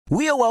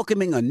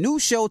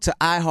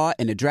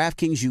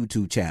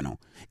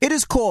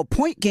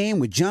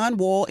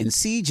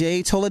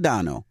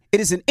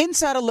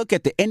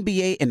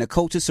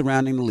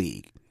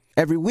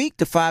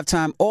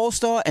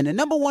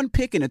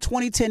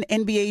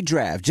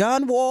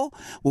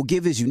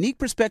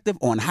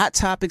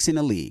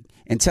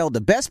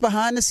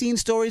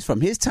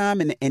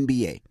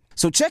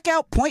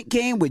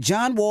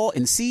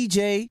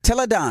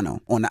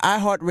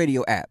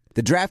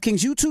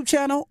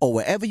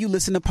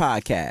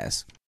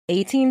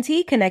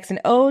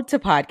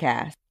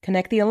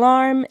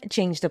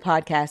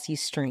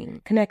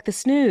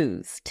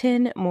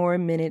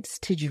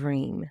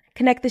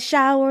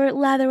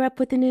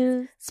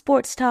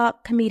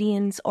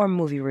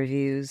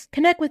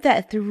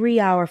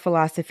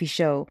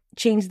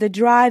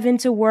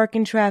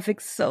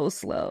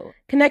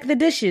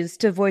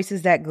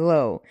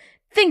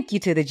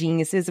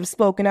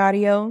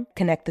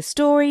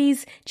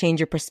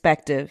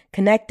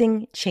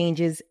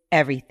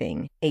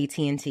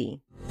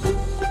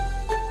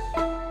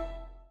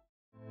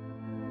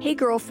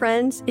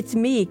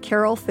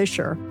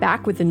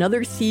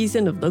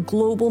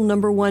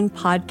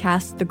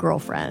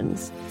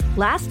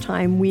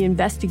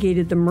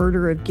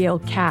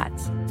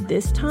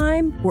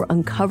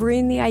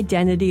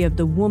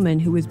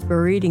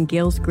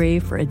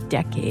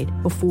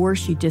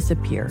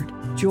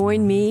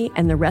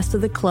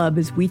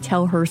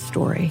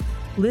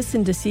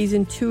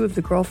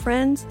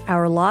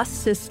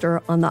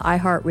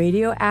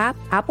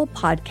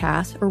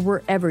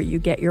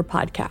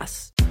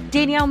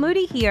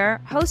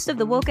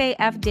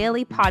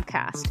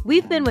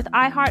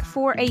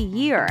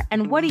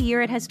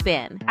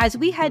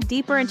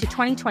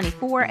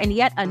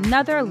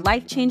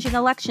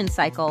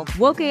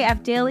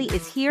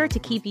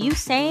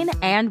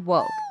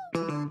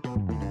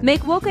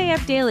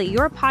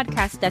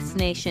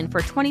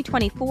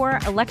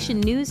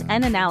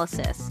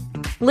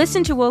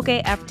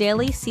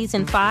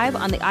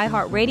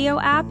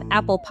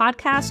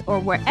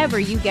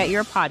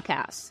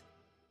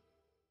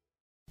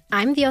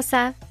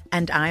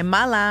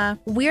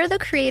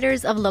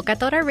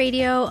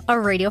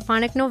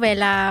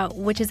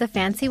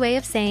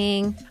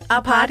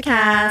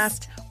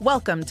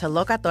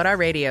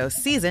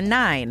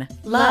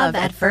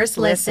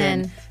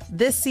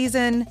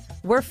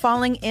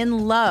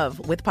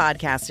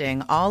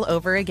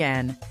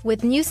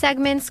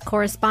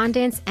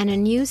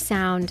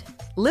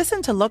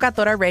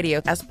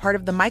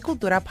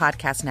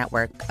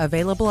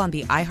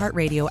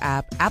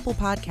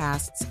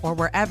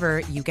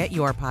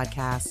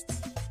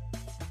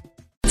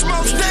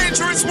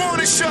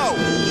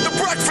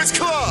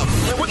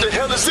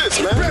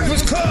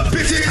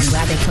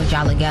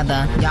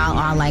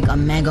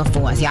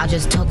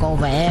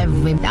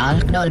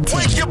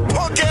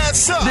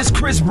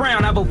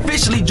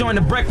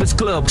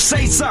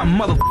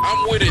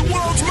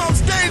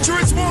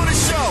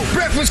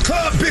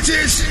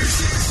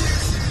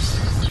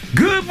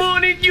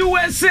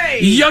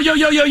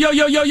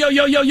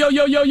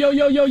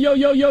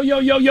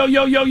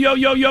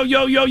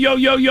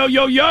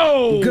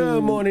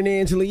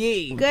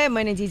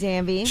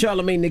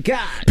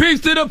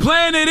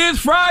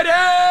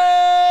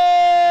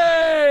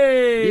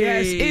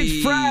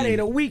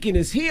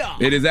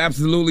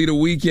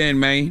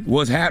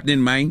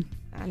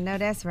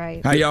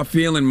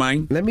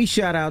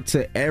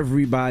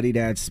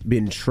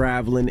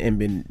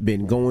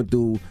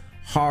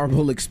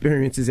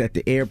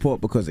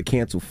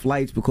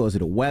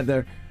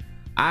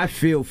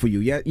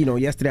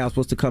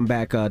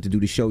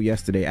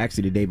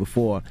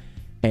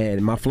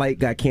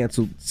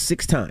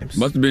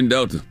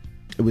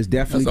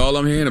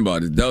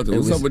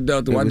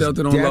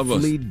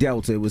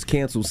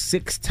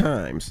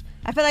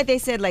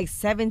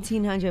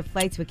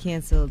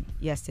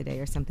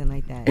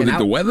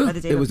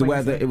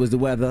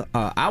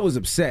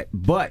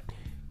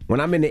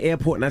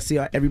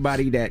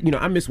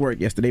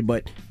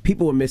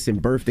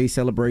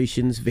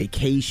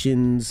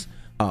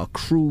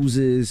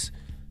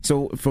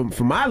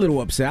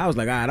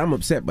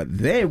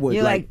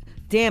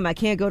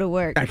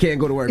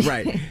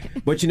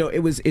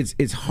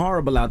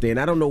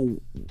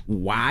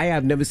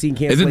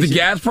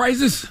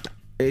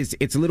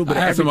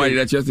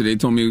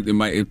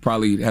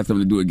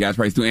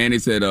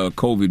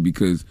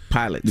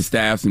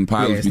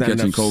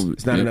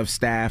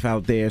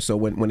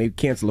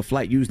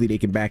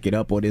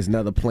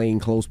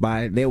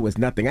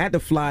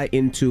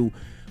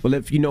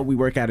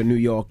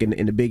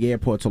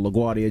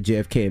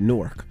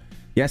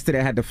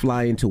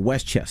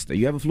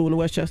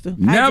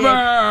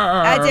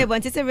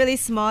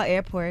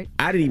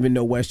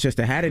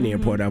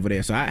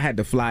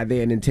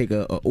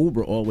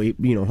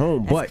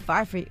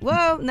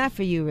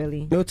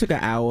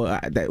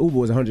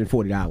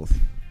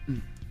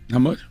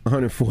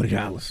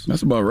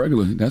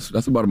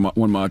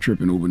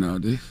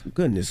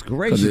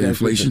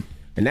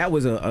And that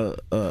was a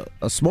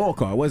small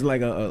car. It wasn't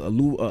like a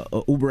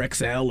Uber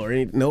XL or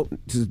anything. Nope,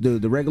 just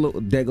the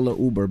regular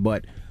Uber.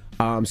 But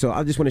so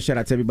I just want to shout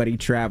out to everybody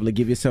traveling.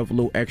 Give yourself a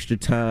little extra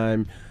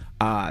time.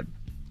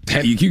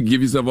 You can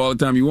give yourself all the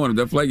time you want. If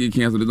that flight get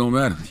canceled, it don't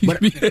matter.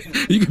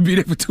 You can be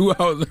there for 2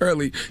 hours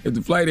early. If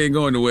the flight ain't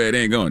going nowhere, it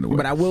ain't going nowhere.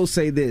 But I will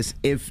say this,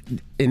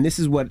 and this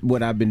is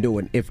what I've been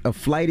doing. If a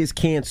flight is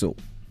canceled,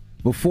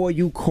 before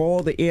you call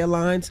the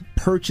airlines,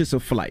 purchase a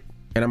flight.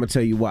 And I'm going to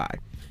tell you why.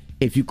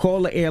 If you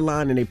call the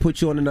airline and they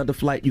put you on another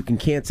flight, you can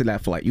cancel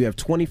that flight. You have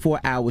 24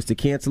 hours to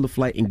cancel the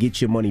flight and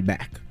get your money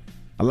back.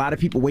 A lot of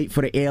people wait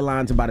for the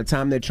airlines, and by the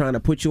time they're trying to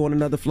put you on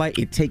another flight,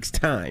 it takes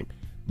time.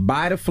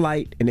 Buy the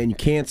flight, and then you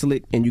cancel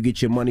it, and you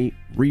get your money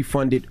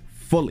refunded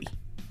fully.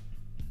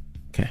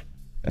 Okay,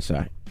 that's all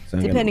right.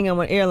 Depending on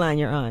what airline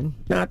you're on.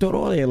 I thought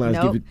all airlines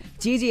give it.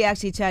 Gigi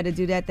actually tried to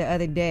do that the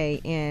other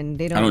day, and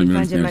they don't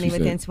refund your money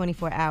within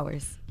 24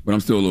 hours. But I'm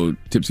still a little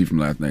tipsy from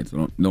last night,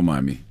 so don't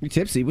mind me. You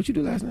tipsy? What you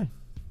do last night?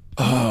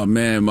 Oh,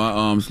 man,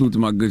 my salute to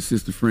my good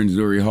sister friend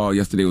Zuri Hall.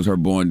 Yesterday was her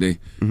born day,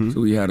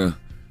 so we had a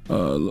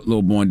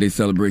little born day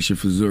celebration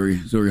for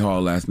Zuri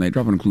Hall last night.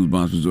 Dropping the clues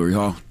bombs for Zuri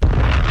Hall.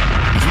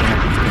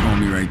 That's the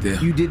homie right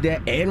there. You did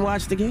that and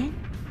watched the game?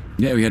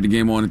 Yeah, we had the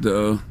game on at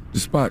the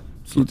spot.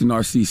 Salute to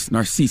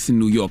Narcisse in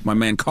New York. My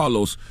man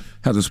Carlos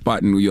has a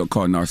spot in New York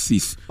called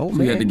Narcisse. Oh, so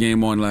we had the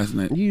game on last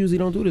night. You usually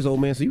don't do this,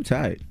 old man, so you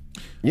tired.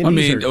 Well,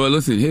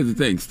 listen, here's the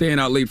thing. Staying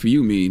out late for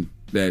you mean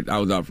that I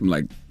was out from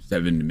like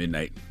 7 to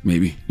midnight,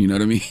 maybe. You know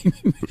what I mean?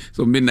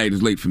 So midnight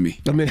is late for me.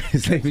 Midnight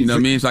is late for you. You know what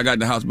I mean? So I got in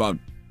the house about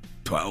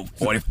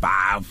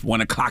 12:45,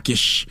 1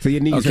 o'clock-ish. So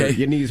your knees hurt.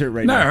 Your knees hurt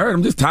right now. I hurt.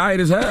 I'm just tired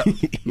as hell.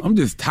 I'm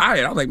just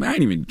tired. I was like, man, I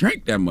didn't even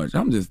drink that much.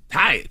 I'm just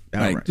tired.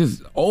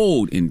 Just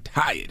old and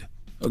tired.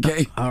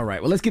 Okay? All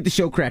right. Well, let's get the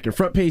show cracking.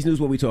 Front page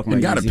news, what we talking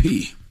about? Gotta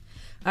pee.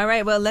 All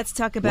right. Well, let's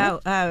talk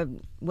about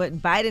what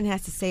Biden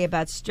has to say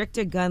about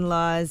stricter gun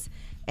laws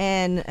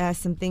and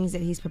some things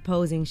that he's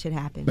proposing should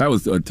happen. That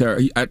was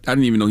terrible. I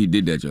didn't even know he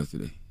did that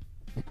yesterday.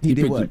 He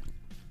did what?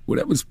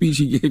 Whatever speech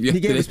he gave yesterday. He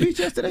gave a speech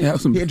yesterday?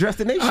 He addressed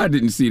the nation? I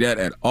didn't see that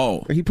at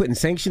all. Are he putting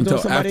sanctions on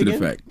somebody after again?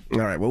 the fact. All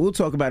right, well, we'll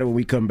talk about it when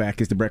we come back.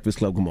 It's The Breakfast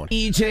Club. Good morning.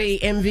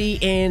 EJ,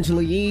 MV,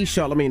 Angela Yee,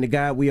 Charlamagne the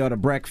Guy. We are The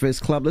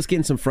Breakfast Club. Let's get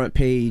in some front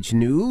page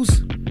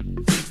news.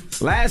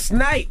 Last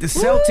night, the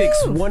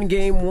Celtics won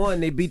game one.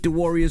 They beat the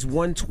Warriors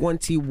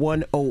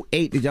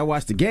 121-108. Did y'all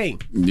watch the game?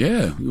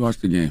 Yeah, we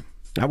watched the game.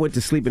 I went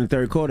to sleep in the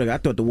third quarter. I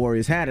thought the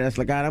Warriors had it. I was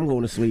like, God, I'm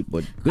going to sleep.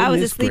 But I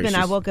was asleep and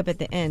I woke up at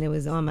the end. It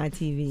was on my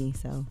TV.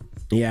 So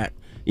yeah,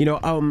 you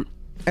know,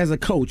 as a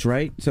coach,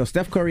 right? So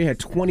Steph Curry had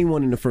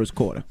 21 in the first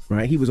quarter,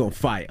 right? He was on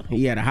fire.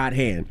 He had a hot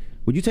hand.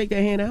 Would you take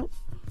that hand out?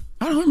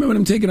 I don't remember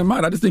them taking him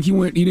out. I just think he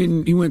went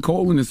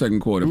cold in the second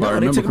quarter. If I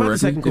remember they took him correctly, out the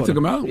second quarter. They took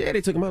him out. Yeah,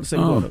 they took him out the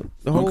second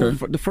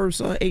quarter. The first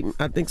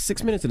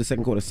 6 minutes of the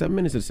second quarter, 7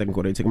 minutes of the second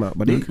quarter, they took him out.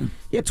 But he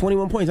had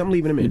 21 points. I'm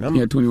leaving him in. He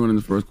had 21 in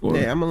the first quarter.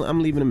 Yeah,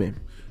 I'm leaving him in.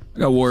 I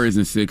got Warriors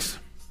in 6.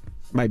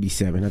 Might be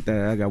 7.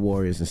 I got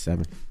Warriors in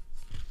 7.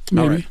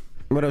 Maybe. All right.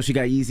 What else you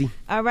got, Yeezy?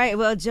 All right.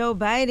 Well, Joe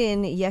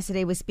Biden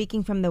yesterday was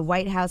speaking from the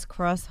White House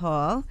Cross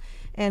Hall,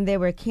 and there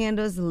were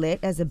candles lit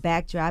as a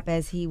backdrop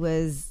as he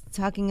was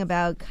talking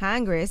about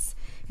Congress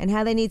and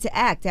how they need to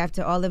act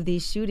after all of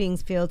these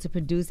shootings failed to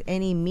produce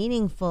any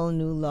meaningful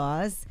new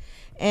laws.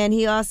 And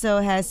he also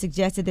has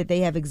suggested that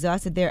they have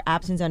exhausted their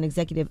options on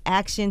executive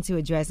action to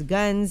address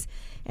guns,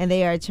 and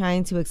they are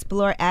trying to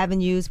explore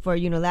avenues for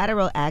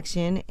unilateral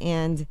action.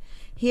 And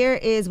here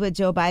is what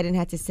Joe Biden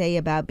had to say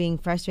about being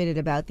frustrated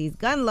about these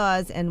gun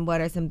laws and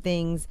what are some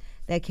things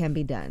that can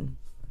be done.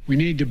 We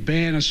need to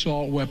ban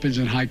assault weapons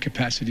and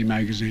high-capacity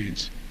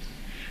magazines.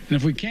 And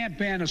if we can't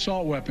ban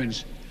assault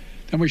weapons,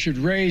 then we should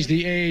raise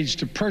the age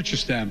to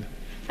purchase them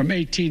from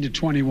 18 to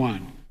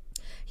 21.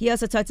 He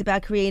also talked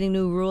about creating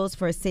new rules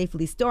for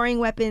safely storing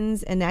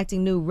weapons,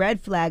 enacting new red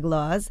flag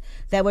laws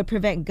that would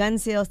prevent gun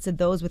sales to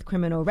those with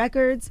criminal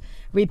records,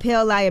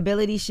 repeal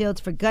liability shields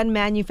for gun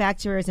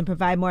manufacturers, and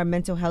provide more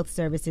mental health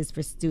services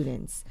for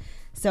students.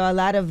 So a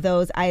lot of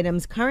those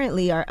items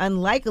currently are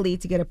unlikely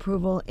to get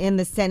approval in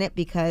the Senate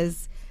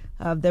because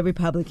of the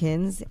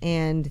Republicans.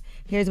 And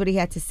here's what he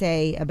had to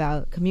say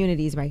about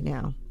communities right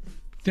now.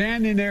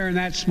 Standing there in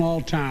that small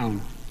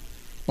town,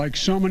 like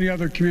so many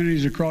other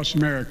communities across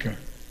America,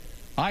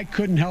 I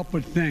couldn't help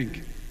but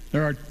think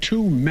there are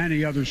too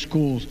many other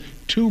schools,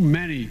 too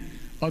many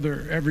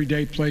other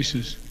everyday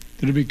places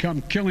that have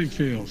become killing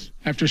fields.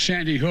 After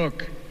Sandy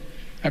Hook,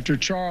 after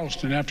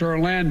Charleston, after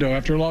Orlando,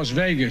 after Las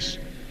Vegas,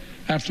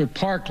 after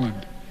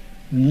Parkland,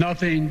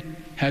 nothing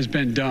has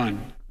been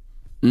done.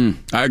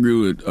 I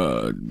agree with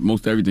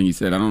most everything he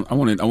said. I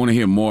want to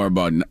hear more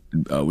about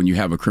when you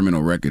have a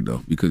criminal record,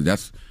 though, because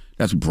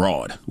that's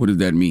broad. What does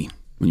that mean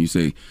when you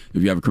say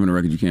if you have a criminal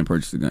record, you can't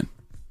purchase a gun?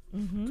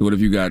 Mm-hmm. So what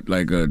if you got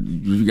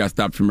you got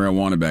stopped for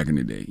marijuana back in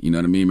the day? You know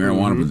what I mean?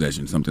 Marijuana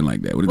possession, something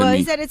like that. What does that mean?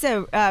 He said it's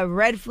a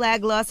red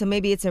flag law, so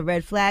maybe it's a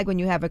red flag when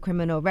you have a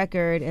criminal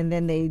record, and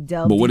then they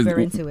delve deeper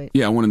into it.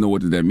 Yeah, I want to know what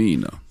does that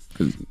mean, though.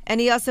 And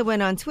he also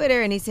went on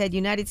Twitter and he said,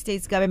 United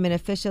States government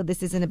official,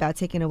 this isn't about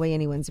taking away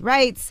anyone's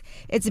rights.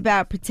 It's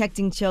about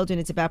protecting children.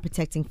 It's about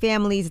protecting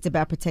families. It's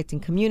about protecting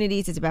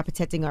communities. It's about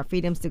protecting our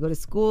freedoms to go to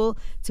school,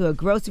 to a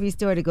grocery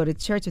store, to go to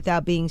church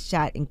without being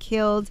shot and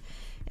killed.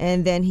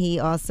 And then he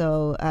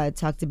also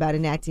talked about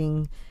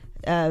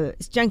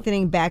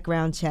strengthening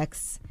background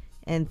checks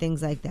and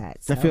things like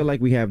that. So. I feel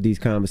like we have these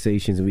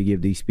conversations and we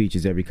give these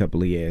speeches every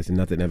couple of years and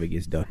nothing ever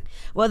gets done.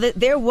 Well,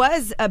 there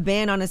was a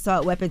ban on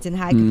assault weapons in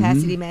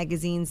high-capacity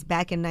magazines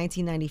back in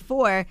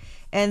 1994,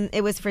 and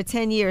it was for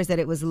 10 years that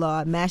it was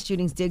law. Mass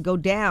shootings did go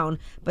down,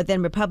 but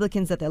then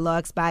Republicans let the law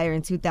expire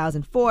in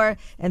 2004,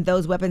 and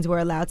those weapons were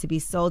allowed to be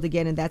sold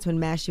again, and that's when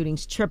mass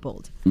shootings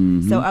tripled.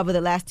 So over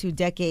the last 2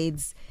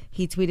 decades,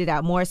 he tweeted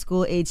out, more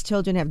school-age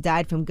children have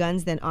died from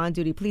guns than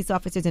on-duty police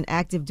officers and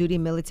active-duty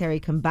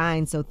military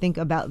combined, so think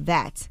about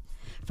that.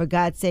 For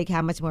God's sake,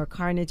 how much more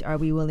carnage are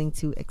we willing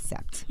to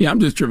accept? Yeah, I'm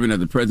just tripping that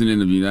the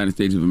President of the United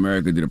States of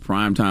America did a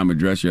primetime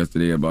address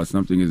yesterday about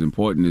something as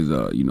important as,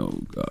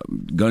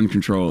 gun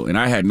control, and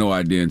I had no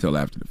idea until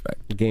after the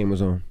fact. The game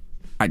was on.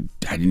 I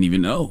didn't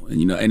even know,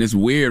 and it's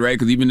weird, right?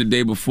 Because even the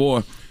day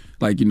before,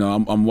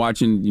 I'm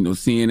watching,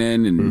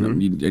 CNN,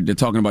 and they're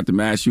talking about the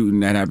mass shooting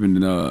that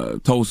happened in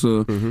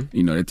Tulsa.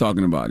 They're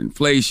talking about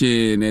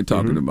inflation. They're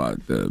talking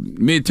about the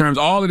midterms,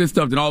 all of this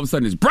stuff. Then all of a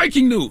sudden it's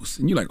breaking news.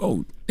 And you're like,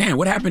 oh, damn,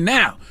 what happened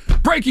now?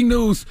 Breaking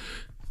news.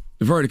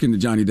 The verdict in the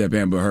Johnny Depp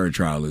Amber Heard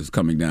trial is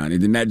coming down.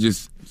 And then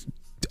that's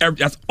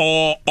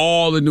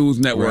all the news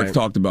networks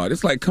talked about.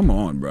 It's like, come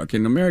on, bro.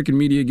 Can American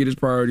media get its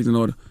priorities in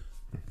order?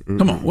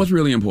 Come on. What's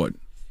really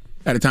important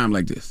at a time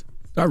like this?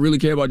 Do I really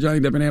care about Johnny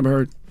Depp and Amber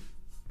Heard?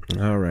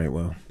 All right,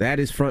 well, that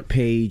is front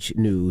page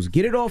news.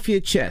 Get it off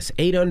your chest.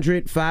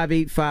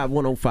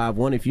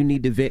 800-585-1051. If you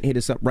need to vent, hit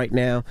us up right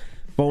now.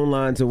 Phone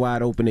lines are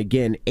wide open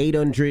again.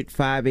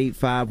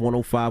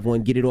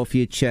 800-585-1051. Get it off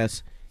your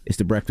chest. It's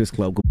The Breakfast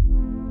Club.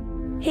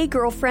 Hey,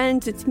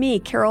 girlfriends, it's me,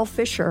 Carol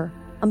Fisher.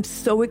 I'm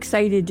so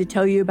excited to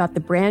tell you about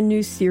the brand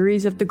new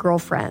series of The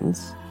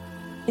Girlfriends.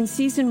 In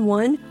season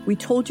 1, we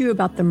told you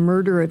about the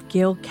murder of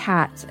Gail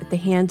Katz at the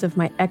hands of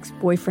my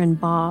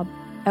ex-boyfriend, Bob.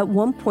 At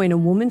one point, a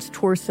woman's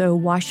torso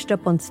washed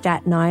up on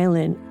Staten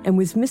Island and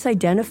was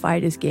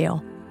misidentified as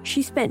Gail.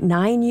 She spent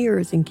 9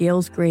 years in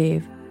Gail's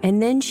grave,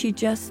 and then she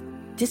just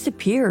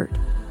disappeared.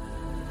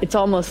 It's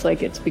almost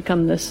like it's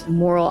become this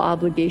moral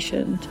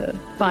obligation to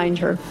find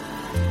her.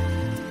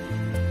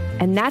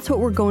 And that's what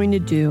we're going to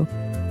do.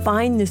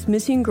 Find this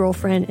missing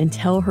girlfriend and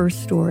tell her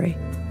story.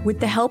 With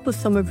the help of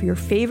some of your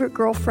favorite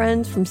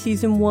girlfriends from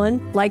season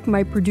 1, like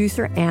my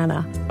producer,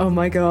 Anna. Oh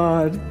my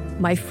God.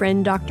 My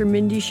friend, Dr.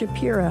 Mindy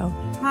Shapiro.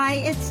 Hi,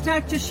 it's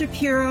Dr.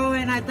 Shapiro,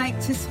 and I'd like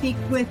to speak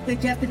with the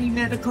Deputy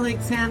Medical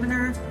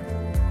Examiner.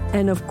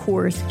 And of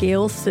course,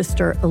 Gail's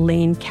sister,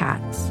 Elaine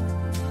Katz.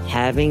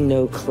 Having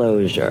no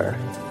closure,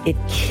 it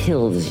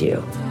kills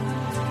you.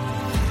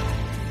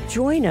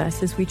 Join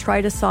us as we try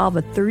to solve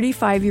a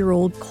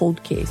 35-year-old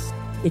cold case.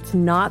 It's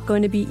not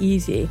going to be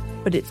easy,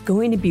 but it's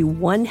going to be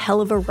one hell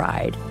of a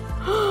ride.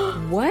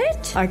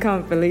 What? I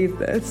can't believe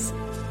this.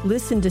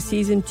 Listen to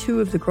season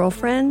 2 of The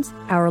Girlfriends,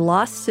 Our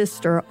Lost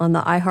Sister on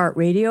the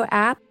iHeartRadio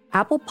app,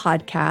 Apple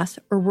Podcasts,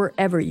 or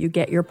wherever you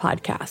get your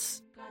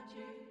podcasts.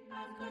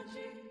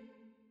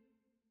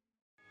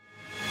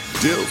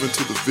 Delve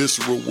into the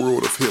visceral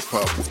world of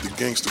hip-hop with the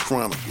Gangsta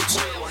Chronicles, a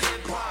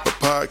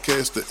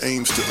podcast that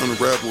aims to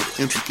unravel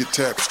the intricate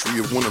tapestry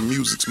of one of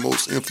music's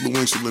most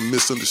influential and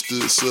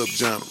misunderstood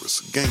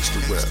subgenres, gangsta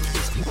rap.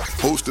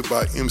 Hosted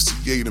by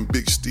MC8 and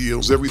Big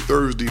Steels every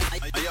Thursday,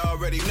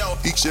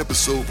 each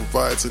episode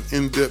provides an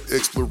in-depth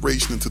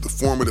exploration into the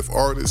formative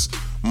artists,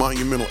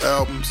 monumental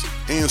albums,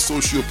 and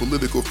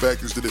socio-political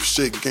factors that have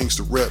shaped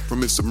gangsta rap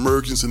from its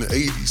emergence in the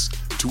 80s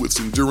to its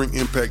enduring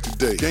impact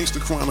today. Gangsta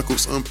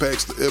Chronicles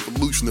unpacks the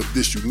evolution of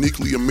this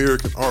uniquely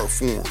American art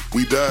form.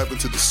 We dive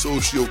into the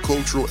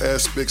socio-cultural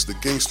aspects that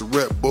gangsta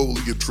rap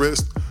boldly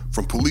addressed,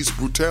 from police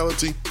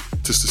brutality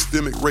to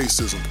systemic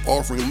racism,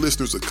 offering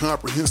listeners a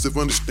comprehensive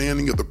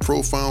understanding of the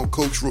profound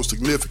cultural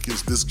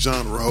significance this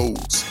genre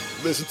holds.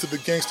 Listen to the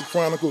Gangsta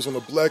Chronicles on the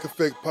Black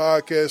Effect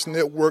Podcast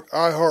Network,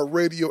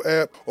 iHeartRadio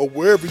app, or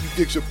wherever you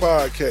get your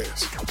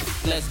podcasts.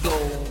 Let's go.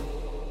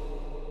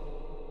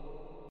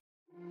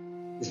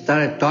 We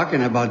started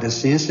talking about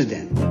this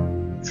incident.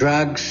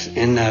 Drugs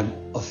and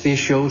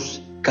officials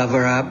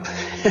cover up.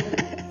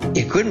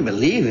 You couldn't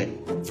believe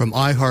it. From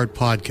iHeart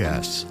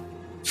Podcasts.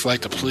 It's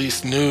like the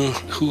police knew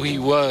who he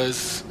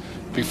was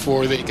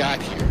before they got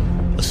here.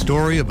 A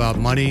story about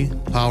money,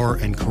 power,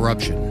 and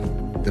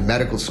corruption. The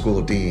medical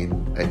school dean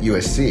at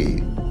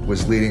USC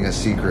was leading a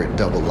secret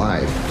double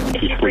life.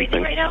 Is he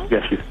breathing right now?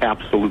 Yes, he's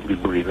absolutely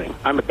breathing.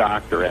 I'm a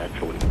doctor,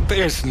 actually.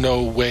 There's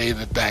no way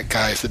that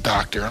guy's a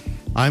doctor.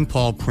 I'm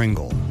Paul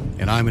Pringle,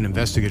 and I'm an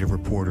investigative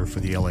reporter for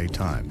the LA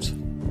Times.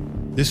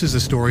 This is the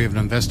story of an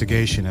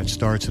investigation that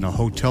starts in a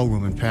hotel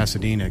room in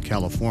Pasadena,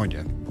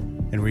 California,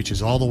 and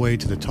reaches all the way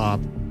to the top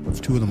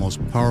of two of the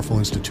most powerful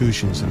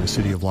institutions in the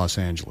city of Los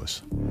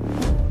Angeles.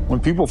 When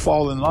people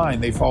fall in line,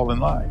 they fall in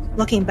line.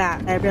 Looking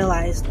back, I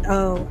realized,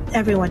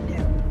 everyone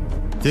knew.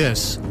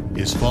 This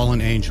is Fallen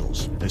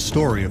Angels, a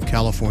story of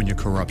California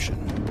corruption.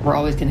 We're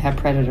always going to have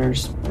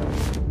predators.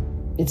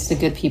 It's the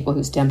good people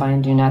who stand by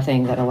and do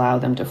nothing that allow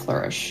them to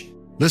flourish.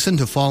 Listen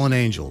to Fallen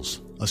Angels,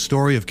 a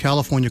story of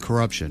California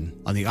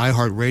corruption on the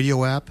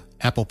iHeartRadio app,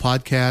 Apple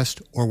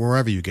Podcast, or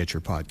wherever you get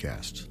your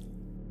podcasts.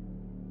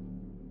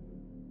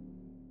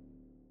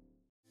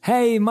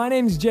 Hey, my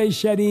name's Jay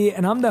Shetty,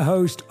 and I'm the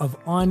host of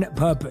On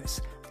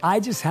Purpose. I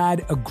just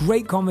had a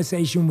great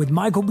conversation with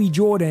Michael B.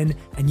 Jordan,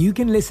 and you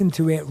can listen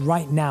to it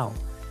right now.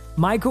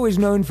 Michael is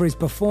known for his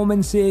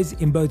performances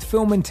in both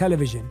film and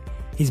television.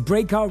 His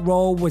breakout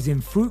role was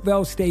in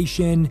Fruitvale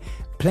Station,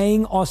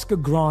 playing Oscar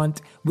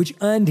Grant, which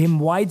earned him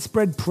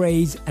widespread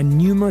praise and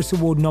numerous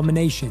award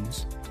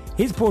nominations.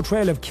 His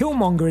portrayal of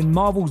Killmonger in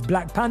Marvel's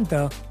Black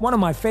Panther, one of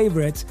my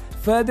favorites,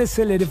 further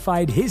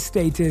solidified his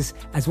status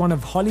as one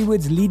of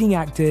Hollywood's leading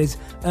actors,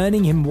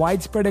 earning him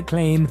widespread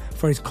acclaim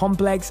for his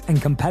complex and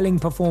compelling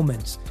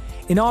performance.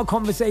 In our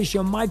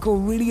conversation, Michael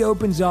really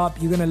opens up.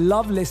 You're going to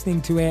love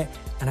listening to it,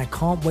 and I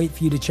can't wait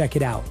for you to check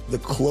it out. The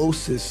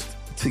closest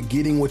to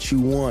getting what you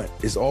want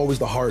is always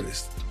the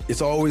hardest.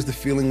 It's always the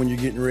feeling when you're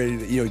getting ready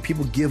to,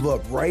 people give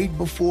up right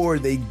before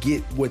they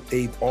get what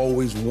they've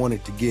always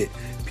wanted to get.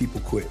 People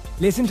quit.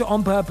 Listen to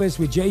On Purpose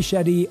with Jay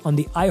Shetty on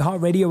the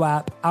iHeartRadio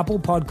app, Apple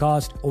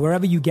Podcast, or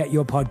wherever you get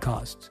your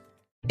podcasts.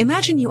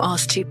 Imagine you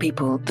ask two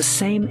people the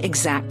same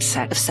exact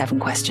set of 7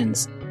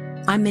 questions.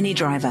 I'm Minnie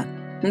Driver,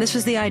 and this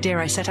was the idea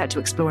I set out to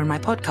explore in my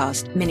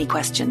podcast, Mini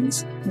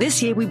Questions.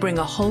 This year, we bring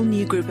a whole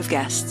new group of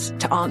guests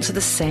to answer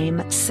the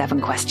same 7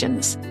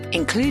 questions,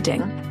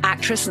 including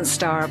actress and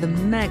star of the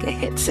mega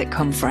hit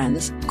sitcom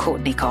Friends,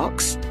 Courtney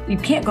Cox. You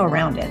can't go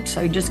around it,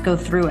 so you just go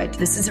through it.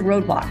 This is a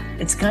roadblock.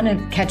 It's going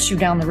to catch you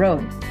down the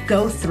road.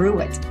 Go through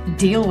it.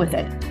 Deal with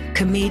it.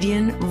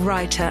 Comedian,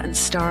 writer, and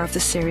star of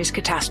the series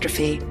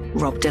Catastrophe,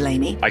 Rob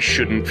Delaney. I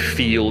shouldn't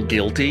feel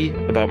guilty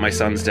about my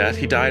son's death.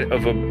 He died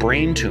of a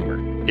brain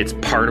tumor. It's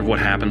part of what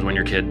happens when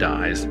your kid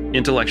dies.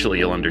 Intellectually,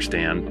 you'll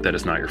understand that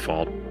it's not your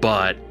fault,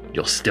 but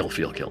you'll still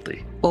feel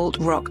guilty.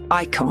 Alt-rock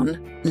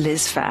icon,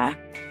 Liz Phair.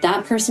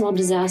 That personal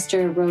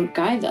disaster wrote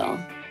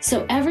Guyville.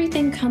 So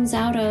everything comes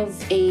out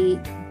of a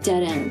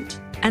dead end.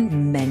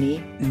 And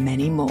many,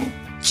 many more.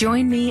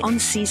 Join me on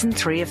Season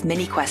 3 of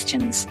Mini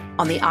Questions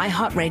on the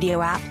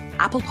iHeartRadio app,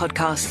 Apple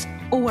Podcasts,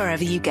 or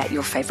wherever you get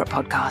your favorite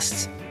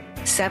podcasts.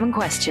 7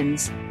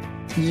 questions,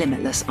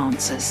 limitless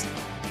answers.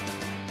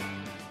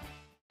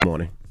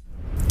 Morning.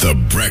 The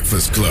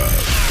Breakfast Club.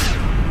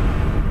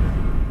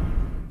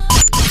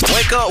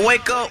 Wake up,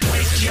 wake up.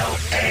 Wake your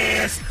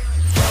ass.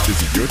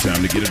 This is your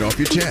time to get it off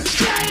your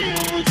chest.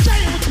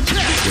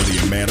 Whether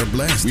you're mad or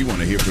blessed, we want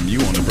to hear from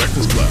you on The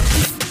Breakfast Club.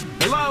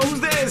 Hello,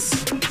 who's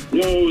this?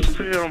 Yo, it's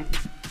Tim.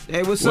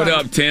 Hey, what's What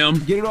up? up, Tim?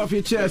 Get it off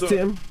your chest,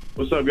 Tim.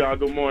 What's up, y'all?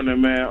 Good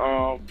morning,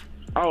 man.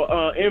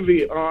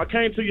 Envy, I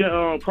came to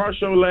your car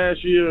show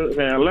last year in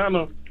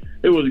Atlanta.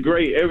 It was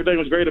great. Everything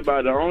was great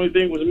about it. The only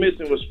thing was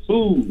missing was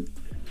food.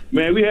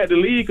 Man, we had to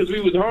leave because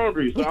we was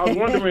hungry. So I was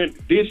wondering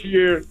this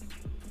year,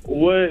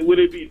 would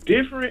it be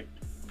different?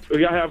 If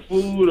y'all have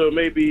food or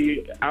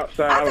maybe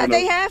outside? I thought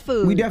they had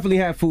food. We definitely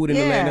have food in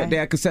Yeah. Atlanta. They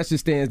have concession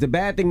stands. The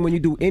bad thing when you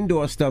do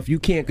indoor stuff, you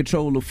can't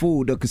control the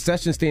food. The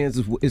concession stands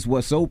is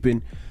what's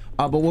open.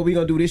 But what we're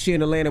going to do this year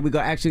in Atlanta, we're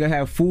actually going to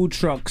have food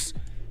trucks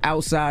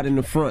outside in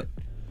the front.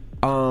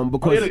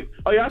 Because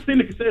I seen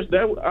the concession.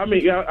 I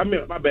mean,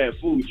 my bad.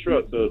 Food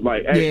trucks,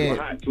 like actual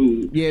hot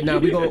food. Yeah,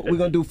 we're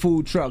gonna do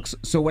food trucks.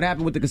 So what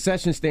happened with the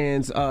concession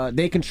stands?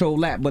 They control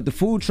that, but the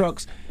food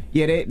trucks,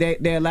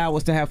 they allow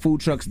us to have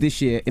food trucks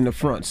this year in the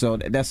front. So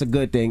that's a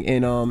good thing.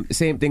 And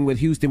same thing with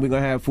Houston, we're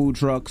gonna have food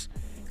trucks.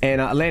 And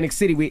Atlantic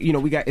City, we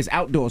got it's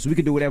outdoors, so we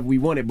can do whatever we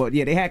wanted. But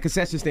yeah, they had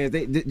concession stands.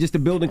 They just the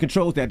building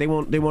controls that. They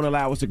won't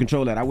allow us to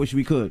control that. I wish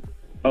we could.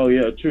 Oh,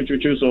 yeah, true.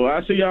 So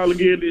I see y'all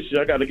again this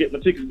year. I got to get my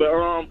tickets. But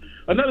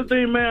another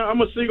thing, man,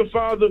 I'm a single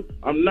father.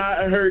 I'm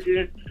not a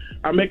hurricane.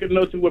 I make a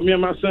note to where me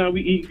and my son,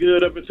 we eat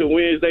good up until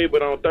Wednesday,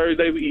 but on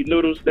Thursday we eat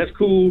noodles. That's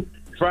cool.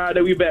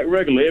 Friday we back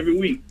regular every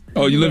week.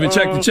 Oh, you live in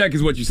check to check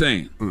is what you're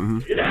saying. Mm-hmm.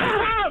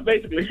 Yeah,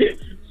 basically.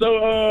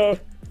 So,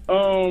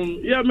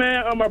 yeah,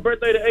 man, on my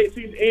birthday the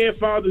 18th and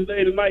Father's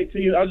Day the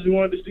 19th, I just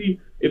wanted to see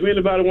if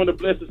anybody wanted to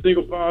bless a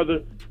single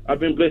father. I've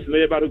been blessing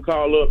everybody who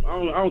call up. I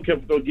don't care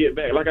if it's going to get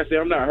back. Like I said,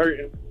 I'm not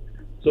hurting.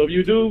 So if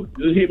you do,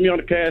 just hit me on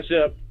the Cash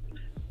App.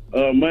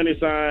 Money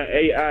sign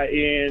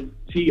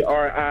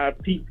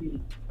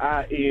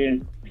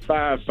AINTRIPPIN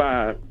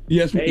 55.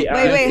 Yes.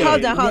 Wait,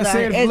 hold on.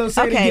 Say it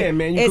again,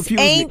 man. You it's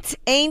confused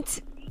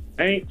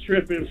ain't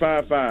tripping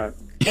 55.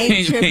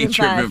 Ain't tripping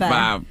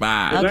 55.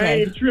 I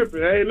ain't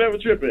tripping. I ain't never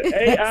tripping.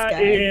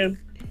 AINTRIPPIN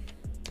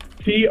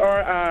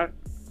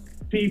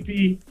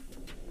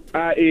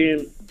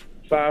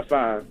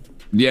 55.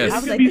 Yes. I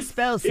was like, this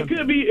spells something.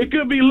 It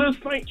could be Lil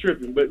Saint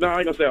tripping, but no, I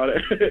ain't gonna say all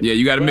that. Yeah,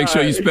 you got to make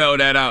sure you spell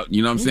that out.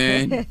 You know what I'm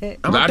saying?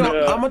 I'm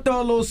gonna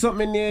throw a little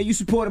something in there. You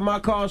supported my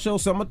car show,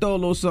 so I'm gonna throw a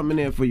little something in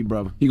there for you,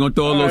 brotber. He gonna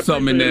throw a little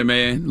something in there,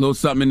 man. A little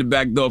something in the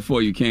back door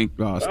for you, King.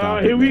 Oh,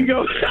 stop Here we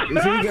go.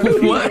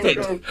 What?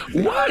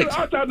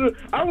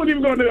 I wasn't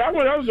even going to.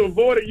 I was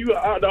avoiding you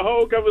the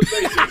whole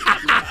conversation.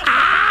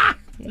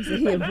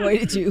 He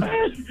avoided you.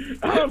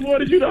 I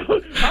avoided you.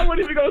 I wasn't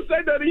even going to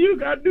say nothing to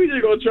you. I knew you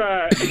were going to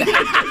try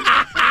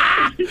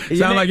it.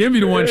 Sound like him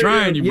be the one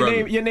trying you,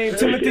 brother. Your name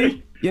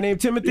Timothy? Your name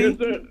Timothy? Yes,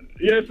 sir.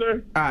 Yes,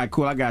 sir. All right,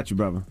 cool. I got you,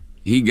 brother.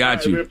 He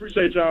got you. Man,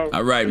 appreciate y'all.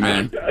 All right,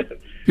 man.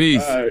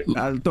 Peace. Right.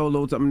 I'll throw a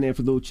little something in there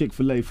for a little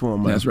Chick-fil-A for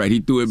him, man. That's right. He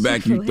threw it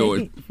back. You throw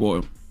it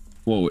forward.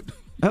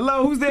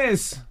 Hello, who's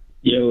this?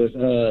 Yo, it's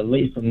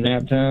Lee from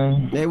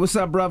Naptown. Hey, what's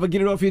up, brother?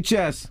 Get it off your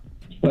chest.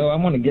 Well, I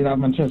want to get off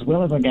my chest.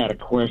 Well, as I got a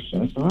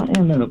question. So I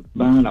ended up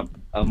buying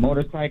a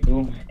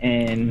motorcycle,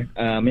 and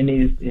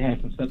it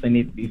has some stuff that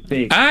needs to be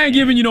fixed. I ain't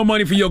giving you no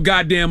money for your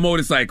goddamn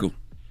motorcycle.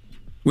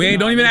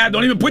 Don't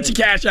even put your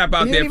Cash App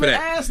out there for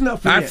that. Ask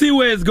nothing I see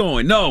where it's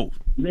going. No.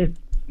 Listen.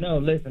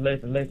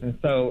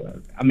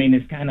 So I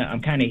mean,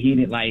 I'm kind of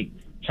heated, like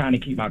trying to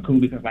keep my cool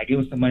because like it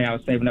was some money I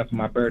was saving up for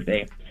my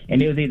birthday,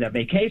 and it was either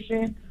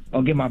vacation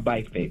or get my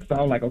bike fixed. So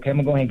I was like, okay, I'm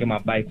gonna go ahead and get my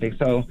bike fixed.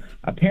 So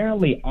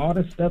apparently, all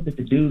the stuff that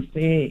the dude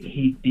said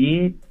he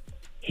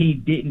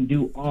didn't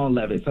do all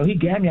of it. So he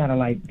got me out of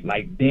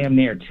like damn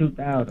near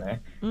 $2,000,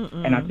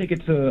 and I took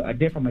it to a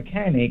different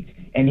mechanic,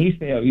 and he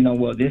said,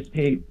 well, this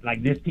piece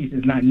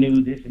is not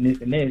new, this and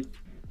this and this.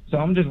 So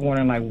I'm just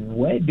wondering, like,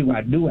 what do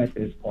I do at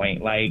this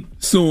point? Like,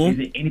 sue him. Is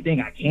there anything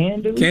I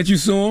can do? Can't you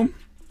sue him?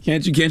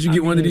 Can't you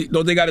get one of these?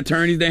 Don't they got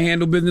attorneys that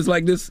handle business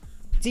like this?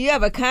 Do you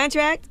have a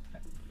contract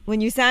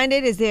when you signed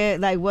it? Is there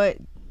what?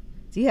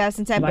 Do you have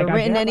some type of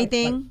written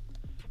anything?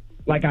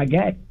 Like I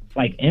got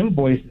like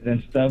invoices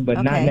and stuff, but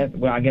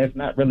I guess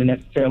not really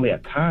necessarily a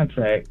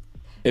contract.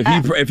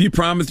 If he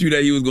promised you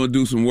that he was going to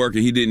do some work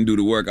and he didn't do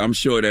the work, I'm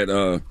sure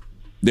that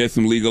there's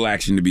some legal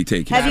action to be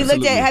taken.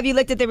 Have you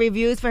looked at the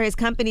reviews for his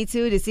company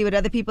too to see what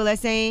other people are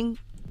saying?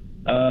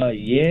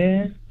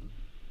 Yeah.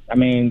 I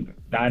mean,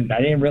 I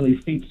didn't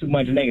really see too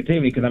much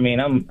negativity because I mean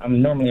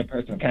I'm normally a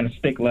person kind of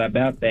stickler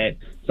about that.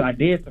 So I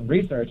did some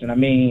research and I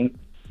mean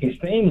it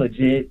seemed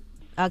legit.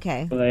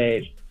 Okay.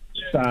 But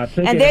so I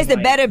took and there's the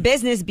Better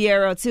Business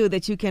Bureau too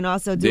that you can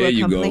also do a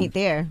complaint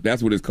there.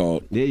 That's what it's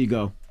called. There you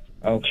go.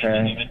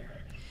 Okay.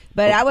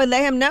 But I would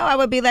let him know. I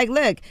would be like,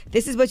 look,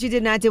 this is what you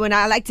did not do. And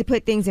I like to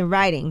put things in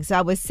writing. So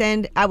I would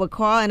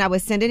call and I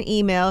would send an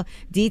email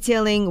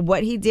detailing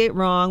what he did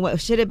wrong,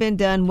 what should have been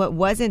done, what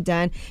wasn't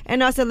done,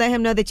 and also let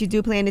him know that you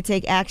do plan to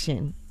take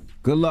action.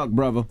 Good luck,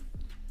 brother.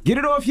 Get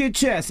it off your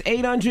chest.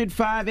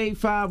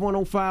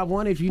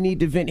 800-585-1051. If you need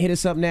to vent, hit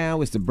us up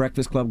now. It's The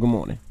Breakfast Club. Good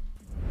morning.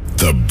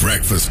 The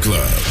Breakfast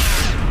Club.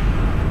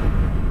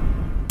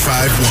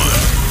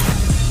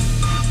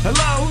 5-1.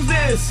 Hello, who's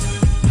this?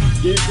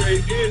 DJ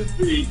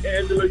Envy,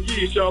 Angela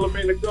Yee,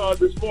 Charlamagne the God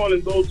this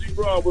morning, OG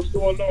Rob, what's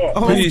going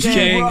on? Peace,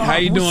 King. How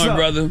you doing,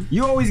 brother?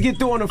 You always get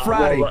through on a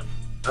Friday.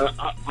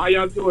 How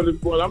y'all doing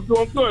this morning? I'm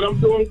doing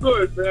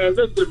good, man.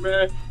 Listen,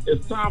 man,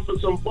 it's time for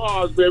some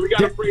bars, man. We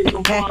got to bring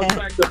some bars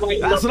back to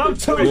lighten That's what I'm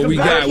talking about. What we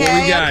got?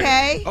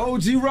 Okay.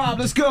 OG Rob,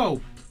 let's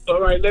go.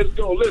 All right, let's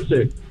go.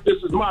 Listen,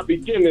 this is my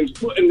beginnings,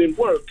 putting in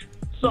work.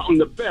 Something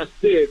the best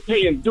did,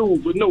 paying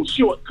dues with no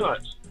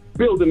shortcuts.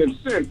 Building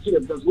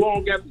incentives as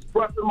long as it's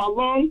breath in my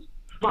lungs.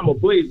 I'ma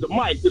blaze the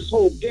mic, this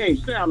whole game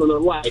sounding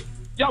alike.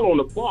 Y'all on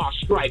the bar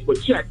strike,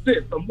 but check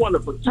this, I'm one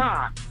of a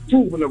kind.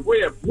 Proving a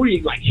rare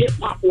breed like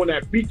hip-hop on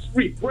that beat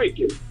street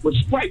breaking with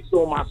stripes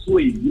on my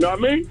sleeve, you know what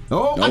I mean?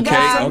 Oh,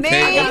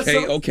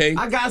 Okay.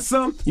 I got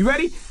some. You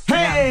ready?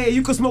 Hey,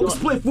 you can smoke a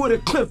spliff with a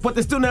clip, but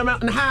they're still not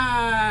mountain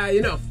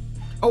high,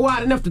 Oh,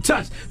 wide enough to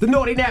touch. The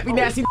naughty, nappy,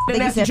 nasty,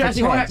 nasty,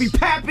 trashy, happy,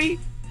 pappy.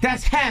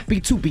 That's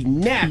happy to be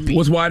nappy.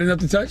 What's wide enough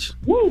to touch?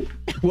 Woo!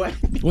 What?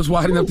 What's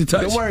wide enough to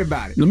touch? Don't worry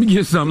about it. Let me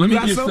get some.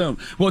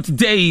 Well,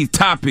 today's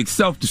topic,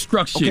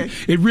 self-destruction. Okay.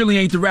 It really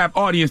ain't the rap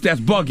audience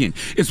that's bugging.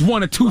 It's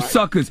one or two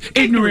suckers,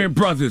 ignorant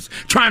brothers,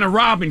 trying to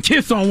rob and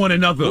kiss on one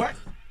another.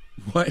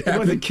 What It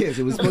wasn't kiss.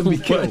 It was supposed to be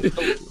killed.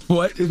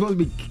 What? It was supposed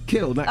to be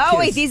killed, not kiss. Oh,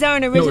 wait, these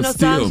aren't original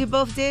songs you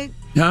both did?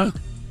 Huh?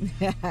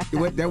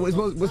 That was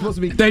supposed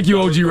to be. Thank you,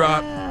 OG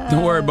Rob.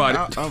 Don't worry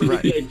about it. All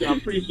right. I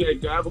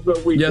appreciate you. Have a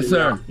good weekend. Yes,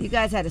 sir. You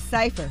guys had a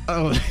cipher.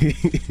 Oh,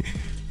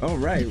 all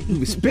right. We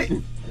were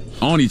spitting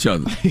on each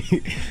other.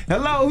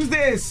 Hello, who's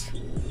this?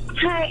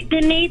 Hi,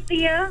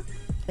 Denicia.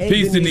 Hey,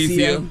 Peace,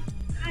 Denicia.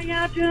 How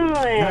y'all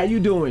doing? How you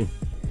doing?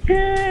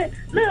 Good.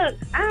 Look,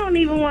 I don't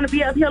even want to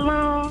be up here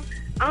long.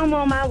 I'm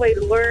on my way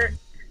to work,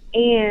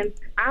 and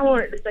I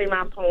wanted to say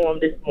my poem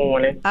this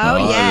morning. Oh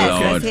yes,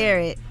 Lord. let's hear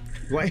it.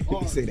 Why did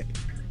you say that?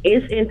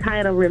 It's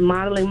entitled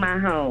Remodeling My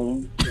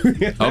Home.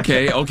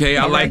 Okay.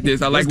 I like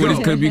this. I like where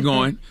this could be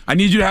going. I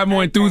need you to have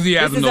more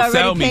enthusiasm, though.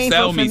 Sell me. I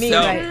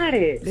got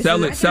it.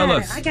 Sell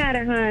us. I got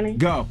it, honey.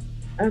 Go.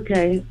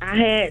 Okay. I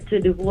had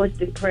to divorce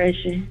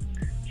depression,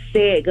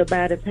 said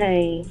goodbye to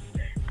pain.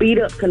 beat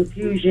up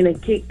confusion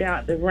and kicked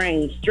out the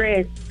rain.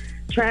 Stressed,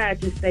 tried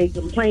to say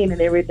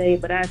complaining every day,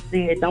 but I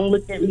said, don't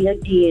look at me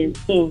again.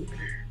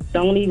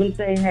 Don't even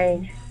say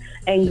hey.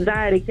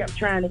 Anxiety kept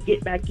trying to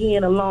get back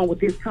in along with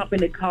his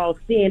company called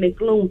Sin and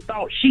Gloom.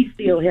 Thought she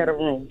still had a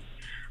room.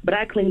 But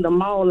I cleaned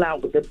them all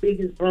out with the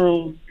biggest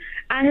broom.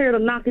 I heard a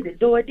knock at the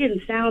door. It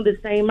didn't sound the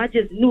same. I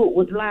just knew it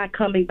was Lie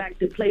coming back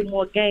to play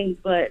more games.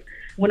 But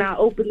when I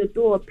opened the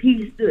door,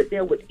 peace stood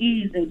there with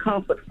ease and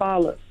comfort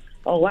followed.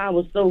 Oh, I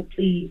was so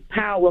pleased.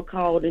 Power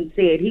called and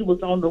said he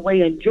was on the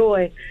way, and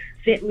Joy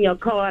sent me a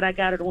card. I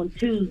got it on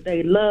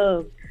Tuesday.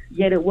 Love,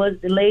 yet it was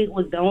delayed,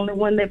 was the only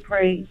one that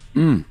prayed.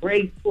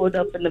 Grace pulled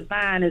up in the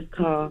finest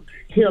car,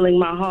 healing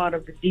my heart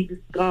of the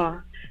deepest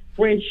scar.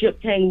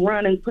 Friendship came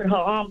running, put her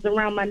arms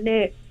around my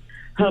neck.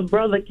 Her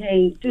brother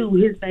came too.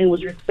 His name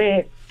was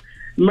Respect.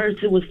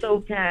 Mercy was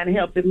so kind,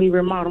 helping me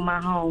remodel my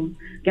home.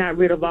 Got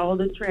rid of all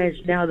the trash.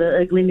 Now the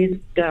ugliness is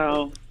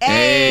gone.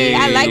 Hey,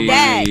 I like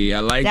that. I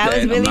like that. That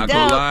was really I'm not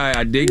dope. gonna lie.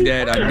 I dig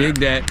that.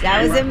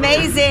 That was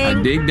amazing.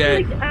 I dig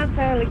that. I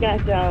finally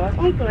got y'all.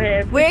 I'm so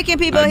happy. Where can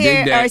people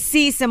hear or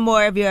see some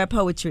more of your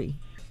poetry?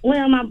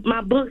 Well,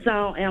 my book's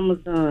on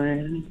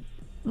Amazon.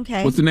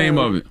 Okay. What's the name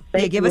of it?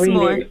 Yeah, give us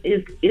more.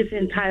 It's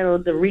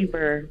entitled The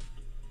Rebirth.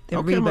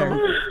 The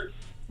Rebirth.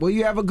 Well,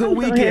 you have a good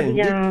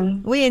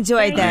weekend. We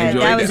enjoyed that.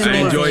 That was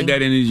amazing. I enjoyed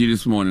that energy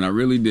this morning. I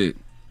really did.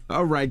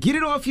 All right, get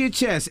it off your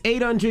chest.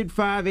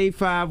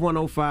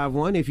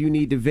 800-585-1051. If you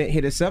need to vent,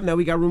 hit us up. Now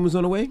we got rumors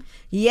on the way.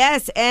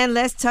 Yes, and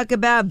let's talk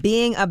about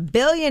being a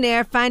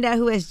billionaire. Find out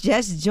who has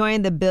just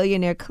joined the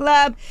Billionaire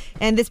Club.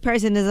 And this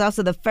person is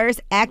also the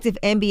first active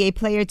NBA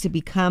player to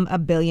become a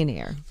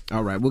billionaire.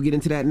 All right, we'll get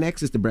into that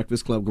next. It's The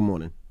Breakfast Club. Good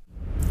morning.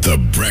 The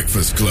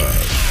Breakfast Club.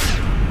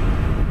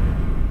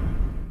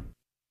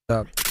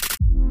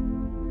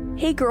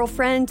 Hey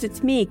girlfriends,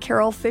 it's me,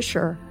 Carol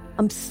Fisher.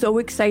 I'm so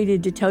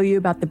excited to tell you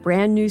about the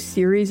brand new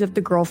series of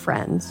The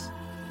Girlfriends.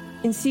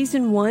 In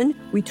season 1,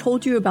 we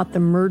told you about the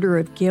murder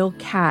of Gail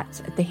Katz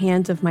at the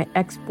hands of my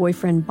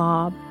ex-boyfriend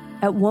Bob.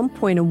 At one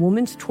point, a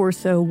woman's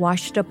torso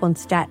washed up on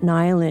Staten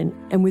Island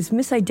and was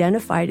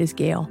misidentified as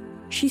Gail.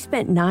 She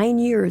spent 9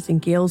 years in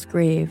Gail's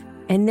grave,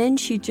 and then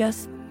she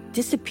just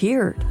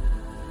disappeared.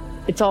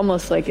 It's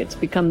almost like it's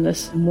become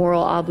this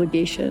moral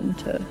obligation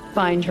to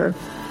find her.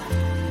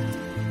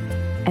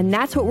 And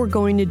that's what we're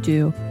going to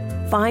do.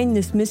 Find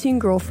this missing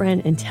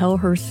girlfriend and tell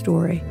her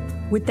story.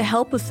 With the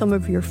help of some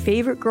of your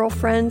favorite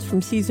girlfriends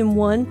from season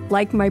 1,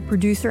 like my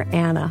producer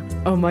Anna.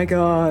 Oh my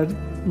God.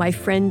 My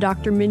friend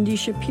Dr. Mindy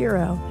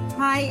Shapiro.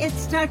 Hi,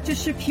 it's Dr.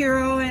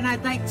 Shapiro, and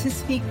I'd like to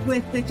speak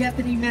with the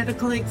deputy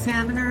medical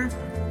examiner.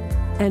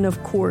 And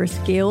of course,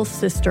 Gail's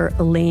sister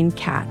Elaine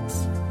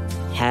Katz.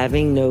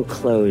 Having no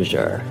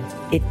closure,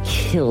 it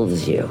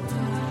kills you.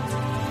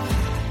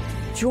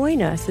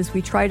 Join us as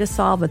we try to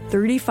solve a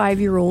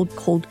 35-year-old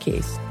cold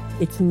case.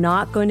 It's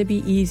not going to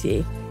be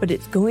easy, but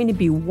it's going to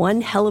be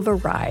one hell of a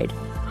ride.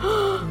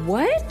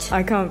 What?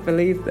 I can't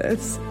believe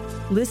this.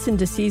 Listen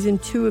to season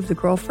 2 of The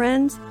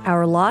Girlfriends,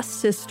 Our Lost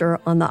Sister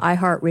on the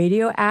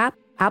iHeartRadio app,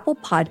 Apple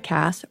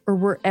Podcasts, or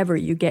wherever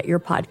you get your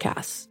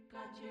podcasts.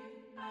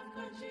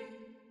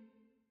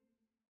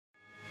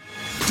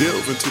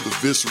 Delve into the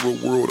visceral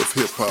world of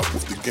hip-hop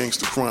with the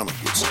Gangster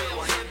Chronicles, a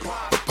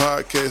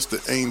podcast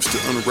that aims to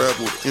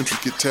unravel the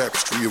intricate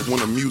tapestry of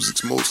one of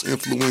music's most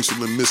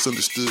influential and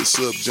misunderstood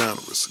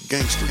subgenres,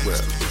 gangster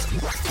rap.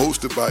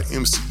 Hosted by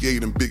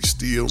MC8 and Big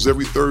Steels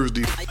every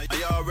Thursday,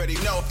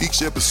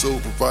 each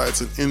episode provides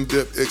an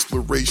in-depth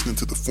exploration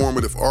into the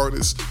formative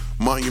artists,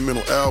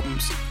 monumental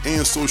albums,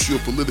 and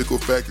socio-political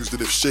factors that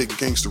have shaped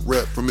gangster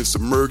rap from its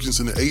emergence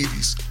in the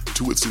 80s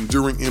to its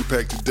enduring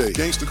impact today.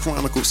 Gangster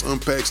Chronicles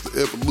unpacks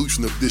the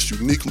evolution of this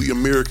uniquely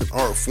American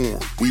art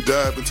form. We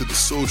dive into the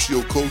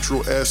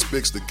socio-cultural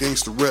aspects that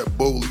gangster rap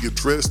boldly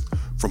addressed,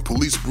 from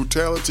police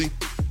brutality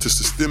to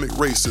systemic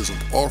racism,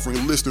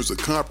 offering listeners a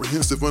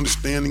comprehensive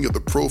understanding of the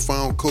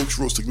profound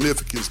cultural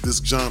significance this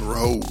genre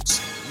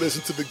holds.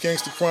 Listen to the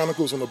Gangster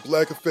Chronicles on the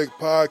Black Effect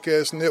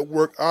Podcast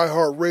Network,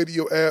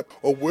 iHeartRadio app,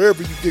 or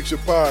wherever you get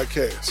your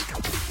podcasts.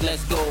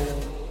 Let's go.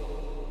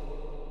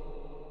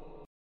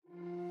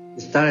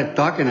 We started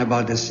talking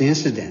about this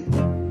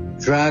incident.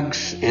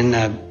 Drugs and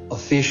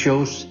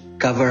officials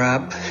cover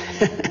up.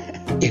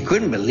 You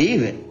couldn't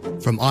believe it.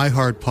 From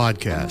iHeart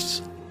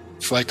Podcasts.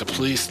 It's like the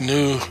police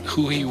knew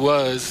who he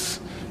was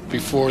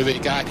before they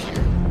got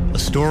here. A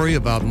story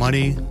about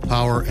money,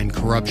 power, and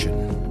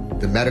corruption.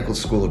 The medical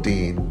school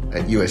dean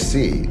at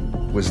USC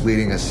was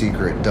leading a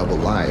secret double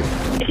life.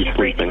 Is she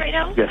breathing right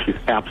now? Yes, she's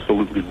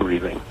absolutely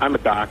breathing. I'm a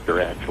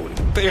doctor, actually.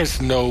 There's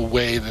no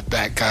way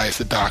that guy's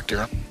a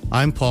doctor.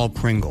 I'm Paul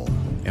Pringle,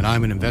 and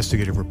I'm an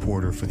investigative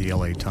reporter for the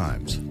LA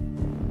Times.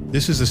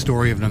 This is the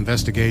story of an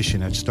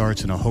investigation that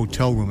starts in a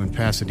hotel room in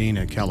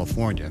Pasadena,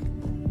 California,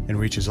 and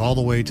reaches all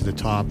the way to the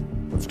top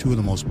of two of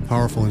the most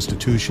powerful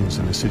institutions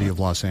in the city of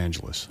Los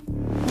Angeles.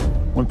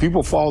 When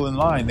people fall in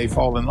line, they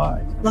fall in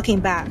line. Looking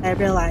back, I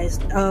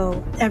realized,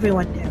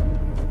 everyone knew.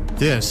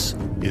 This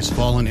is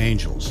Fallen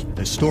Angels,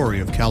 a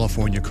story of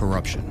California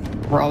corruption.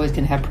 We're always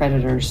going to have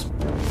predators.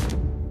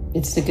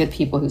 It's the good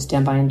people who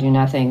stand by and do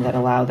nothing that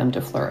allow them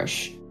to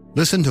flourish.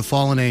 Listen to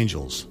Fallen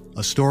Angels,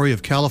 a story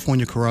of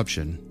California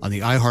corruption on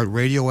the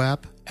iHeartRadio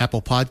app,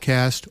 Apple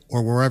Podcast,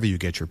 or wherever you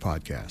get your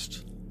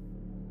podcasts.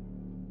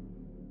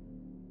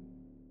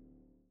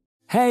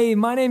 Hey,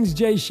 my name's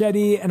Jay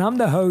Shetty, and I'm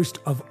the host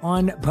of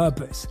On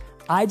Purpose.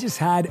 I just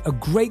had a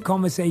great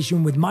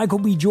conversation with Michael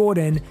B.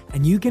 Jordan,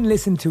 and you can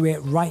listen to it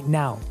right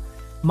now.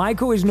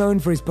 Michael is known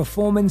for his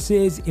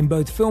performances in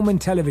both film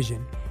and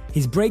television.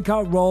 His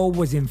breakout role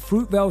was in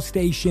Fruitvale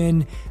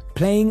Station,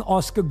 playing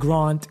Oscar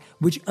Grant,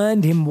 which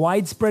earned him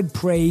widespread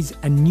praise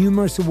and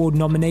numerous award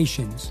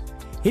nominations.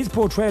 His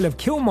portrayal of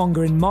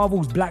Killmonger in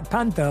Marvel's Black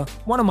Panther,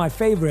 one of my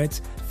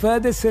favorites,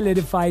 further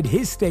solidified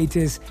his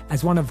status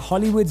as one of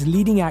Hollywood's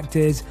leading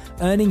actors,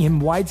 earning him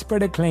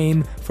widespread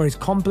acclaim for his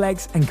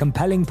complex and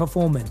compelling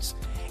performance.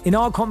 In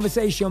our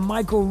conversation,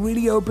 Michael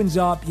really opens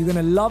up. You're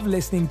going to love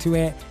listening to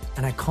it,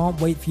 and I can't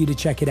wait for you to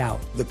check it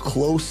out. The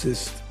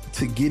closest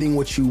to getting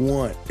what you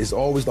want is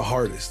always the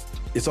hardest.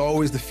 It's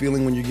always the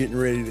feeling when you're getting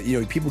ready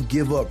to, people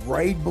give up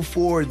right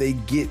before they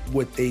get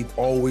what they've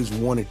always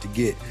wanted to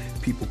get.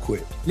 People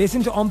quit.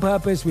 Listen to On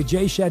Purpose with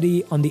Jay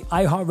Shetty on the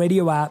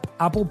iHeartRadio app,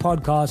 Apple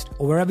Podcast,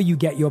 or wherever you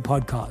get your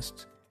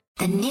podcasts.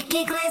 The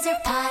Nikki Glaser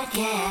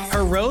Podcast.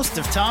 Her roast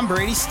of Tom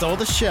Brady stole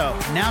the show.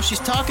 Now she's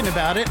talking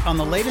about it on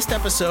the latest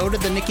episode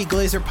of the Nikki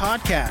Glaser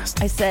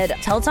Podcast. I said,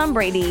 tell Tom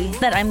Brady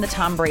that I'm the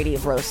Tom Brady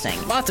of roasting.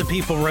 Lots of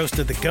people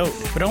roasted the GOAT,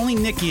 but only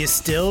Nikki is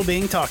still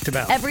being talked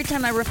about. Every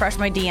time I refresh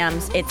my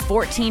DMs, it's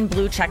 14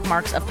 blue check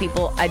marks of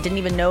people I didn't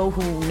even know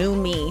who knew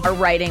me are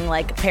writing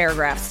like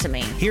paragraphs to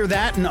me. Hear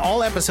that in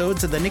all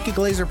episodes of the Nikki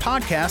Glaser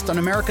Podcast on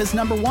America's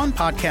 #1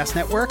 podcast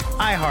network,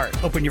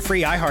 iHeart. Open your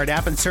free iHeart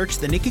app and search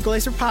the Nikki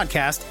Glaser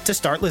Podcast to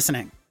start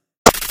listening.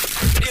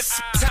 It's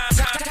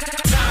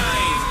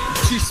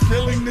time. She's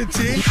spilling the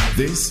tea.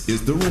 This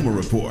is the Rumor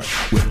Report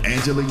with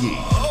Angela Yee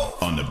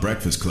on The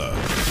Breakfast Club.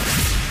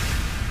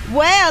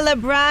 Well,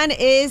 LeBron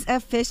is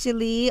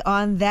officially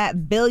on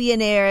that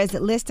billionaires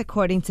list,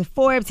 according to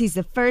Forbes. He's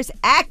the first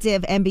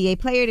active NBA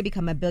player to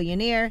become a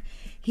billionaire.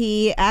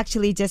 He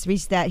actually just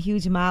reached that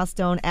huge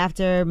milestone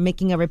after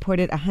making a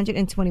reported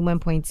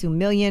 $121.2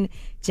 million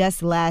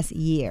just last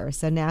year.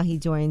 So now he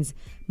joins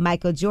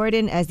Michael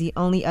Jordan as the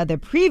only other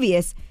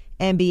previous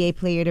NBA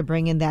player to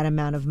bring in that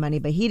amount of money,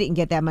 but he didn't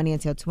get that money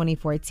until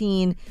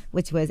 2014,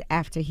 which was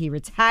after he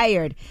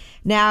retired.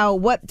 Now,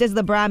 what does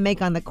LeBron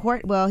make on the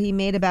court? Well, he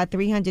made about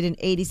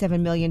 $387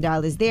 million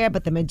there,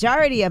 but the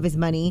majority of his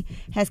money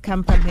has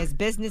come from his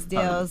business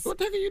deals. What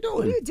the heck are you doing?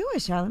 What are you doing,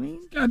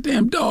 Charlamagne?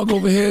 Goddamn dog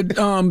over here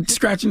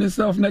scratching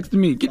himself next to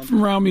me. Get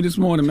from around me this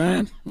morning,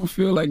 man. I don't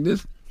feel like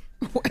this.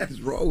 What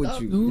is wrong with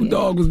you? Who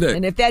dog was that?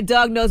 And if that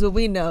dog knows what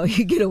we know,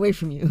 you get away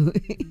from you.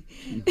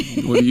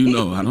 What do you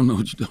know? I don't know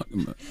what you're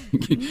talking about.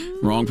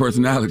 Wrong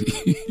personality.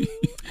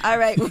 All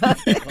right. Well,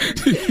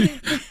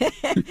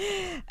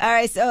 all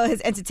right. So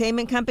his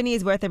entertainment company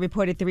is worth a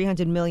reported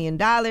 $300 million.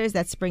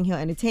 That's Spring Hill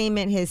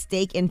Entertainment. His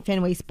stake in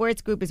Fenway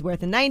Sports Group is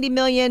worth $90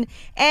 million.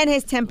 And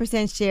his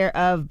 10% share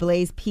of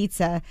Blaze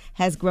Pizza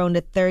has grown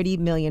to $30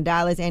 million.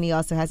 And he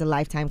also has a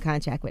lifetime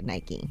contract with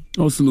Nike.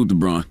 Oh, salute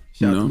LeBron.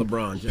 Shout out to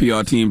LeBron James.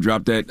 PR team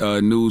dropped that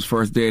news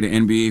first day of the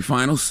NBA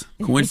Finals.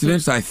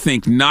 Coincidence? I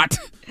think not.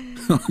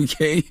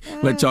 Okay.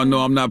 Let y'all know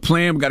I'm not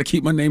playing. Got to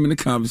keep my name in the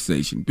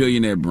conversation.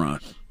 Billionaire Bron.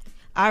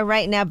 All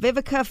right. Now,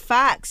 Vivica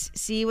Fox,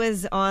 she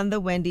was on The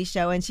Wendy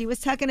Show, and she was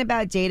talking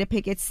about Jada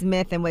Pinkett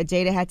Smith and what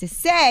Jada had to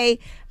say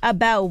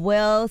about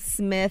Will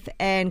Smith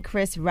and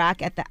Chris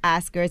Rock at the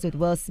Oscars, with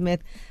Will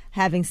Smith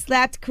having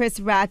slapped Chris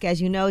Rock.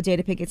 As you know,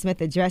 Jada Pinkett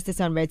Smith addressed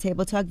this on Red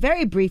Table Talk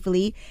very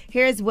briefly.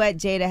 Here's what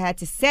Jada had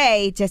to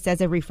say, just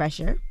as a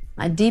refresher.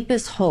 My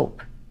deepest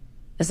hope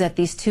is that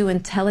these two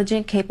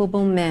intelligent,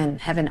 capable men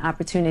have an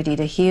opportunity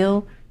to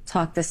heal,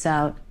 talk this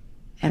out,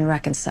 and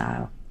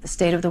reconcile. The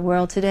state of the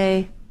world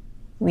today,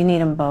 we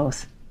need them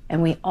both.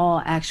 And we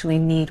all actually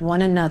need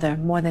one another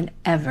more than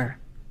ever.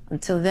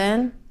 Until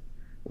then,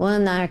 Will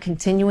and I are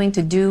continuing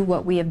to do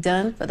what we have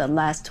done for the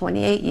last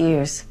 28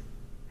 years.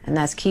 And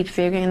that's keep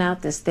figuring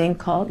out this thing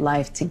called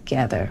life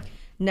together.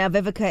 Now,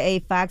 Vivica A.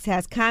 Fox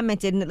has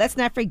commented, and let's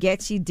not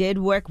forget she did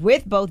work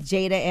with both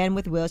Jada and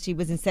with Will. She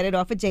was in Set It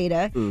Off with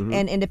Jada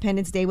and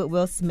Independence Day with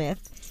Will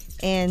Smith.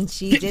 And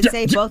she did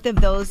say both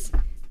of those.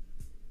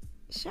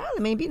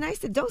 Charlamagne, be nice.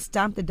 Don't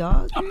stomp the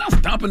dog. I'm not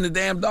stomping the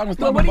damn dog. I'm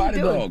stomping by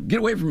the dog. Get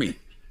away from me.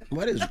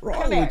 What is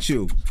wrong with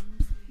you?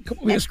 Come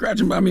over here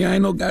scratching by me. I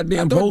ain't no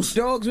goddamn post.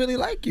 Dogs really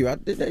like you.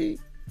 Right.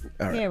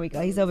 Here we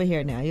go. He's over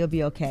here now. You'll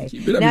be okay.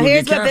 Now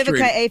here's what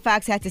Vivica A.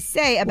 Fox had to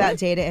say about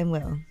Jada and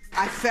Will.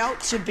 I felt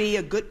to be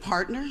a good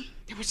partner,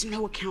 there was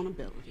no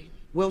accountability.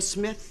 Will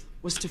Smith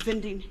was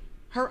defending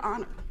her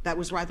honor. That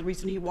was the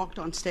reason he walked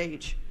on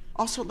stage.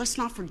 Also, let's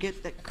not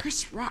forget that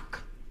Chris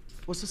Rock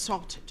was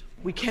assaulted.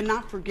 We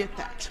cannot forget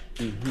that.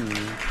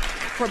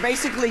 For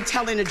basically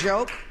telling a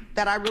joke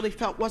that I really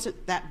felt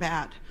wasn't that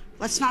bad.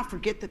 Let's not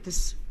forget that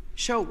this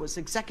show was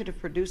executive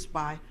produced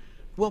by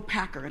Will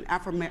Packer, an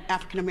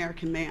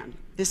African-American man.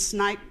 This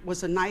night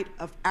was a night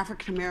of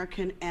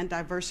African-American and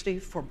diversity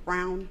for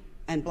brown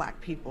and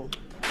black people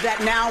that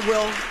now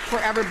will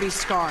forever be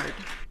scarred.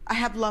 I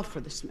have love for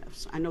the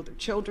Smiths. I know their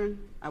children.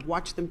 I've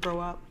watched them grow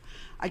up.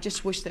 I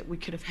just wish that we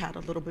could have had a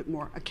little bit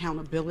more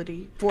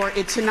accountability for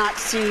it to not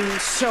seem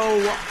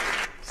so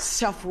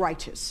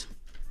self-righteous.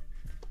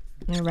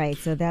 All right,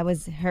 so that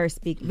was her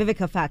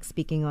Vivica Fox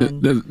speaking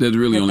on. There's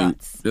really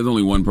thoughts. there's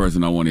only one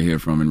person I want to hear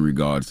from in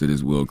regards to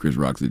this Chris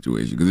Rock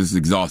situation, because it's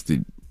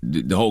exhausted.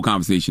 The whole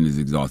conversation is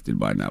exhausted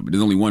by now. But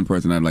there's only one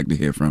person I'd like to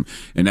hear from,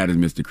 and that is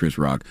Mr. Chris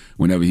Rock.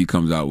 Whenever he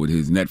comes out with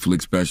his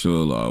Netflix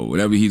special or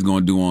whatever he's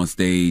going to do on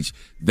stage,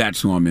 that's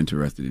who I'm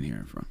interested in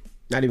hearing from.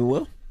 Not even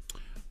Will?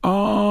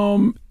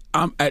 I'm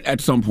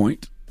at some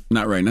point.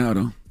 Not right now,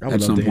 though. I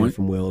would love to hear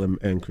from Will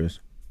and Chris.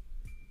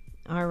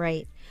 All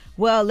right.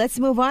 Well, let's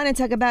move on and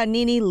talk about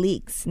Nene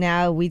Leakes.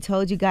 Now, we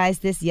told you guys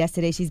this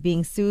yesterday. She's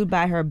being sued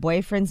by her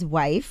boyfriend's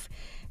wife.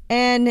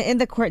 And in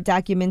the court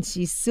documents,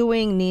 she's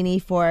suing Nene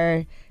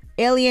for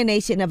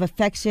alienation of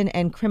affection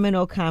and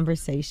criminal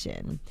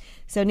conversation.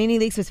 So Nene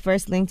Leakes was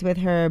first linked with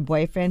her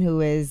boyfriend,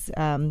 who is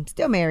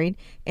still married.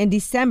 In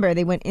December,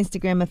 they went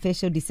Instagram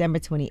official December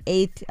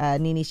 28th.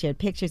 Nene shared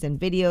pictures and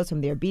videos from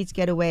their beach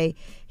getaway.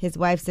 His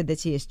wife said that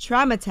she is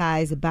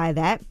traumatized by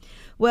that.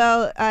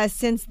 Well,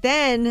 since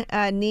then,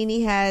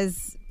 Nene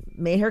has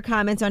made her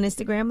comments on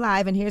Instagram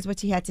Live, and here's what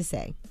she had to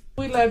say.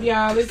 We love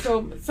y'all. There's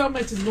so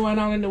much is going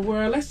on in the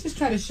world. Let's just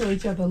try to show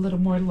each other a little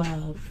more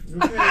love.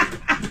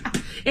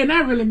 And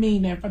I really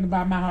mean that from the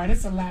bottom of my heart.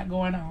 There's a lot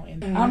going on.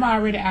 And I'm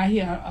already out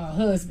here a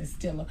husband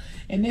stiller.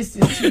 And this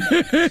is too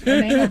much. And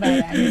ain't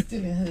nobody out here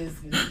stealing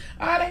husbands.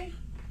 Are they?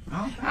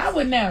 I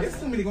would never. There's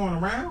somebody going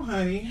around,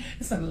 honey.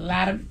 There's a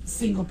lot of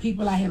single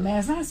people out here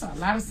last night. I saw a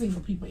lot of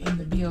single people in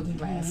the building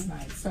last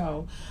night.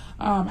 So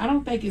I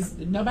don't think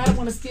nobody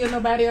want to steal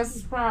nobody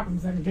else's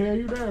problems. I can tell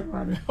you that.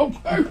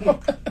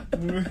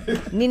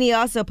 Nene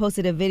also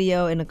posted a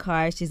video in a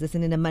car. She's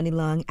listening to Money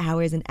Long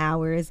hours and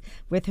hours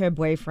with her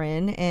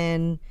boyfriend.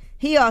 And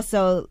he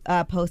also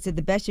posted,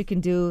 the best you can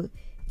do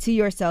to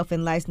yourself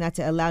in life is not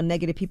to allow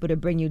negative people to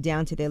bring you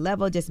down to their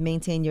level. Just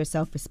maintain your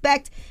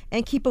self-respect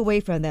and keep away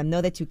from them.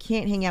 Know that you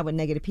can't hang out with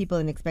negative people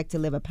and expect to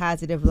live a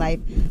positive life.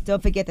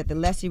 Don't forget that the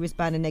less you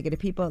respond to negative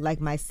people, like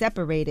my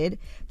separated,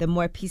 the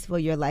more peaceful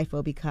your life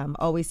will become.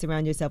 Always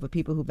surround yourself with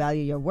people who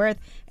value your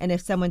worth. And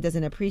if someone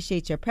doesn't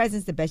appreciate your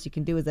presence, the best you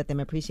can do is let them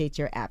appreciate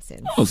your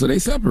absence. Oh, so they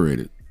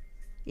separated.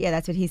 Yeah,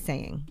 that's what he's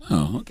saying.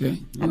 Oh, okay.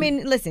 I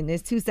mean, listen,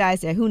 there's two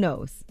sides there. Who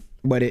knows?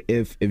 But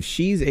if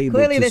she's able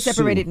Clearly to they're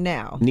separated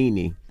now.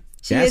 Nene.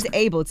 She is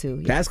able to.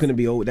 Yes. That's going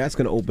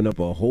to open up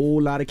a whole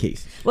lot of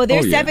cases. Well,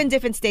 there's 7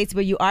 different states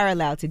where you are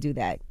allowed to do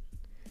that.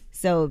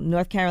 So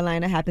North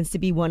Carolina happens to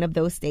be one of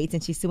those states,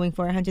 and she's suing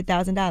for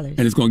 $100,000. And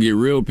it's going to get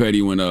real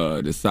petty when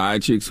the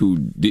side chicks who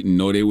didn't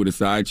know they were the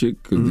side chick,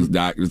 because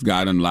this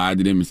guy done lied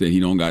to them and said he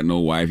don't got no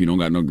wife, he don't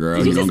got no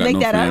girl, he don't got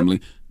no family.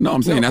 Up? No,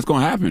 I'm saying that's going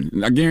to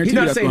happen. I guarantee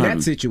you that's going to happen.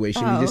 He's not saying that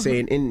situation. He's just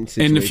saying in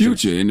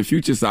situations. In the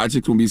future, side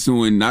chicks will be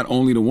suing not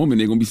only the woman,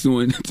 they're going to be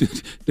suing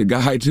the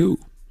guy too.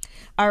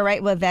 All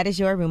right, well, that is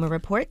your rumor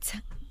report.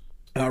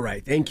 All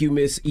right, thank you,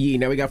 Miss Yee.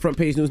 Now we got front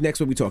page news next.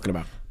 What are we talking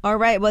about? All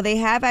right, well, they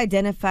have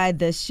identified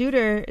the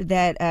shooter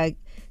that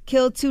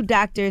killed 2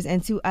 doctors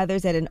and 2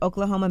 others at an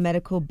Oklahoma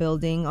medical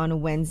building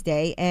on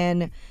Wednesday,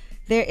 and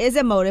there is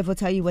a motive. We'll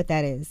tell you what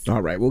that is.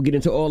 All right, we'll get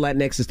into all that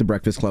next. It's The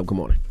Breakfast Club. Good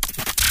morning.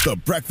 The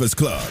Breakfast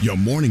Club. Your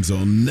mornings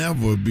will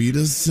never be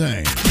the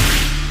same.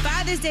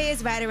 Father's Day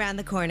is right around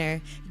the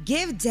corner.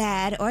 Give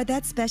dad or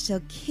that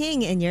special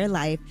king in your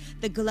life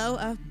the glow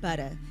of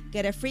butter.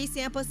 Get a free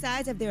sample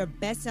size of their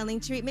best-selling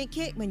treatment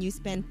kit when you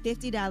spend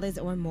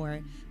 $50 or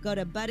more. Go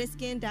to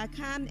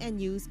butterskin.com and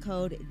use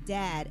code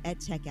DAD at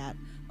checkout.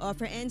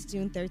 Offer ends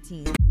June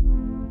 13th.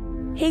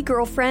 Hey,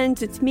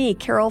 girlfriends, it's me,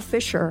 Carol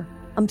Fisher.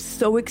 I'm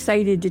so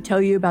excited to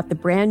tell you about the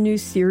brand new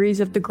series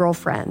of The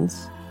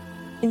Girlfriends.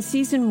 In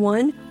season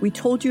 1, we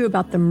told you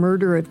about the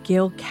murder of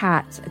Gail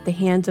Katz at the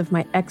hands of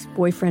my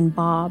ex-boyfriend,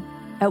 Bob.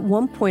 At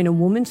one point, a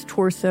woman's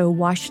torso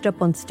washed up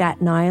on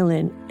Staten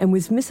Island and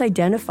was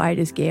misidentified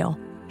as Gail.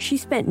 She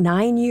spent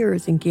 9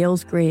 years in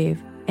Gail's grave,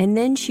 and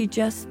then she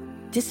just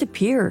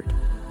disappeared.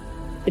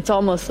 It's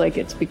almost like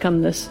it's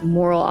become this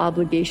moral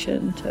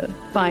obligation to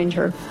find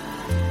her.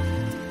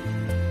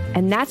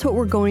 And that's what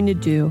we're going to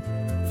do.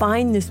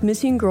 Find this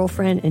missing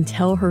girlfriend and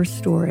tell her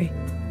story.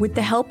 With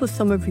the help of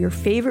some of your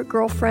favorite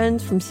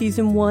girlfriends from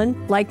season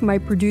 1, like my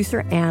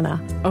producer,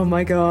 Anna. Oh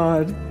my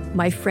God.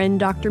 My friend,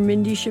 Dr.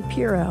 Mindy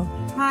Shapiro.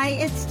 Hi,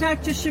 it's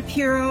Dr.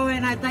 Shapiro,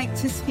 and I'd like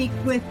to speak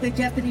with the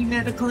Deputy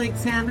Medical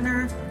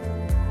Examiner.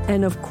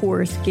 And of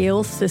course,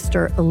 Gail's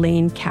sister,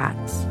 Elaine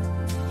Katz.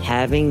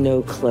 Having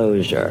no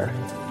closure,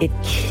 it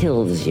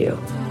kills you.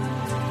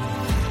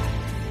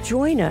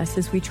 Join us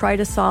as we try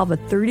to solve a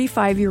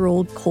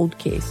 35-year-old cold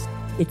case.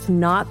 It's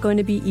not going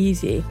to be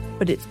easy,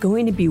 but it's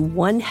going to be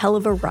one hell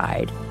of a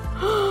ride.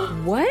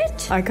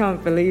 What? I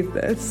can't believe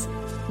this.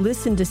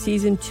 Listen to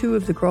season 2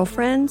 of The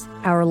Girlfriends,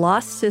 Our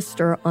Lost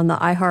Sister on the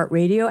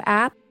iHeartRadio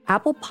app,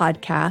 Apple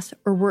Podcasts,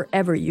 or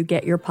wherever you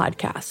get your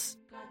podcasts.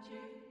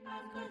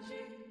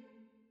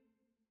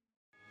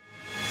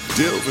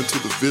 Delve into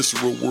the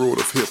visceral world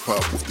of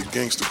hip-hop with the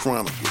Gangsta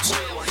Chronicles,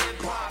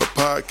 a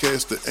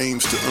podcast that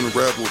aims to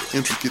unravel the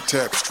intricate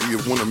tapestry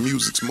of one of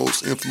music's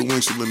most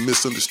influential and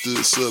misunderstood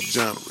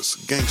subgenres,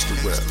 gangsta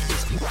rap.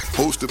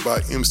 Hosted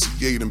by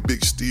MC8 and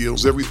Big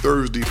Steels every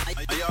Thursday.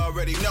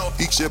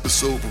 Each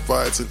episode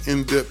provides an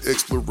in-depth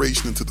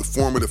exploration into the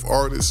formative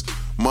artists,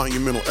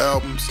 monumental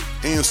albums,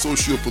 and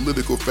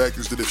socio-political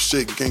factors that have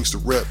shaped gangsta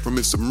rap from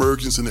its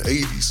emergence in the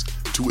 80s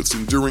to its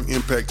enduring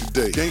impact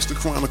today. Gangsta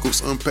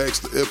Chronicles unpacks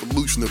the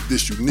evolution of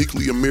this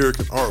uniquely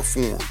American art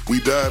form.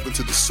 We dive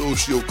into the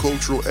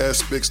socio-cultural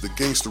aspects that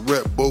gangsta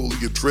rap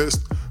boldly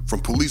addressed, from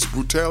police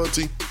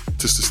brutality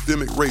to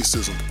systemic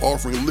racism,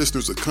 offering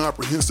listeners a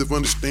comprehensive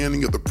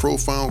understanding of the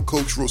profound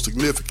cultural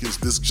significance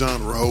this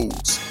genre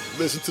holds.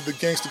 Listen to the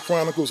Gangsta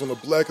Chronicles on the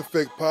Black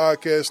Effect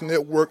Podcast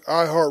Network,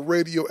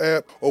 iHeartRadio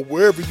app, or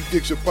wherever you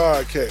get your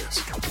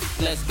podcasts.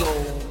 Let's go.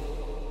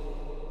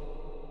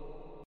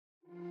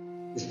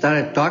 We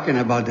started talking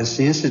about this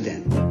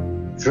incident.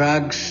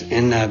 Drugs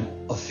and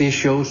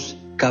officials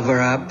cover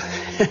up.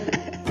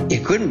 You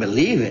couldn't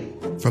believe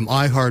it. From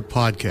iHeart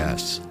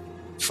Podcasts.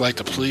 It's like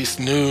the police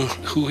knew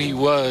who he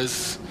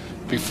was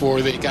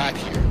before they got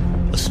here.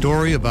 A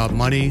story about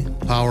money,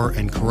 power,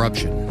 and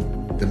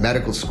corruption. The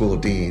medical school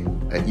dean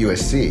at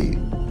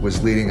USC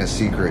was leading a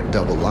secret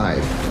double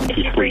life.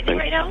 She's breathing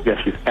right now? Yes,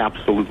 she's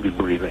absolutely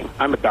breathing.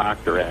 I'm a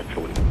doctor,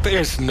 actually.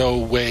 There's no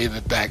way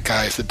that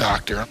guy's a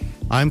doctor.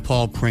 I'm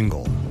Paul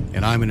Pringle,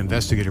 and I'm an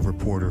investigative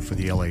reporter for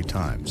the LA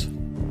Times.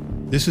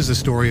 This is the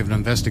story of an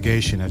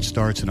investigation that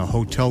starts in a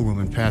hotel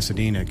room in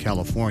Pasadena,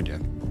 California,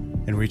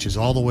 and reaches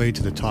all the way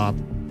to the top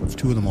of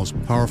two of the most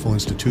powerful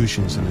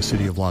institutions in the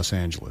city of Los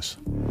Angeles.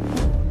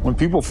 When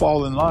people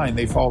fall in line,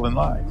 they fall in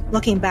line.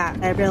 Looking back,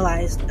 I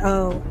realized,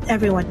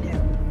 everyone knew.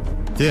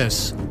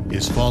 This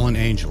is Fallen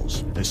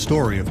Angels, a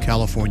story of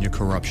California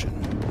corruption.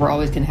 We're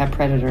always going to have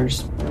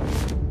predators.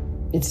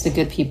 It's the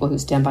good people who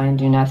stand by and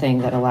do nothing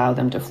that allow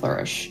them to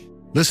flourish.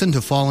 Listen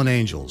to Fallen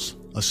Angels,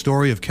 a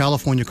story of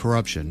California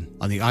corruption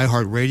on the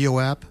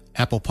iHeartRadio app,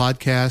 Apple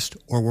Podcast,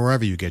 or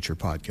wherever you get your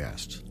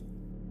podcasts.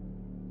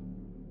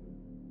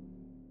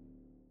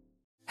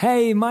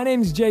 Hey, my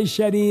name's Jay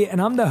Shetty,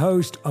 and I'm the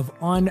host of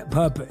On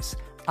Purpose.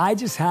 I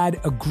just had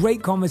a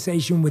great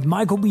conversation with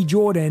Michael B.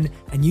 Jordan,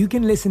 and you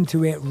can listen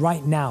to it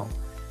right now.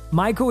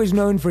 Michael is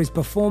known for his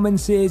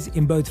performances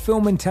in both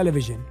film and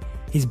television.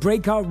 His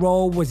breakout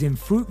role was in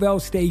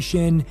Fruitvale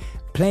Station,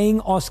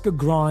 playing Oscar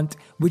Grant,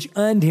 which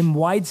earned him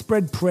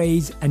widespread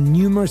praise and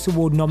numerous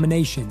award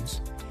nominations.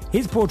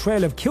 His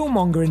portrayal of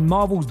Killmonger in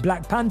Marvel's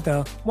Black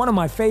Panther, one of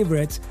my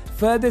favorites,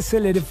 further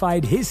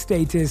solidified his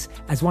status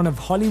as one of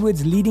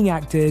Hollywood's leading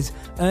actors,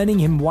 earning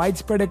him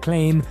widespread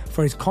acclaim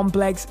for his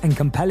complex and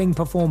compelling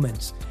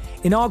performance.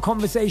 In our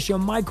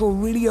conversation, Michael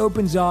really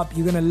opens up.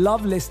 You're going to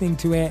love listening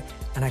to it,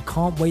 and I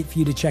can't wait for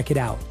you to check it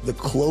out. The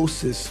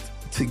closest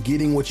to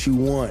getting what you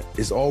want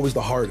is always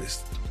the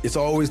hardest. It's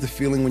always the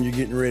feeling when you're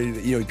getting ready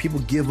to, people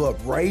give up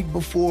right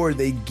before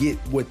they get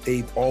what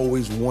they've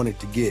always wanted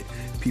to get.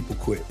 People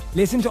quit.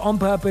 Listen to On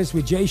Purpose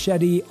with Jay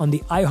Shetty on the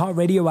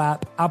iHeartRadio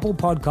app, Apple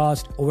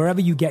Podcast, or wherever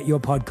you get your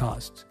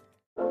podcasts.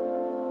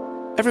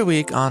 Every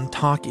week on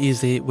Talk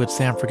Easy with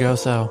Sam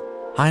Fragoso,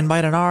 I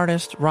invite an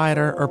artist,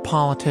 writer, or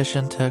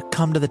politician to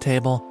come to the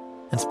table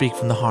and speak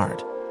from the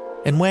heart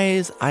in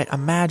ways I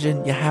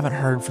imagine you haven't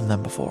heard from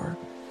them before.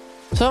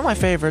 Some of my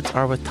favorites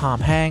are with Tom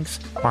Hanks,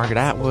 Margaret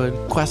Atwood,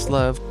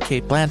 Questlove,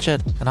 Cate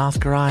Blanchett, and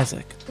Oscar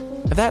Isaac.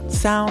 If that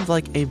sounds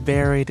like a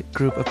varied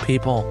group of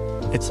people,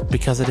 it's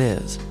because it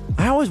is.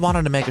 I always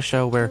wanted to make a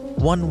show where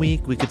one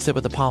week we could sit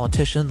with a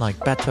politician like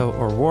Beto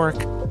O'Rourke,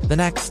 the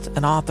next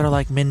an author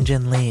like Min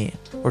Jin Lee,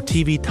 or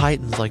TV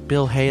titans like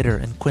Bill Hader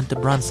and Quinta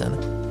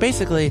Brunson.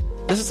 Basically,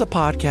 this is a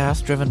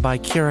podcast driven by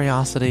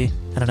curiosity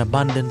and an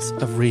abundance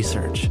of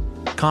research.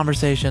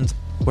 Conversations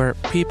where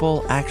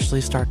people actually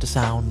start to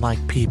sound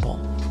like people.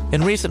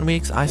 In recent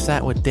weeks, I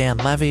sat with Dan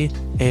Levy,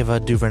 Ava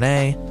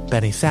DuVernay,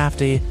 Benny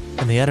Safdie,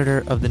 and the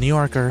editor of The New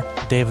Yorker,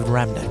 David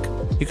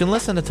Remnick. You can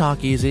listen to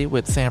Talk Easy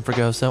with Sam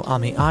Fragoso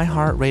on the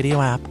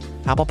iHeartRadio app,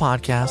 Apple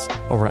Podcasts,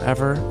 or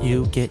wherever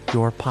you get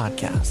your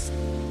podcasts.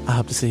 I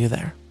hope to see you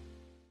there.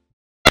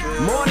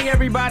 Morning,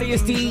 everybody.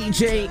 It's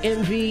DJ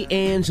Envy,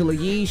 Angela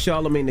Yee,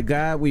 Charlamagne the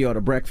God. We are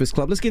the Breakfast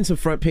Club. Let's get some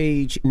front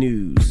page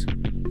news.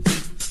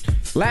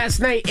 Last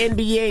night,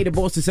 NBA, the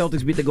Boston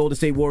Celtics beat the Golden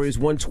State Warriors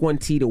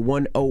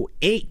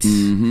 120-108.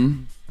 Mm-hmm.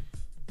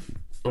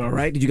 All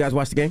right. Did you guys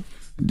watch the game?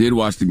 Did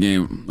watch the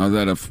game. I was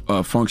at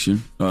a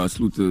function.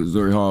 Salute to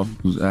Zuri Hall,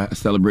 who was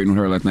celebrating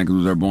with her last night because it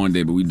was her born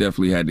day, but we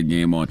definitely had the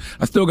game on.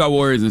 I still got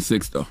Warriors in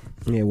 6, though.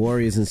 Yeah,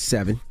 Warriors in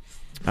 7.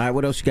 All right,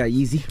 what else you got,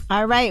 Yeezy?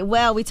 All right,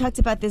 well, we talked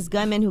about this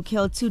gunman who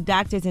killed 2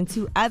 doctors and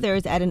 2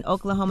 others at an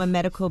Oklahoma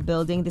medical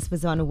building. This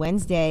was on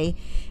Wednesday.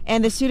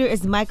 And the shooter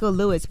is Michael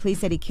Lewis. Police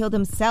said he killed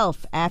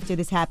himself after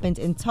this happened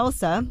in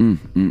Tulsa.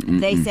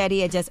 They said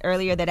he had just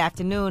earlier that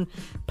afternoon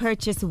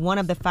purchased one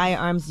of the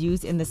firearms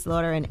used in the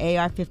slaughter, an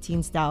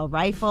AR-15 style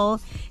rifle.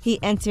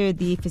 He entered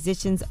the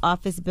physician's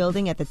office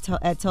building at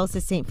Tulsa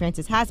St.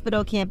 Francis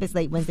Hospital campus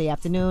late Wednesday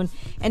afternoon,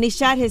 and he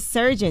shot his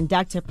surgeon,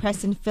 Dr.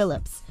 Preston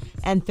Phillips,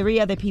 and 3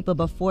 other people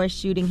before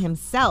shooting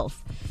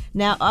himself.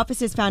 Now,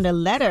 officers found a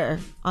letter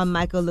on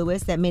Michael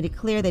Lewis that made it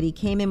clear that he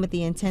came in with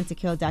the intent to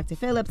kill Dr.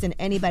 Phillips and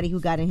anybody who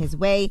got in his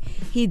way.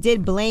 He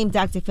did blame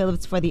Dr.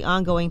 Phillips for the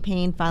ongoing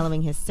pain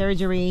following his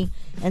surgery,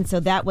 and so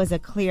that was a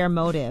clear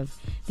motive.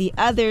 The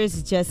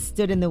others just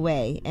stood in the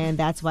way, and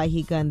that's why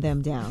he gunned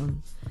them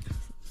down.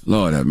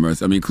 Lord have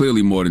mercy. I mean,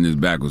 clearly more than his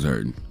back was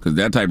hurting, because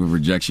that type of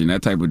rejection,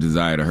 that type of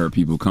desire to hurt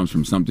people comes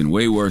from something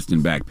way worse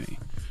than back pain.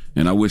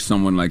 And I wish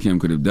someone like him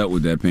could have dealt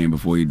with that pain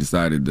before he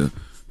decided to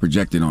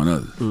project it on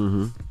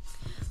others.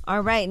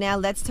 All right, now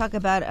let's talk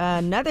about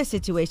another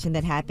situation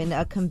that happened.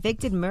 A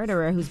convicted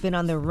murderer who's been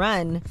on the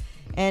run,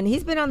 and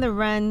he's been on the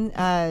run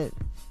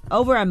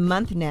over a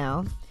month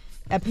now.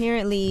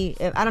 Apparently,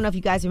 I don't know if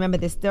you guys remember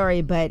this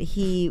story, but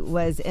he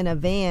was in a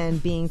van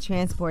being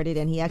transported,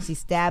 and he actually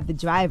stabbed the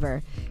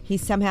driver. He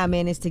somehow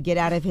managed to get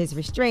out of his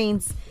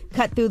restraints,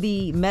 cut through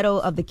the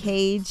metal of the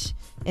cage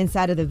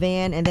inside of the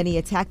van, and then he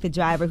attacked the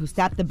driver who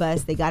stopped the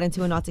bus. They got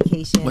into an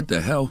altercation. What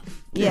the hell?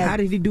 Yeah. How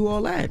did he do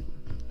all that?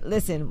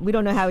 Listen, we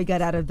don't know how he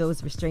got out of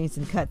those restraints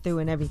and cut through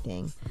and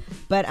everything.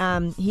 But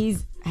he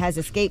has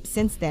escaped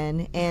since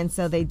then, and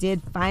so they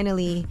did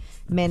finally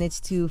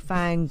manage to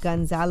find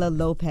Gonzalo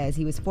Lopez.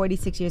 He was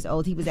 46 years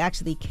old. He was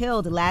actually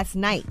killed last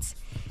night,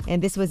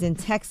 and this was in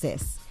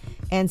Texas.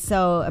 And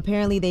so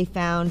apparently they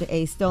found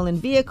a stolen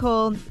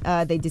vehicle.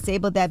 They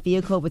disabled that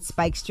vehicle with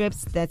spike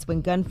strips. That's when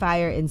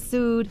gunfire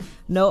ensued.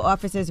 No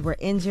officers were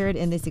injured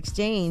in this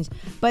exchange,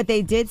 but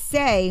they did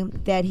say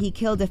that he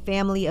killed a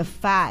family of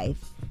 5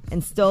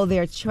 and stole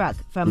their truck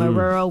from a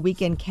rural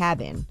weekend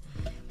cabin.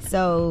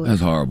 So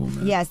that's horrible,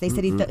 man. Yes, they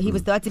said he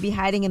was thought to be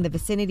hiding in the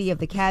vicinity of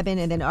the cabin,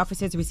 and then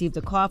officers received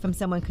a call from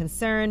someone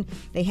concerned.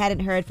 They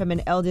hadn't heard from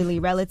an elderly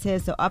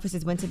relative, so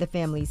officers went to the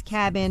family's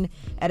cabin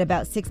at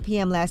about 6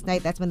 p.m. last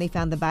night. That's when they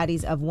found the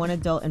bodies of 1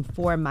 adult and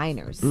 4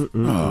 minors.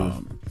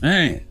 Oh,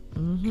 man.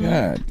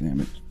 God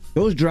damn it.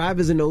 Those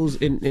drivers and those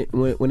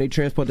when they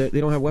transport, they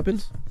don't have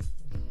weapons?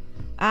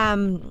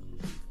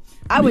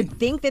 I would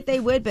think that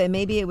they would, but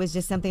maybe it was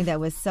just something that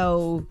was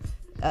so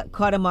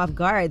caught him off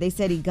guard. They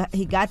said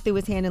he got through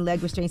his hand and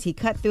leg restraints. He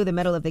cut through the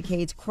metal of the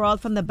cage,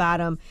 crawled from the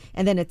bottom,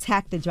 and then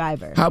attacked the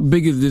driver. How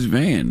big is this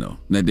van, though?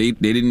 That they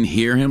didn't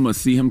hear him or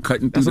see him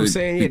cutting through the cage? That's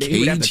what I'm saying. Yeah, he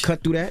would have to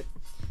cut through that.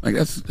 Like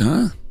that's,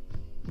 huh?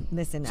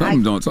 Listen,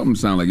 something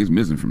sound like it's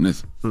missing from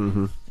this.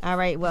 All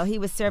right, well, he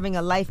was serving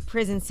a life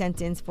prison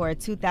sentence for a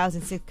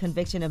 2006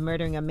 conviction of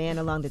murdering a man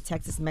along the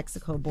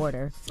Texas-Mexico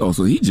border. Oh,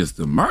 so he's just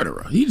a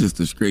murderer. He's just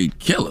a straight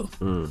killer.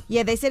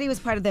 Yeah, they said he was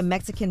part of the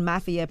Mexican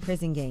mafia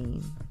prison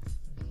gang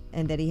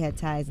and that he had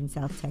ties in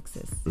South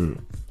Texas.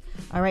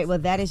 All right, well,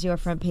 that is your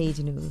front page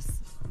news.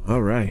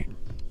 All right.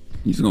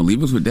 You just gonna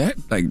leave us with that?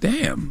 Like,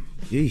 damn.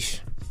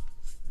 Yeesh.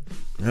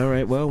 All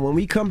right, well, when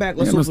we come back,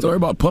 let's open a story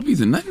about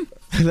puppies and nothing.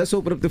 Let's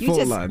open up the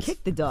phone lines. You just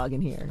kicked the dog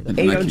in here.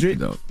 800.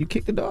 You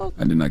kicked the dog?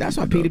 I did not. That's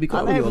why Peter be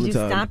calling you all the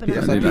time. I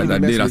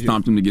did. I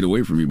stomped him to get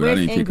away from me, but I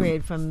didn't kick him.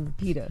 Ingrid from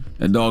Peter.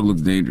 That dog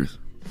looks dangerous.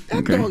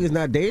 That dog is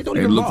not dangerous.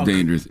 It looks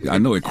dangerous. I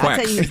know it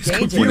quacks.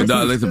 When the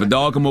dog, if a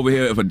dog come over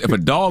here, if a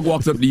dog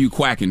walks up to you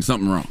quacking,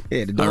 something wrong.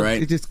 Yeah, the dog. All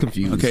right? It's just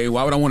confused. Okay,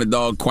 why would I want a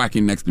dog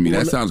quacking next to me?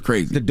 That sounds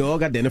crazy. The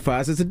dog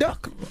identifies as a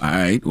duck. All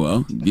right,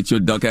 well, get your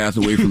duck ass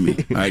away from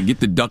me. All right,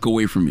 get the duck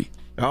away from me.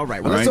 All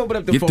right, well, let's open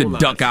up the phone lines. Get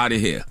the duck out of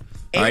here.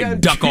 All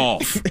right, duck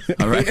off.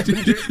 All right,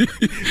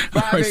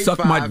 all right,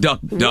 suck my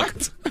duck.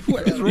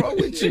 What is wrong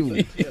with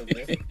you?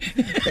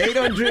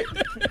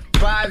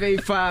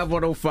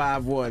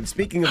 800-585-1051.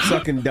 Speaking of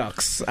sucking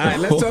ducks, all right,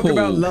 let's talk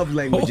about love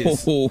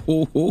languages.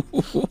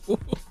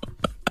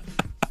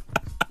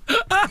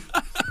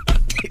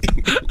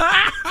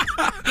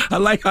 I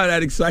like how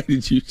that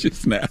excited you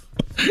just now.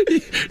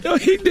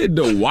 He did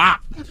the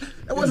whop.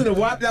 That wasn't a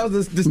whop. That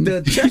was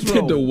the chest roll.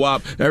 He did the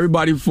whop.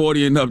 Everybody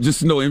 40 and up,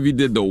 just know Envy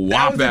did the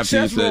whop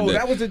after you said that.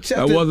 That was a chest.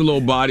 That was a little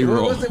body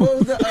roll. What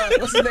was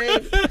what's his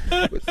name?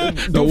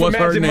 No, what's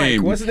her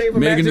name? What's the name of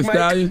Megan Thee Magic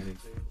Stallion?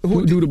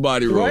 Who do the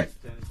body roll? What?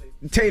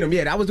 Tatum.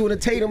 Yeah, I was doing a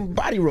Tatum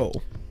body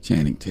roll.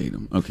 Channing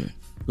Tatum. Okay.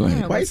 Go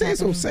ahead. Why you say it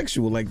so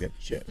sexual like that?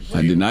 Shit.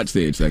 I did not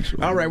say it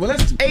sexual. All right, well,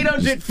 let's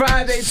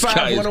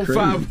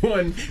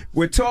 800-585-1051.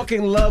 We're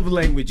talking love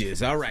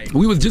languages. All right.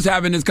 We was just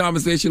having this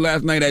conversation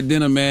last night at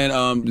dinner, man.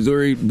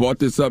 Zuri brought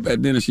this up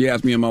at dinner. She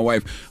asked me and my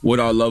wife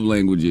what our love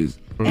language is.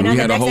 And we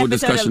had a whole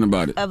discussion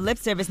about it. Of Lip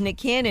Service, Nick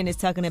Cannon is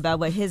talking about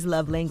what his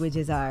love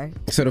languages are.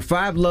 So the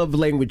 5 love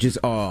languages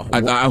are...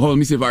 let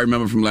me see if I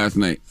remember from last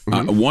night.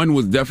 One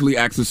was definitely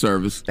acts of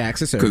service.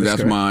 Acts of service, because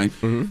that's mine.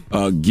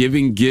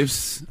 Giving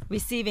gifts.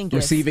 Receiving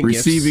gifts.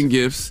 Receiving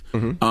gifts.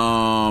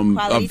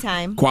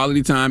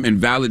 Quality time and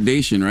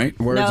validation, right?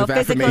 Words of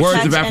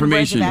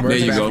affirmation. There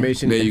you go.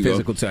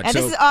 Physical touch. And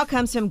this all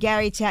comes from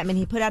Gary Chapman.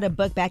 He put out a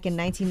book back in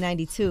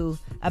 1992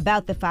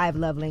 about the 5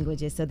 love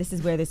languages. So this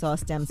is where this all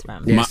stems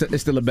from. Yeah,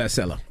 it's still a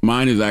bestseller.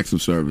 Mine is acts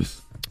of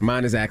service.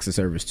 Mine is acts of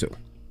service too.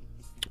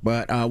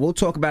 But we'll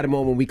talk about it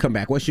more when we come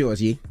back. What's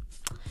yours, Yee?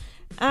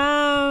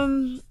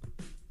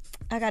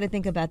 I got to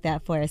think about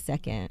that for a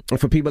second.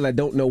 For people that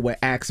don't know what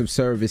acts of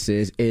service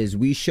is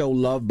we show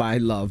love,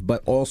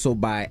 but also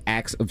by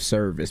acts of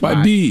service.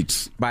 By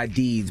deeds. By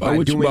deeds.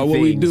 By doing what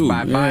things. we do.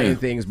 By buying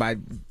things. By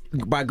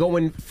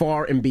going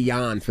far and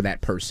beyond for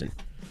that person.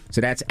 So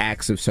that's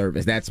acts of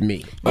service. That's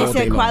me. They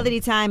said quality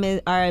time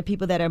are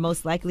people that are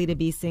most likely to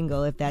be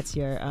single if that's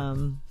your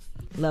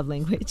love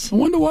language. I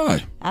wonder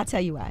why. I'll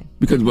tell you why.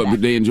 Because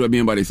they enjoy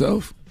being by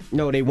themselves?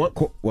 No, they want...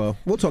 Well,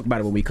 we'll talk about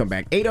it when we come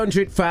back.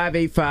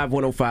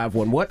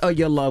 800-585-1051. What are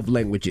your love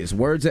languages?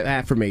 Words of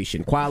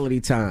affirmation,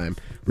 quality time,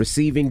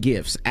 receiving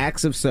gifts,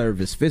 acts of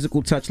service,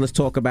 physical touch. Let's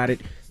talk about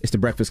it. It's The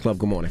Breakfast Club.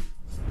 Good morning.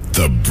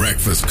 The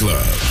Breakfast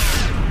Club.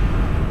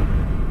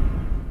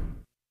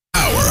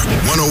 Hour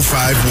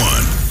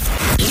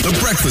 105.1. The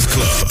Breakfast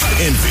Club.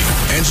 Envy,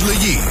 Angela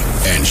Yee,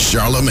 and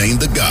Charlamagne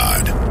the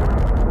God.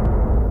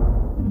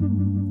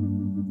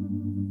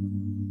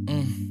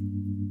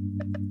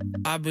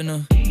 I've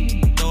been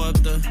throw up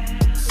the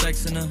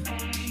sex in and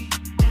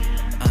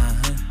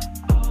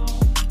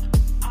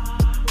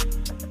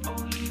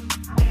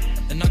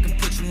I can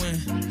put you in.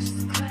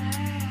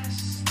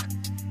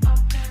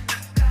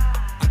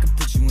 I can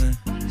put you in.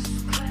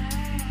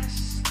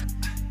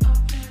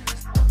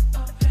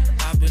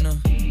 I've been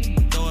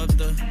throw up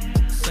the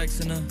sex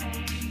in and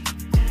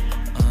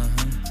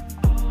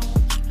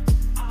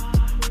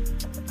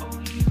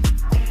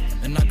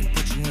I can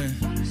put you in.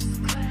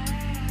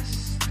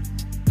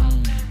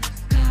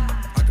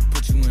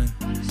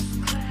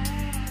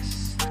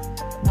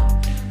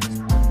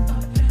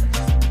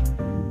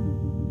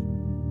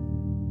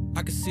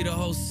 I can see the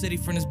whole city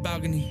from this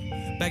balcony.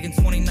 Back in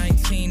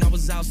 2019, I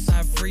was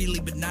outside freely,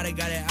 but now they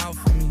got it out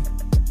for me.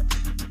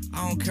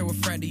 I don't care what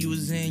frat you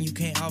was in, you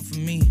can't out for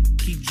me.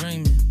 Keep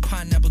dreaming.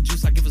 Pineapple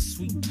juice, I give a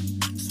sweet.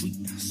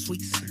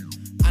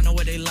 I know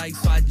what they like,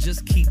 so I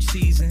just keep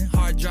cheesing.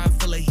 Hard drive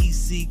full of heat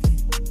seeking.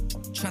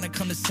 Trying to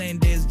come the same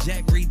day as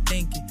Jack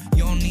rethinking.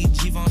 You don't need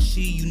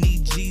Givenchy, you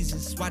need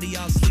Jesus. Why do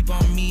y'all sleep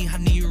on me? I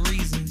need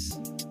reasons.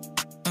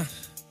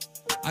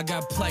 I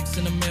got Plex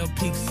in the mail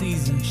peak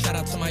season. Shout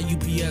out to my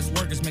UPS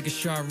workers, making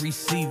sure I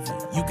receive it.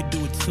 You could do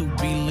it too,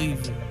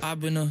 believe it. I've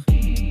been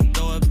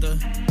throw up the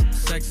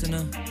sex in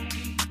and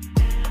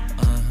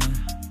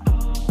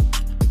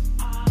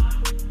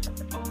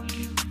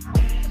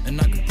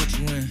I can put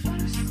you in.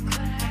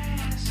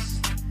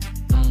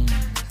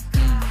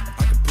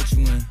 I can put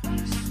you in.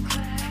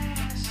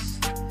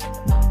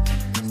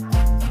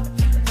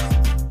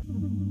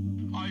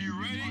 Are you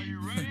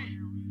ready?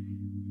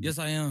 Yes,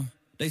 I am.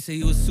 They say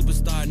you a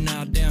superstar,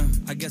 now damn,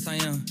 I guess I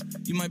am.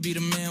 You might be the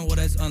man, well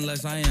that's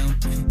unless I am.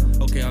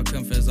 Okay, I'll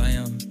confess I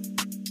am.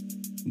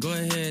 Go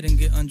ahead and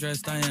get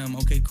undressed, I am.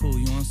 Okay, cool,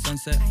 you on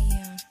Sunset? I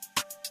am.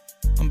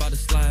 I'm about to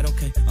slide,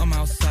 okay, I'm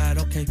outside,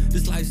 okay.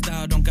 This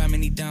lifestyle don't got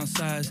many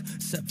downsides.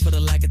 Except for the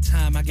lack of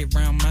time I get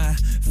around my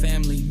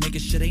family. Making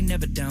sure they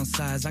never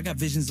downsize. I got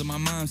visions of my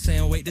mom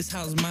saying, wait, this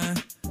house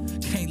mine.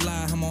 Can't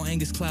lie, I'm on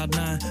Angus Cloud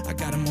 9. I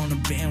got him on the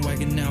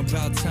bandwagon now,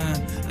 about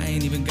time. I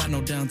ain't even got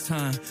no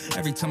downtime.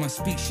 Every time I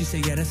speak, she say,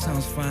 yeah, that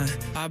sounds fine.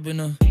 I've been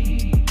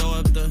throw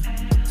up the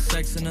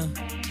sex in and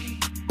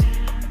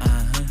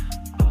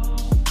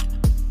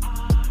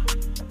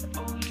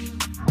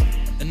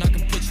I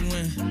can put you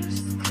in.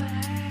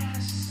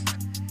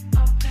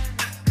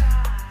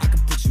 I can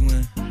put you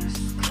in.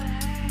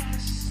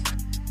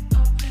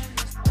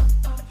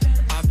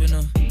 I've been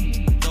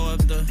throw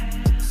up the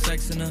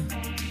sex in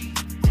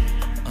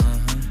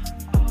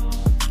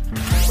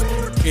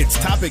It's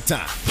topic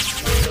time.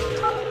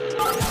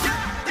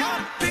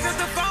 Pick up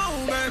the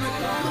phone, baby.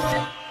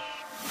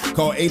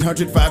 Call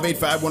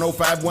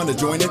 800-585-1051 to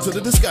join into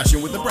the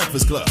discussion with The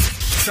Breakfast Club.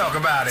 Talk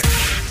about it.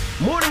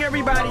 Morning,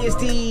 everybody. It's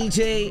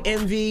DJ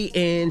Envy,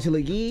 Angela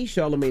Yee,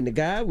 Charlamagne the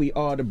God. We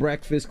are The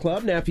Breakfast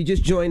Club. Now, if you're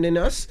just joining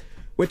us,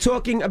 we're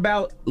talking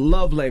about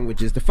love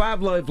languages, the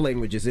 5 love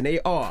languages, and they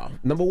are,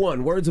 number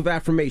 1, words of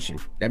affirmation.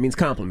 That means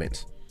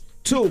compliments.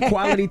 2,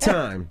 quality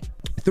time.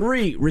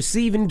 3,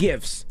 receiving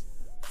gifts.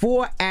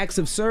 4, acts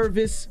of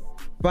service.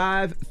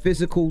 5,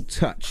 physical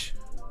touch.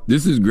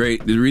 This is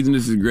great. The reason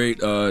this is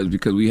great is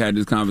because we had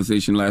this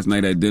conversation last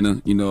night at dinner.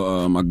 You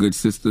know, my good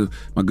sister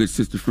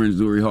friend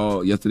Zuri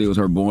Hall, yesterday was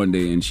her born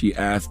day, and she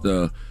asked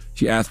me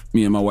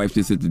and my wife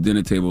this at the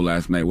dinner table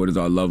last night, what is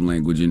our love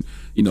language? And,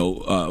 you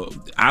know,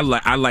 I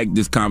like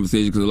this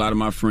conversation because a lot of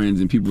my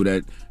friends and people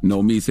that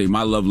know me say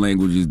my love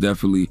language is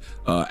definitely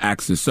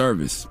acts of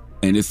service.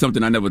 And it's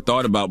something I never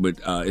thought about, but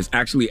it's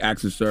actually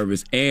acts of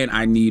service, and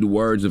I need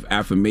words of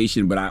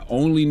affirmation, but I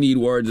only need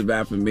words of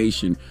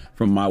affirmation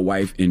from my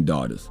wife and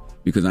daughters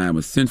because I am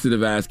a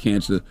sensitive-ass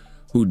Cancer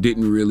who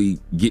didn't really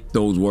get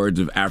those words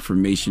of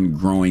affirmation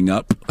growing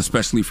up,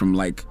 especially from,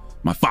 like,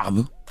 my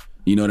father.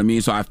 You know what I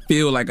mean? So I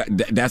feel like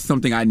that's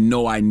something I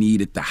know I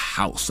need at the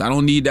house. I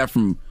don't need that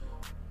from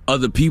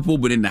other people,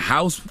 but in the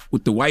house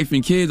with the wife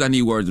and kids, I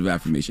need words of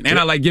affirmation. And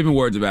I like giving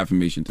words of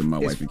affirmation to my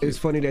wife and kids. It's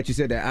funny that you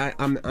said that.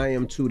 I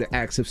am too the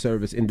acts of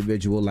service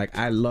individual. Like,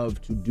 I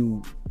love to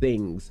do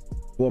things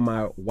for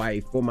my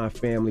wife, for my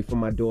family, for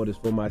my daughters,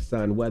 for my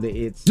son, whether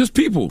it's just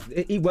people.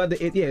 Whether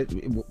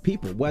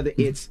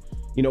it's,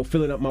 you know,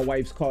 filling up my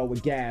wife's car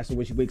with gas, so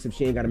when she wakes up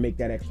she ain't got to make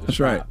that extra That's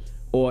stop. right.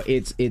 Or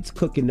it's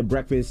cooking the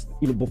breakfast,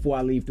 you know, before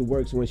I leave to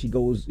work, so when she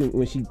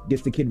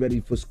gets the kid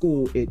ready for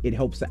school, it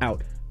helps her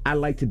out. I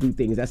like to do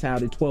things. That's how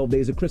the 12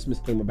 Days of Christmas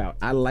came about.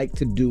 I like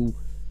to do,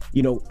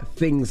 you know,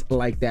 things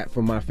like that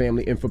for my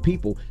family and for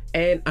people.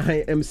 And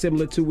I am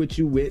similar to what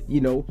you with,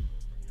 you know,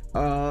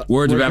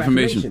 words of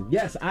affirmation.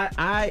 Yes,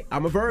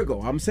 I'm a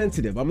Virgo. I'm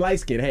sensitive. I'm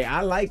light-skinned. Hey,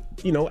 I like,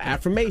 you know,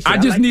 affirmation. I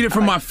just need it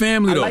from my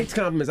family, though. I like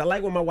compliments. I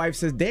like when my wife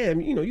says,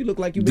 damn, you know, you look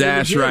like you've been in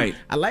the gym. Right.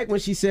 I like when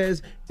she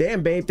says,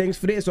 damn, babe, thanks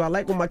for this. Or I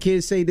like when my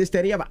kids say this,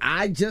 that, and the other.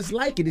 I just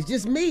like it. It's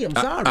just me. I'm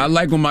sorry. I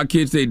like when my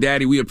kids say,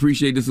 Daddy, we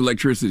appreciate this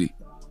electricity.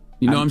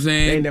 You know what I'm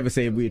saying? They never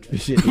say we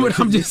appreciate it. But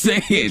I'm just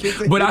saying.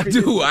 But I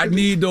do. I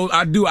need those.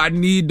 I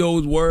need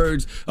those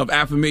words of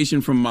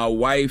affirmation from my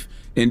wife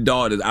and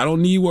daughters. I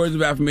don't need words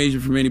of affirmation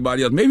from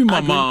anybody else. Maybe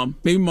my mom.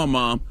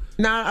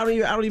 Nah, I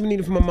don't even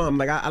need it from my mom.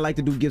 Like, I like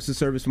to do gifts of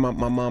service for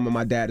my mom and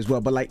my dad as well.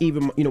 But like,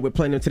 even, you know, we're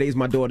planning, today's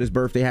my daughter's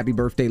birthday. Happy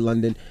birthday,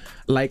 London.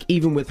 Like,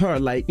 even with her,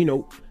 like, you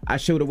know, I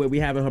showed her where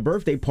we're having her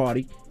birthday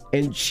party.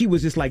 And she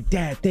was just like,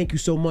 Dad, thank you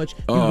so much.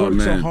 You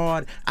worked so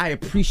hard. I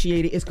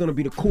appreciate it. It's going to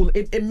be the coolest.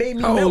 It made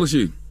me How old is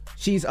she?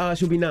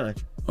 She'll be 9.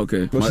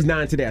 Okay. Well, she's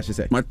 9 today, I should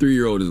say. My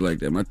 3-year-old is like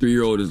that. My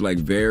 3-year-old is like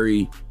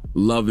very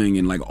loving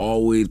and like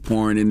always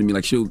pouring into me.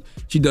 Like she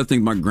does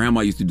things my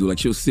grandma used to do. Like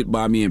she'll sit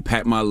by me and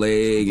pat my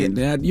leg and,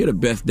 Dad, you're the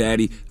best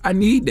daddy. I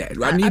need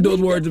that. I need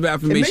those words of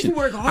affirmation. It makes me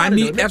work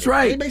harder. That's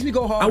right. It makes me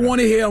go harder. I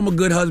want to hear I'm a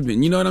good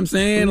husband. You know what I'm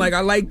saying? Like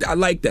I like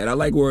that. I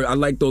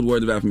like those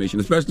words of affirmation,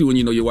 especially when,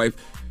 you know, your wife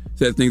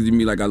says things to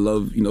me like, I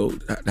love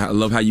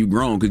how you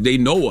grown, because they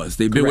know us.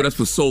 They've been with us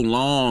for so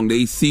long.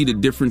 They see the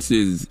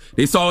differences.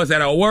 They saw us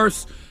at our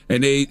worst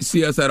and they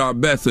see us at our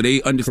best, so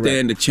they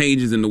understand the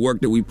changes in the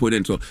work that we put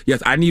in. So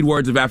yes, I need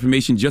words of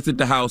affirmation just at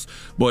the house,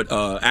 but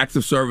acts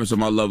of service are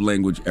my love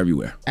language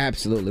everywhere.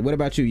 Absolutely. What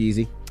about you,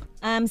 Yeezy?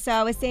 So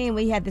I was saying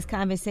we had this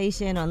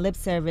conversation on Lip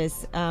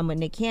Service with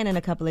Nick Cannon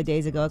a couple of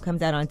days ago. It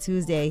comes out on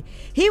Tuesday.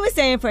 He was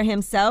saying for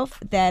himself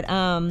that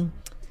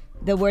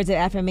the words of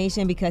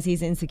affirmation, because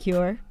he's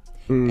insecure.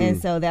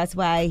 And so that's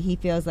why he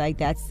feels like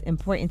that's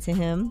important to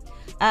him.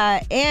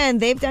 And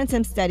they've done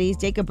some studies.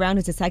 Jacob Brown,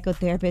 who's a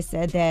psychotherapist,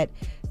 said that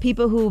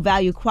people who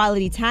value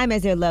quality time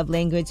as their love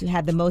language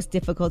have the most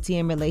difficulty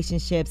in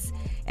relationships.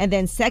 And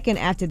then second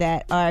after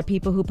that are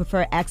people who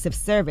prefer acts of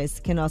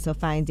service can also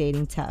find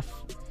dating tough.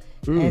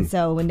 And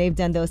so when they've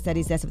done those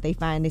studies, that's what they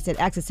find. They said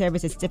acts of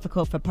service, it's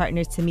difficult for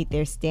partners to meet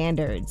their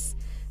standards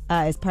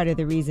is part of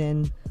the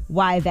reason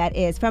why that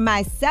is. For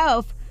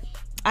myself,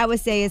 I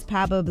would say it's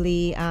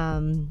probably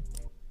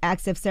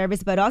acts of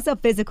service, but also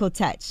physical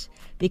touch,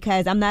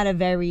 because I'm not a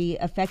very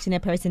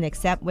affectionate person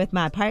except with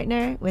my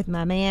partner, with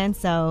my man.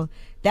 So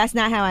that's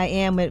not how I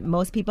am with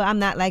most people. I'm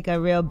not like a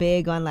real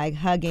big on like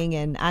hugging,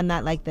 and I'm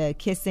not like the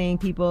kissing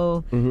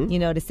people, you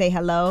know, to say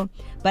hello.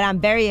 But I'm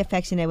very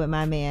affectionate with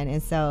my man,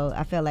 and so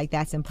I feel like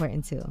that's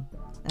important too.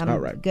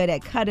 I'm good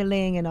at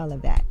cuddling and all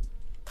of that.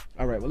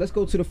 All right, well, let's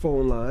go to the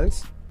phone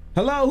lines.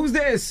 Hello, who's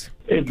this?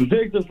 It's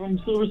Victor from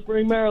Silver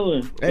Spring,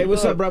 Maryland. Hey,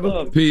 what's up,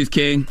 brother? Peace,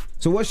 King.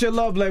 So what's your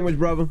love language,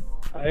 brother?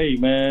 Hey,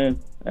 man,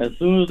 as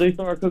soon as they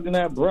start cooking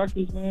that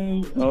breakfast,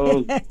 man,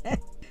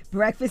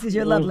 breakfast is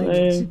your love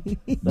language.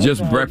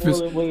 Just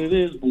breakfast? When it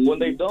is, but when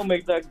they don't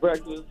make that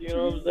breakfast, you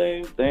know what I'm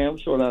saying? Damn,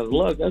 short out of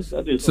luck.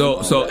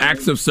 So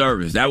acts of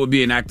service. That would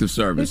be an act of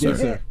service, yes,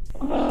 sir.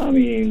 I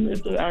mean,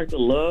 it's an act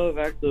of love,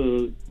 act of,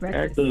 you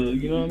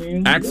know what I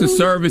mean? Acts of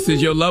service is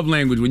your love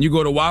language. When you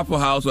go to Waffle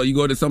House or you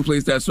go to some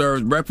place that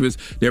serves breakfast,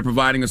 they're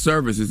providing a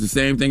service. It's the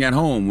same thing at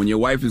home. When your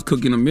wife is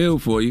cooking a meal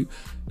for you,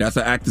 that's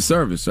an act of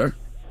service, sir.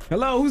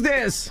 Hello, who's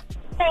this?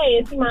 Hey,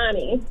 it's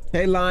Lonnie.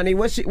 Hey, Lonnie,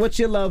 what's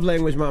your love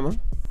language, mama?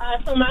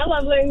 So my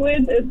love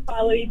language is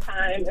quality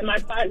time, and my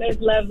partner's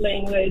love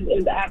language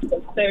is acts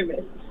of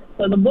service.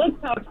 So the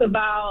book talks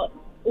about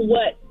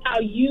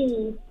how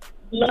you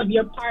love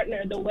your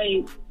partner the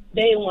way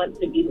they want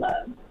to be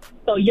loved.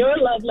 So your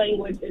love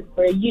language is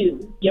for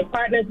you. Your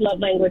partner's love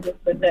language is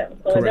for them.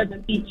 So Correct. It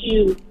doesn't teach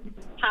you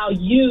how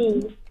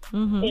you,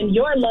 in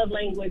your love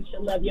language,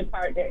 should love your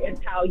partner. It's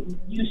how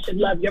you should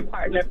love your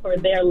partner for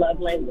their love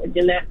language.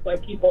 And that's where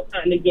people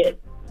kind of get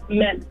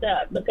messed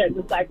up, because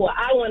it's like, well,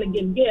 I want to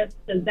give gifts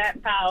because that's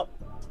how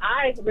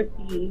I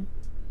receive,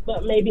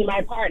 but maybe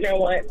my partner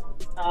wants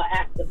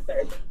acts of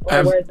service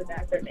or words of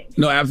affirmation.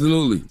 No,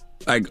 absolutely.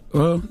 Like,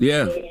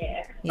 yeah.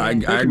 I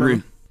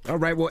agree. All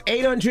right, well,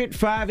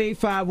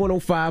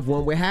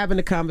 800-585-1051. We're having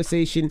a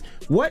conversation.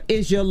 What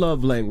is your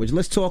love language?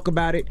 Let's talk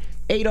about it.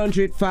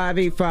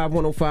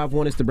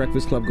 800-585-1051. It's The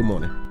Breakfast Club. Good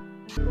morning.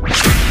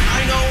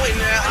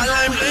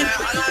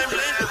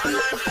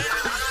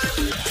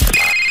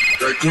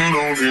 That can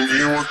only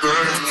mean one thing.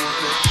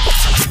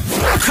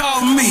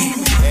 Call me.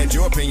 Add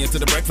your opinion to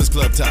the Breakfast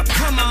Club topic.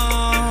 Come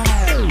on.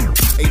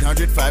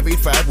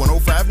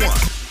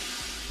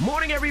 800-585-1051.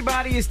 Morning,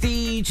 everybody. It's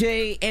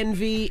DJ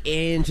Envy,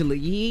 Angela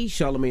Yee,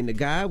 Charlamagne the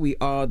Guy. We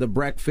are the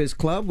Breakfast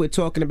Club. We're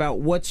talking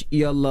about what's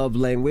your love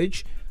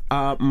language.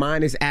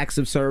 Mine is acts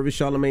of service.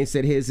 Charlamagne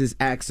said his is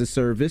acts of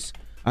service.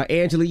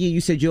 Angela Yee,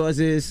 you said yours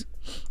is?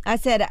 I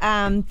said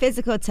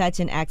physical touch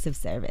and acts of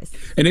service.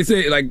 And they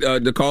say, like,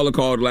 the caller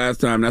called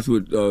last time. That's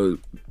what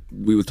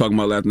we was talking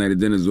about last night at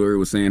dinner. Zuri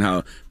was saying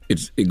how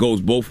it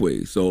goes both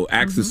ways. So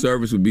acts of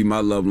service would be my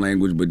love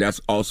language, but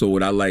that's also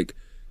what I like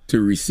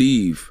to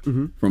receive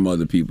from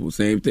other people.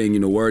 Same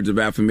thing, words of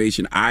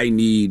affirmation. I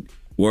need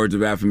words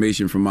of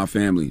affirmation from my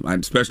family,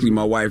 especially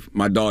my wife,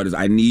 my daughters.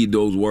 I need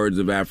those words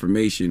of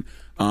affirmation,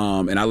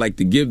 and I like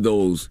to give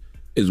those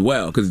as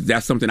well, because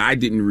that's something I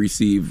didn't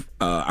receive,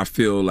 I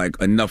feel like,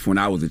 enough when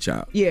I was a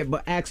child. Yeah,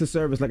 but acts of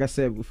service, like I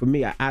said, for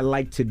me, I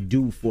like to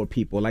do for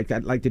people. Like I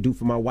like to do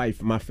for my wife,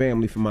 for my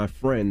family, for my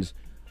friends.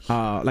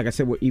 Like I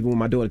said, even with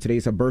my daughter,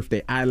 today's her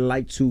birthday. I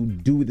like to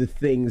do the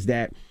things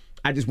that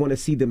I just want to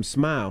see them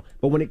smile.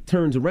 But when it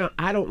turns around,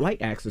 I don't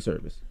like acts of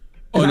service.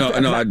 Oh,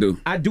 no, I do.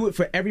 I do it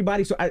for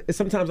everybody, so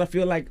sometimes I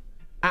feel like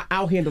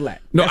I'll handle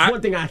that. No, that's one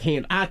thing I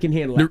can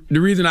handle that.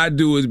 The reason I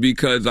do is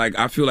because, like,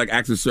 I feel like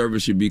acts of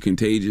service should be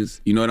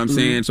contagious. You know what I'm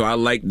saying? So I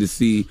like to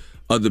see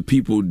other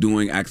people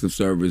doing acts of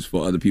service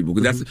for other people.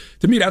 Because that's,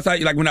 to me, that's how,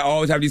 like, when I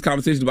always have these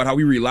conversations about how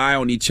we rely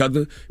on each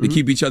other to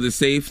keep each other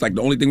safe. Like,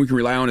 the only thing we can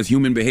rely on is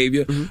human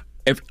behavior.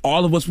 If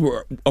all of us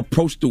were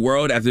approach the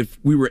world as if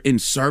we were in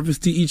service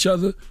to each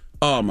other,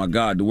 oh my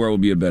God, the world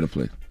would be a better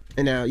place.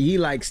 And now, Yee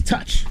likes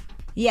touch.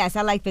 Yes,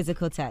 I like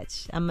physical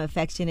touch. I'm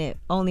affectionate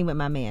only with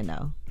my man,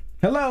 though.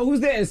 Hello, who's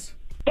this?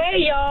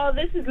 Hey, y'all.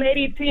 This is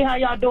Lady T. How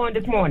y'all doing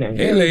this morning?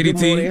 Hey, Lady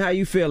T. Morning. How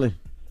you feeling?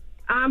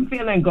 I'm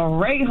feeling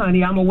great,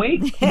 honey. I'm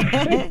awake.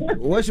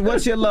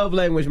 What's your love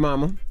language,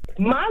 mama?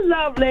 My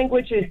love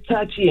language is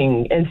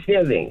touching and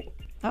feeling.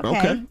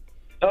 Okay.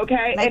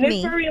 Okay? Like and it's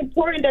me. very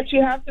important that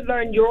you have to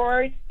learn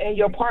yours and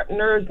your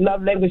partner's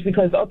love language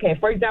because, okay,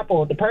 for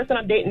example, the person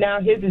I'm dating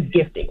now, his is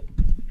gifting.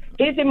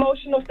 His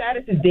emotional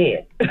status is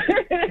dead.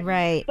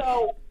 Right.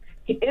 So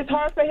it's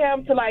hard for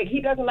him to, like,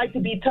 he doesn't like to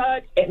be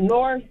touched,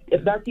 nor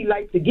does he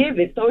like to give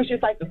it. So it's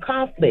just like a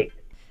conflict.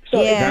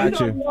 So if you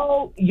don't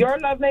know your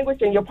love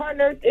language and your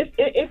partner's,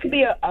 it could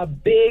be a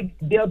big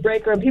deal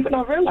breaker, and people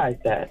don't realize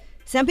that.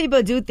 Some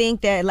people do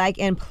think that, like,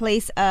 in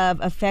place of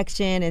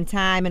affection and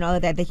time and all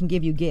of that, they can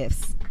give you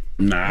gifts.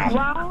 Nah.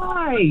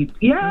 Right.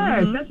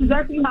 Yes, that's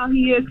exactly how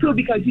he is, too,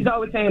 because he's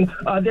always saying,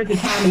 there's a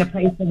time and a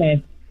place for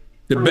that.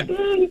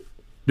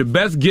 The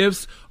best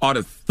gifts are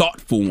the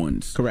thoughtful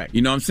ones. Correct.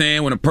 You know what I'm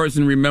saying? When a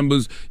person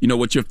remembers,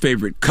 what your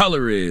favorite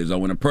color is, or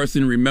when a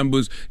person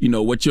remembers,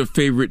 what your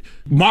favorite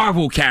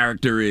Marvel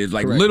character is.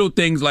 Like, little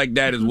things like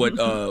that is what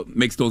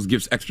makes those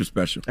gifts extra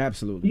special.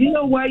 Absolutely. You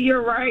know what?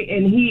 You're right.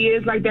 And he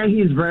is like that.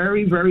 He's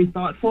very, very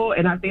thoughtful.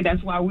 And I think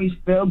that's why we're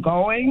still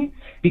going,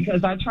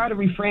 because I try to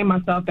refrain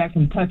myself back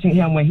from touching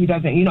him when he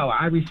doesn't,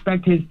 I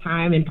respect his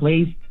time and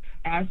place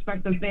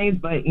aspect of things.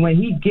 But when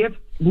he gifts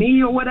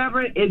me or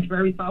whatever, it's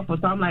very thoughtful.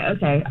 So I'm like,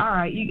 okay, all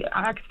right,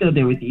 I can still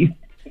deal with you.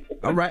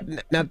 All right.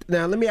 Now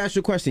let me ask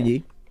you a question,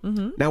 Yee.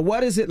 Now,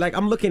 what is it like?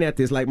 I'm looking at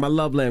this, like my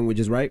love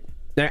languages, right?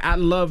 Now, I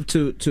love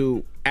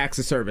to acts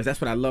of service.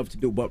 That's what I love to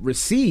do. But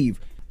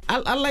receive,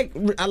 I like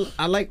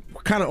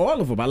kind of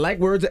all of them. I like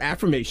words of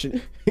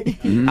affirmation.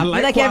 I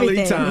like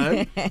quality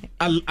time.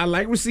 I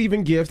like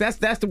receiving gifts.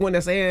 That's the one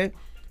that's saying.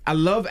 I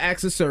love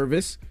acts of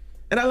service.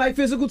 And I like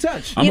physical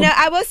touch.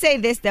 I will say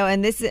this, though,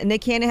 and Nick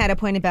Cannon had a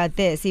point about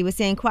this. He was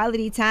saying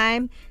quality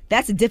time,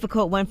 that's a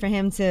difficult one for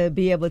him to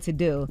be able to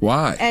do.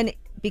 Why? And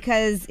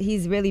because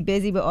he's really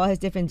busy with all his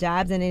different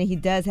jobs, and then he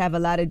does have a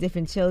lot of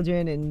different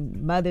children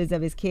and mothers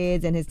of his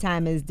kids, and his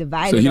time is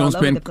divided all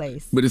over the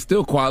place. But it's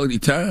still quality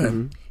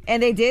time.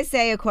 And they did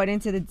say,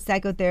 according to the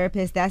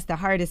psychotherapist, that's the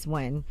hardest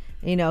one,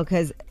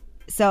 because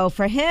so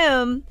for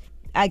him,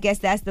 I guess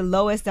that's the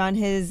lowest on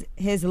his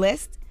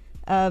list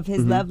of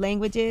his love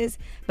languages.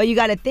 But you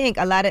got to think,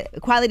 a lot of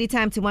quality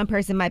time to one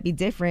person might be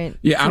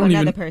different to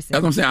another person.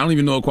 That's what I'm saying. I don't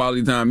even know what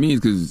quality time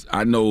means, because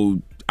I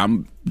know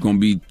I'm going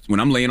to be, when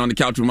I'm laying on the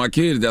couch with my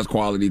kids, that's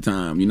quality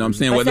time. You know what I'm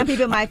saying? But some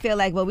people might feel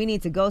like, well, we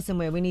need to go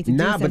somewhere. We need to do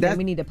something.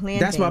 We need to plan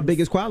That's things. my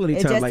biggest quality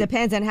time. It just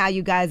depends on how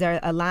you guys are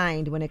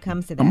aligned when it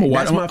comes to that.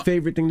 That's my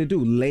favorite thing to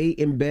do. Lay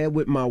in bed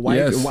with my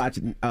wife and watch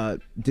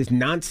this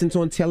nonsense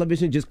on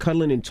television, just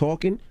cuddling and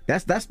talking.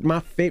 That's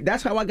my favorite.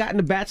 That's how I got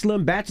into Bachelor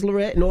and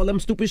Bachelorette and all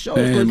them stupid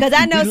shows. Because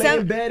I know lay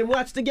in bed and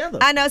watch together.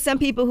 I know some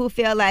people who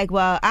feel like,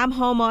 well, I'm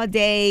home all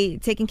day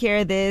taking care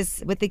of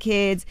this with the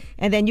kids,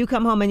 and then you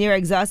come home and you're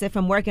exhausted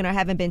from working or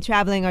haven't been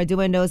traveling or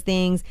doing those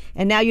things,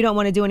 and now you don't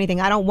want to do anything.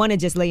 I don't want to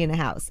just lay in the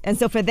house. And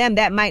so for them,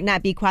 that might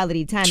not be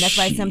quality time. That's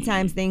why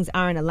sometimes things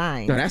aren't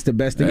aligned. No, that's the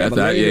best thing ever.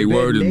 That's how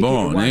word is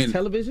born.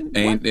 Television?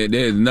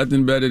 There's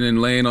nothing better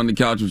than laying on the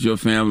couch with your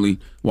family,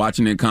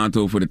 watching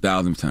Encanto for the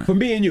 1,000th time. For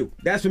me and you.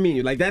 That's for me and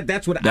you. Like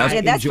that's what I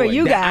enjoy. That's for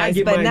you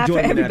guys, but not for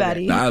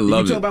everybody. I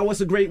love it. You talk about what's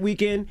a great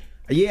weekend.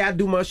 Yeah, I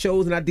do my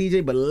shows and I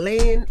DJ, but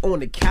laying on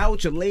the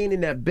couch or laying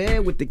in that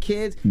bed with the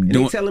kids and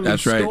they telling me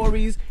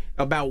stories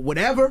about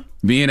whatever.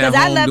 Being at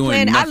home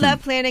doing nothing. I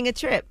love planning a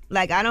trip.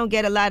 Like, I don't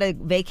get a lot of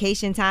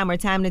vacation time or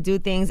time to do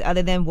things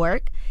other than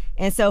work.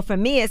 And so for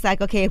me, it's like,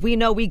 okay, if we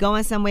know we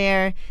going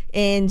somewhere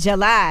in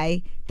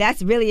July,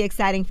 that's really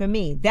exciting for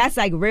me. That's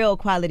like real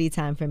quality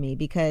time for me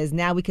because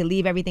now we can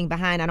leave everything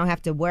behind. I don't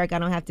have to work. I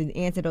don't have to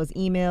answer those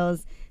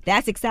emails.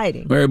 That's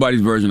exciting. But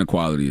everybody's version of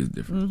quality is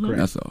different. Mm-hmm.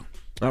 That's all.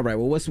 All right.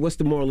 Well, what's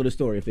the moral of the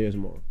story, if there's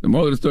more? The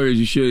moral of the story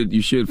is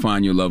you should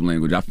find your love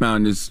language. I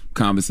found this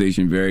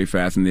conversation very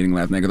fascinating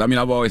last night because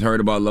I've always heard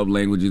about love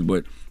languages,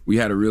 but we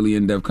had a really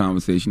in-depth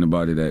conversation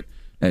about it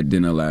at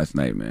dinner last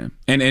night, man.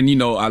 And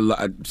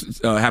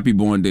happy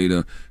born day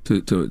to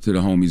the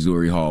homie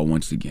Zuri Hall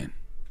once again.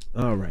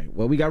 All right.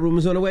 Well, we got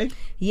rumors on the way?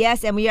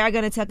 Yes, and we are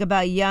going to talk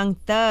about Young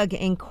Thug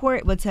in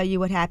court. We'll tell you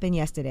what happened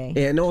yesterday.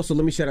 And also,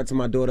 let me shout out to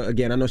my daughter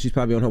again. I know she's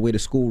probably on her way to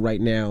school right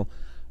now.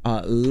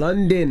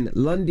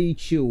 Lundy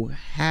Chew,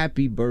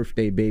 happy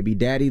birthday, baby.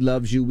 Daddy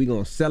loves you. We're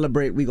going to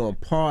celebrate. We're going to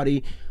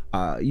party.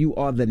 You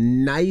are the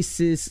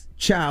nicest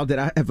child that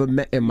I ever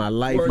met in my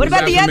life. What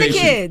about the other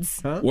kids?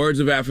 Huh? Words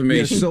of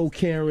affirmation. You're so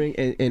caring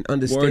and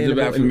understandable. Words of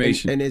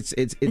affirmation. And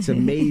it's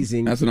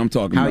amazing. That's what I'm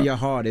talking how about. How your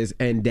heart is.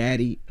 And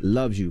Daddy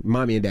loves you.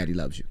 Mommy and Daddy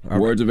loves you.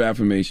 Words of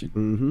affirmation.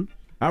 Mm-hmm.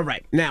 All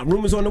right. Now,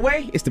 rumors on the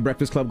way. It's the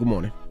Breakfast Club. Good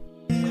morning.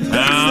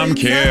 I'm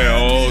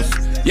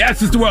Kels.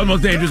 Yes, it's the world's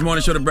most dangerous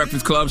morning show, The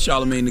Breakfast Club.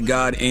 Charlamagne the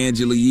God,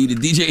 Angela Yee. Did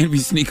DJ Envy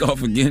sneak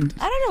off again?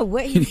 I don't know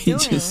what he's doing.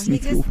 He just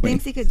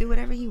thinks he could do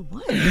whatever he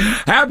wants.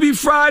 Happy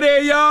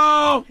Friday,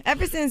 y'all!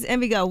 Ever since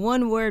Envy got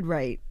one word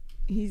right,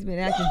 he's been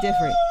acting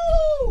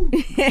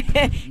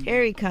different.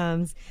 Here he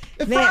comes.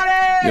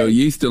 Yo,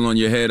 Yee's still on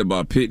your head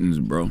about pittance,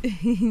 bro.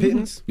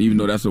 Pittance? Even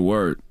though that's a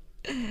word.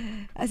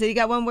 I said you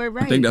got one word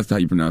right. I think that's how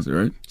you pronounce it,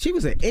 right? She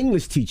was an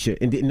English teacher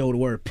and didn't know the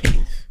word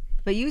pittance.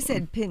 But you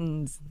said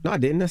pittance. No, I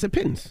didn't. I said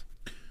pittance.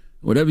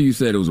 Whatever you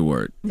said, it was a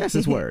word. That's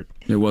his word.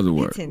 It was a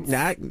word.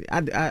 Nah,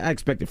 I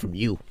expect it from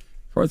you.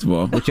 First of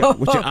all, with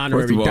your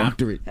honorary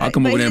doctorate. I'll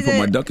come over there and put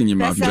my duck in your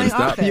mouth. You better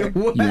stop. You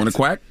want to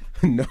quack?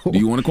 No. Do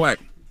you want to quack?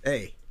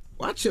 Hey,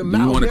 watch your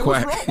mouth. Do you want to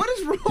man. quack? What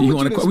is wrong Do you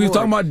with you? We were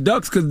talking about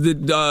ducks because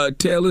the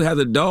Taylor has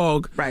a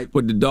dog, right?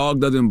 But the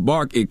dog doesn't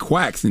bark; it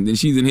quacks, and then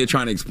she's in here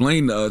trying to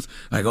explain to us,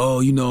 like,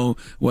 oh,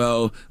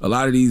 well, a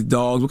lot of these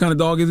dogs. What kind of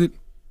dog is it?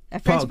 A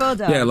French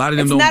bulldog. Yeah, a lot of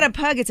them it's don't. It's not a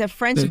pug, it's a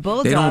French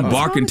bulldog. They don't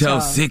bark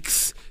until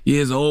 6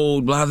 years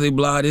old, blah, blah,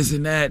 blah, this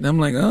and that. And I'm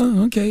like,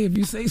 oh, okay, if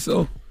you say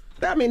so.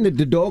 I mean, the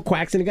dog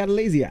quacks and it got a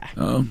lazy eye.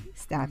 Oh.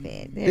 Stop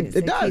it.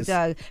 It does.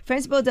 Dog.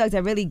 French bulldogs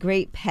are really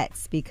great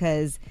pets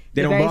because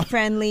they're don't very bark.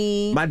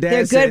 friendly. My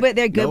dad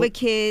They're good with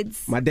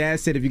kids. My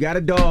dad said if you got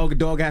a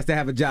dog has to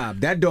have a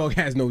job. That dog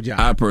has no job.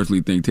 I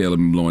personally think Taylor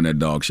been blowing that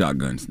dog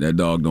shotguns. That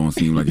dog don't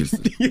seem like it's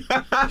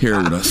here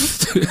with us.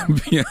 To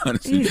be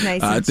honest, he's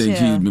nice I and think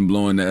chill. she's been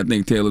blowing that. I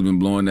think Taylor's been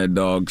blowing that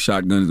dog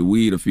shotguns of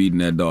weed or feeding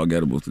that dog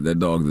edibles. That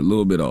dog's a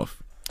little bit off.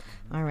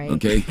 All right.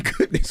 Okay.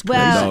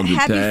 Well,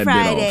 happy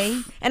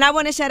Friday. And I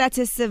want to shout out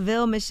to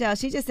Seville Michelle.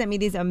 She just sent me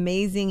these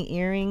amazing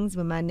earrings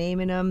with my name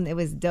in them. It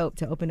was dope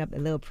to open up a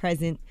little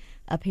present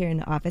up here in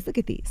the office. Look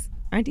at these.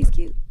 Aren't these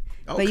cute?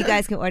 Okay. But you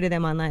guys can order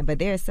them online. But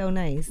they're so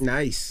nice.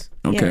 Nice.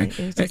 Okay.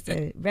 Yeah, it was just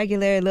a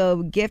regular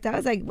little gift. I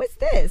was like, what's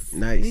this?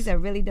 Nice. These are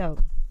really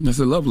dope. That's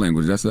a love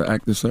language. That's an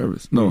act of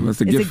service. No,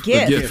 that's a It's gift.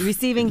 a gift.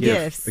 Receiving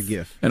gifts. A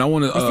gift. And I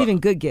want to receiving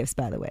good gifts,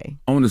 by the way.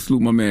 I want to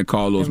salute my man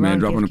Carlos, man,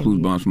 dropping the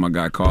clues bombs for my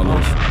guy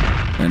Carlos,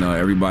 and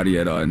everybody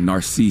at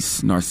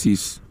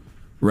Narcisse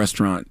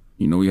restaurant.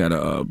 You know, we had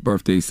a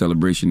birthday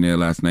celebration there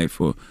last night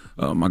for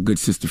my good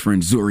sister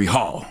friend Zuri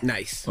Hall.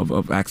 Nice.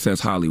 Of Access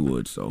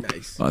Hollywood. So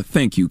nice.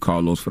 Thank you,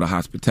 Carlos, for the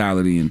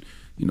hospitality and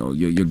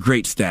your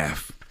great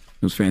staff.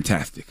 It was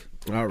fantastic.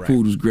 All right.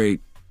 Food was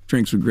great.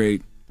 Drinks were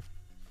great.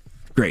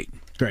 Great.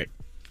 Great.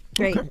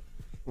 Okay.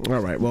 All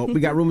right. Well,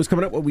 we got rumors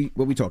coming up. What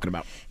we talking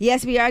about?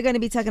 Yes, we are going to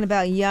be talking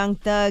about Young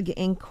Thug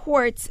in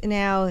court.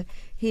 Now,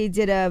 he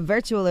did a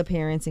virtual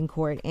appearance in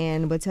court,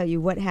 and we'll tell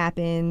you what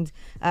happened.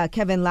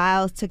 Kevin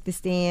Lyles took the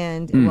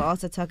stand, and we'll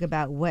also talk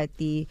about what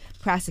the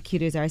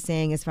prosecutors are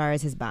saying as far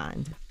as his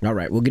bond. All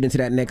right. We'll get into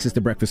that next. It's the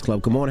Breakfast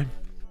Club. Good morning.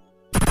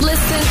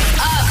 Listen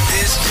up.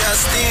 This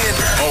just in.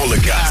 All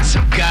the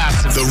gossip.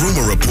 The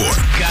Rumor Report.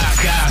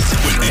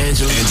 Gossip. With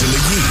Angela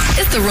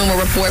Yee. It's the Rumor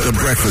Report. The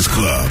Breakfast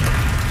Club.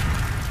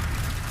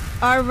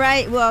 All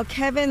right. Well,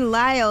 Kevin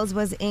Lyles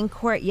was in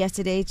court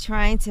yesterday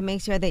trying to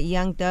make sure that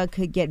Young Thug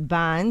could get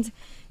bond.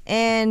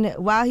 And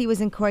while he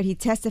was in court, he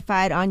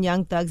testified on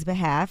Young Thug's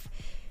behalf.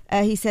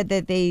 He said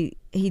that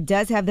he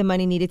does have the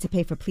money needed to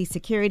pay for police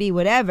security,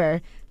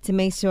 whatever, to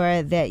make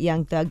sure that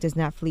Young Thug does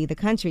not flee the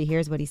country.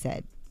 Here's what he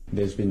said.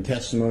 There's been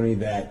testimony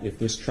that if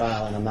this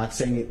trial, and I'm not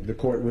saying the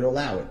court would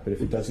allow it, but if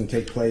it doesn't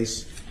take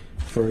place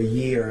for a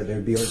year,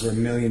 there'd be over $1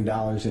 million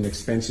in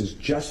expenses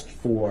just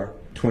for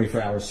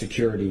 24-hour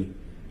security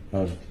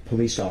of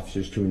police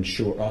officers to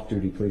ensure,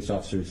 off-duty police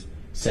officers'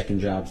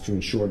 second jobs to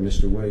ensure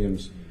Mr.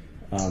 Williams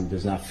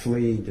does not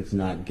flee, does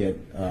not get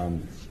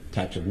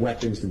types of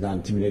weapons, does not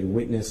intimidate a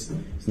witness,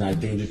 is not a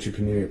danger to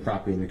community or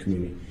property in the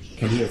community.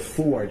 Can he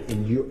afford,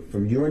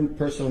 from your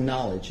personal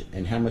knowledge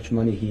and how much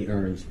money he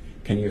earns,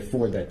 can he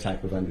afford that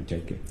type of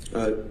undertaking?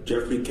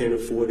 Jeffrey can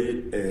afford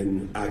it,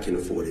 and I can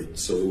afford it,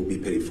 so it will be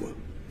paid for.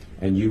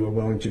 And you are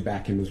willing to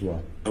back him as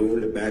well? I'm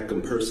willing to back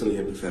him personally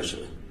and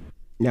professionally.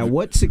 Now,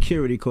 what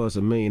security costs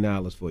 $1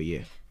 million for a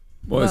year?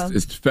 Well,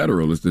 it's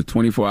federal. It's the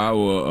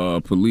 24-hour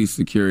police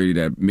security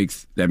that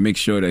makes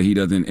sure that he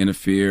doesn't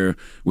interfere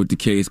with the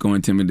case, go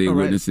intimidate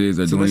witnesses,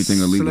 or do anything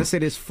illegal. So let's say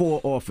there's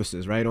 4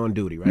 officers, right, on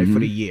duty, right, for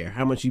the year.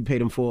 How much you pay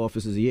them 4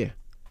 officers a year?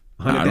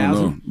 $100,000? I don't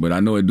know, but I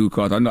know it do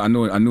cost. I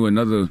knew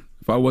another.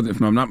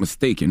 If I'm not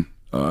mistaken,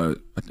 I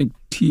think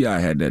T.I.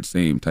 had that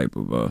same type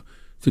of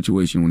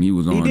situation when he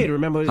was on. He did.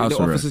 Remember, house the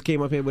arrest. officers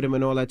came up here with him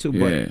and all that too.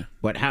 Yeah.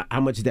 But how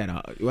much is that?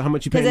 How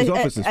much you pay these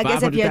officers?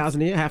 $500,000 a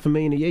year,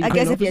 $500,000 a year. I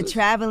guess if you're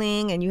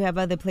traveling and you have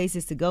other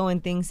places to go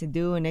and things to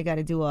do, and they got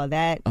to do all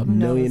that. $1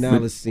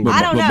 million seems.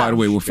 I don't know. By the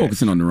way, we're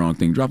focusing on the wrong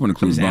thing. Drop on the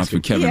clues box for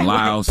Kevin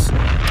Lyles.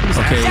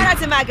 Okay. Shout out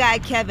to my guy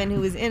Kevin,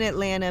 who was in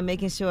Atlanta,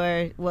 making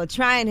sure,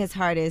 trying his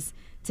hardest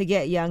to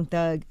get Young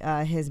Thug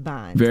his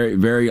bond. Very,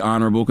 very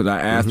honorable. Because I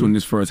asked when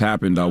this first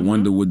happened, I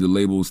wonder would the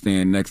label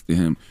stand next to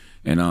him.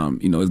 And,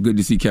 it's good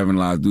to see Kevin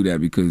Lyles do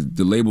that because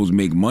the labels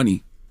make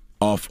money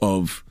off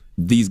of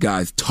these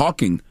guys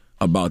talking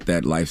about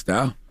that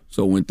lifestyle.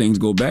 So when things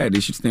go bad, they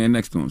should stand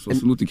next to him. So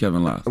salute to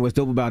Kevin Lyles. And what's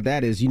dope about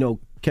that is,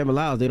 Kevin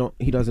Lyles,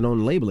 he doesn't own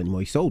the label anymore.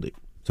 He sold it.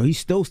 So he's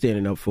still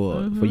standing up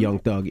for Young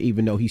Thug,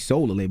 even though he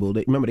sold the label.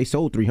 Remember, they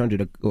sold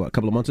 300 a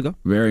couple of months ago?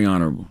 Very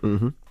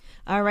honorable.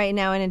 All right,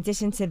 now in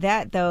addition to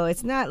that, though,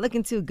 it's not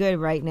looking too good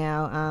right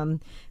now.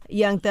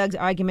 Young Thug's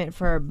argument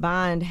for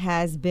bond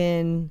has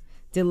been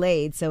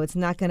delayed, so it's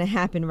not going to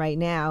happen right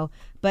now.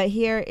 But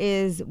here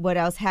is what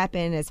else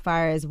happened as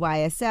far as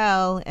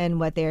YSL and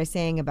what they're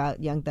saying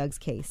about Young Thug's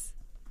case.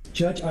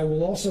 Judge, I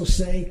will also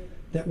say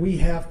that we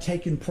have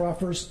taken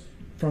proffers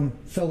from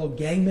fellow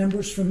gang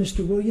members from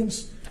Mr.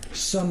 Williams.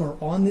 Some are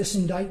on this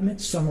indictment,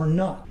 some are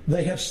not.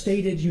 They have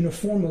stated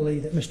uniformly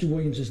that Mr.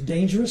 Williams is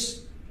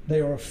dangerous.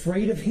 They are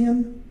afraid of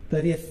him,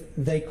 that if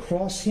they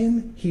cross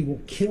him, he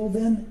will kill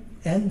them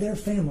and their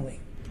family.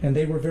 And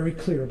they were very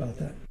clear about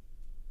that.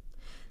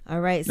 All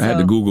right. I had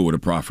to Google what a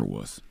proffer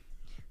was.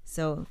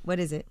 So what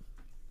is it?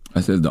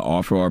 I says the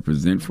offer or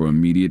present for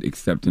immediate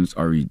acceptance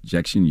or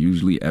rejection,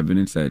 usually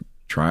evidence at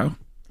trial.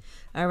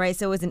 All right.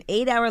 So it was an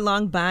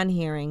 8-hour-long bond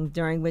hearing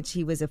during which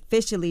he was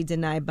officially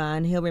denied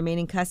bond. He'll remain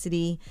in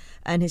custody,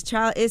 and his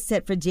trial is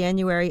set for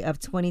January of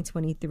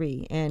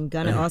 2023. And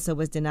Gunna also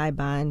was denied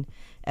bond,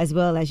 as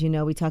well as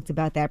we talked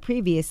about that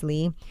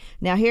previously.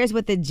 Now, here's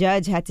what the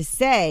judge had to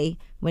say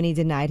when he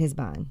denied his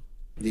bond.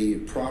 The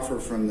proffer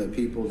from the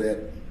people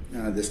that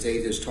the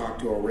state has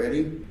talked to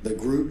already, the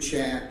group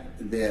chat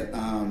that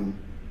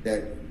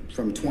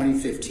from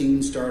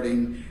 2015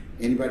 starting,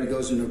 anybody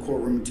goes into a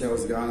courtroom and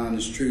tells God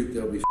honest truth,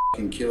 they'll be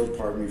f***ing killed,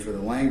 pardon me for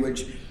the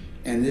language,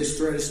 and this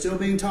threat is still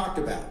being talked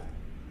about.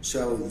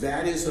 So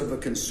that is of a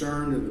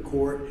concern to the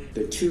court.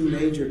 The 2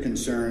 major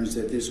concerns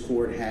that this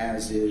court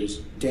has is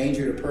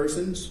danger to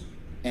persons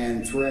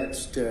and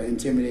threats to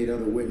intimidate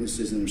other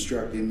witnesses and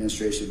obstruct the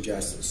administration of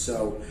justice.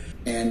 So,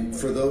 and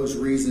for those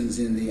reasons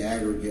in the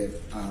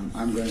aggregate,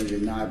 I'm going to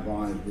deny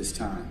bond at this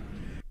time.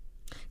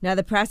 Now,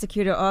 the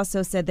prosecutor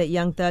also said that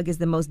Young Thug is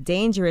the most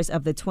dangerous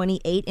of the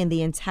 28 in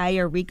the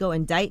entire RICO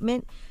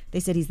indictment. They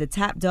said he's the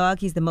top dog.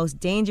 He's the most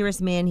dangerous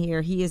man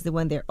here. He is the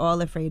one they're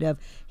all afraid of.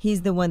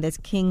 He's the one that's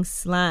King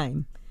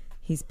Slime.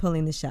 He's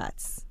pulling the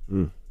shots.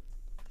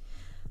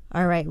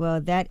 All right. Well,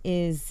 that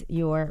is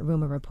your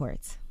rumor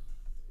report.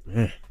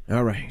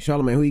 All right.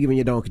 Charlamagne, who you giving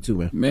your donkey to,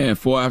 man? Man,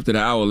 4 after the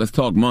hour. Let's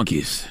talk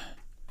monkeys.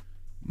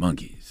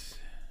 Monkeys.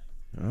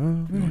 We're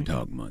going to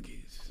talk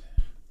monkeys.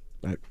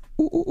 Like,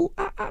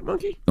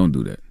 monkey? Don't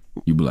do that.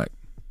 You black.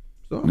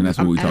 And that's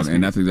what we talking.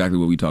 And that's exactly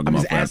what we talking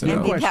about.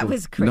 That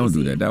was crazy. Don't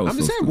do that. That was I'm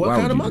just so saying, what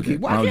kind of monkey?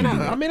 Why can't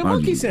I made a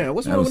monkey sound.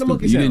 What's wrong with a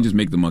monkey sound? You didn't just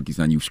make the monkey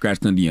sound. You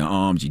scratched under your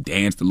arms. You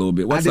danced a little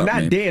bit. What's up, man?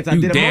 I did not dance. I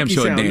did a monkey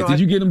sound. Dance. Did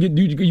you get him?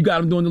 You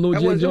got him doing the little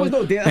jig? There was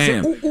no dance. I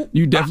said,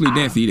 you definitely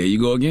danced. See, there you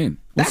go again.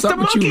 What's up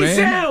with you, man?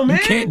 Sound, man?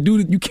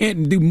 You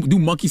can't do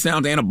monkey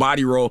sounds and a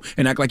body roll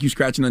and act like you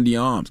scratching under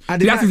your arms.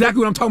 That's exactly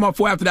what I'm talking about.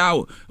 4 after the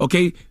hour.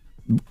 Okay,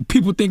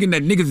 people thinking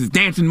that niggas is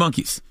dancing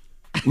monkeys.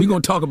 We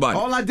gonna talk about it.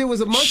 All I did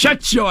was a monkey.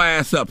 Shut your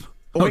ass up.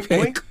 Oink, okay.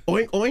 oink,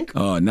 oink, oink.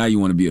 Oh, now you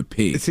want to be a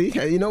pig. See,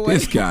 you know what?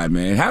 This guy,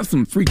 man. Have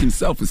some freaking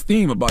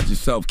self-esteem about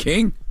yourself,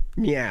 King.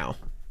 Meow.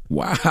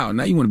 Wow,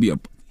 now you want to be a...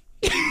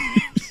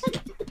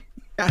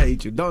 I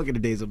hate you. Dog of the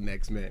Day's up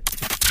next, man.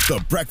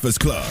 The Breakfast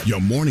Club. Your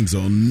mornings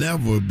will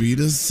never be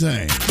the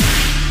same.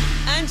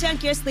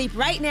 Unjunk your sleep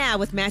right now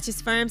with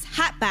Mattress Firm's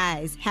Hot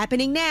Buys.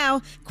 Happening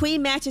now.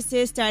 Queen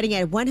mattresses starting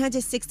at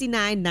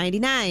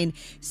 $169.99.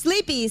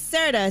 Sleepy,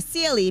 Serta,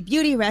 Sealy,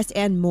 Beauty Rest,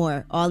 and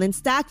more. All in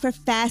stock for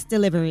fast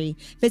delivery.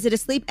 Visit a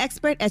sleep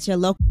expert at your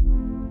local...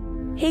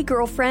 Hey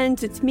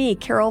girlfriends, it's me,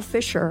 Carol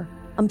Fisher.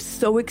 I'm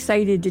so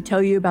excited to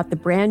tell you about the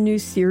brand new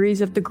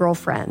series of The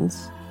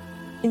Girlfriends.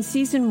 In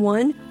season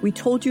 1, we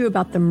told you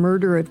about the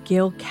murder of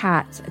Gail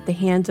Katz at the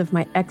hands of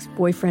my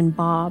ex-boyfriend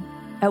Bob.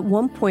 At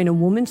one point, a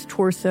woman's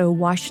torso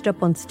washed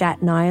up on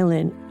Staten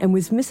Island and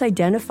was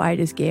misidentified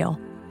as Gail.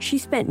 She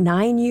spent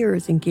 9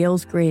 years in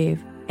Gail's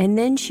grave, and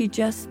then she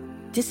just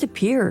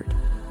disappeared.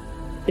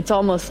 It's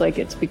almost like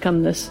it's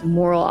become this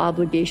moral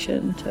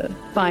obligation to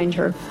find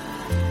her.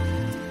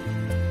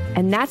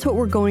 And that's what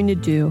we're going to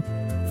do.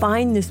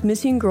 Find this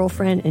missing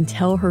girlfriend and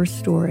tell her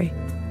story.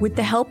 With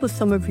the help of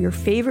some of your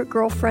favorite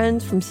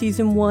girlfriends from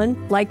season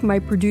 1, like my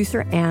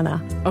producer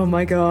Anna. Oh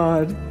my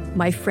God.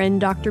 My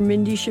friend Dr.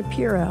 Mindy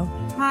Shapiro.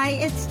 Hi,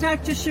 it's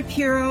Dr.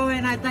 Shapiro,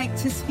 and I'd like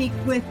to speak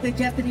with the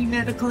deputy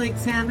medical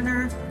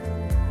examiner.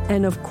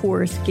 And of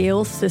course,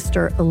 Gail's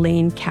sister,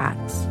 Elaine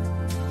Katz.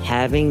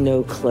 Having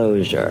no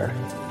closure,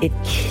 it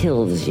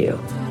kills you.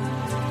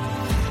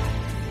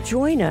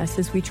 Join us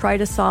as we try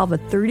to solve a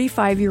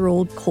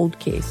 35-year-old cold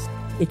case.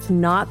 It's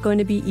not going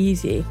to be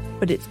easy,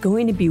 but it's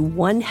going to be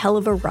one hell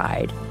of a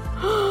ride.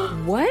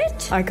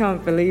 What? I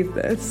can't believe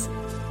this.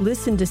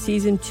 Listen to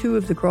season 2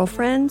 of The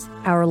Girlfriends,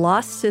 Our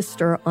Lost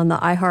Sister on the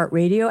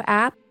iHeartRadio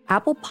app,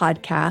 Apple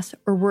Podcasts,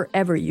 or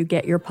wherever you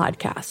get your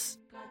podcasts.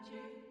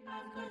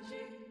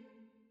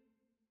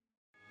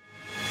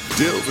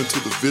 Delve into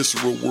the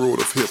visceral world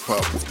of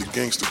hip-hop with the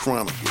Gangster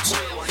Chronicles,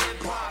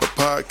 a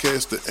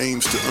podcast that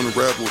aims to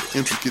unravel the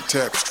intricate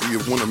tapestry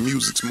of one of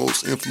music's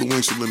most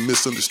influential and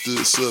misunderstood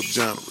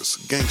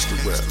subgenres, gangster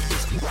rap.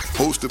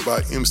 Hosted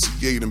by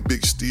MC8 and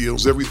Big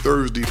Steels every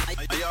Thursday,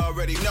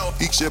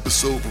 each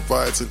episode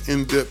provides an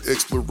in-depth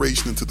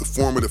exploration into the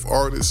formative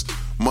artists,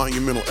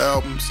 monumental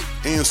albums,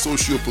 and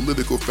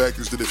socio-political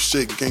factors that have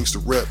shaped gangster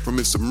rap from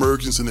its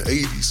emergence in the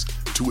 80s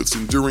to its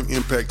enduring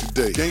impact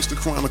today. Gangster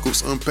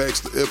Chronicles unpacks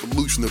the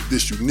evolution of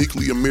this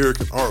uniquely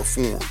American art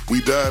form.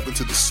 We dive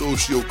into the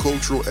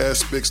socio-cultural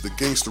aspects that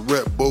gangster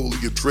rap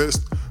boldly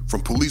addressed,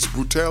 from police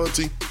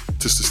brutality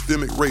to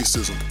systemic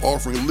racism,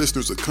 offering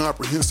listeners a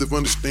comprehensive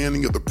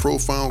understanding of the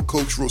profound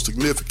cultural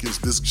significance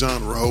this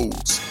genre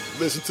holds.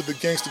 Listen to the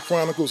Gangster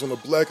Chronicles on the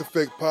Black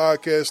Effect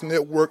Podcast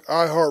Network,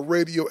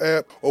 iHeartRadio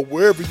app, or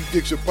wherever you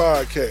get your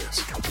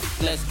podcasts.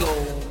 Let's go.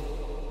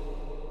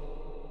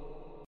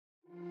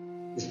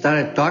 We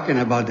started talking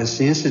about this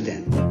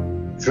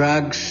incident.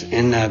 Drugs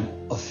and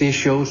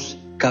officials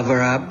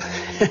cover up.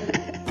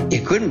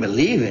 You couldn't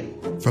believe it.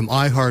 From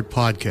iHeart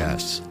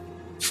Podcasts.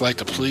 It's like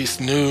the police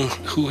knew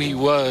who he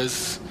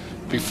was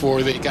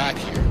before they got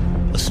here.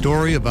 A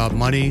story about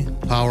money,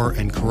 power,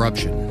 and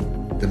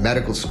corruption. The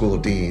medical school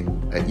dean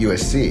at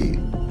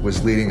USC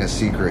was leading a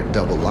secret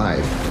double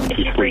life. Is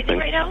she breathing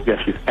right now? Yes,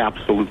 she's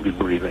absolutely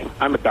breathing.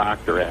 I'm a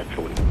doctor,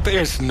 actually.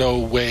 There's no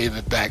way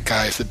that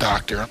guy's a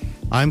doctor.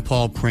 I'm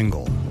Paul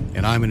Pringle,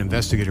 and I'm an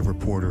investigative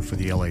reporter for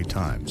the LA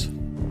Times.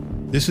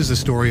 This is the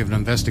story of an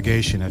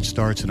investigation that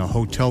starts in a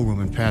hotel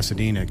room in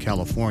Pasadena,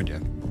 California,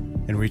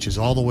 and reaches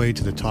all the way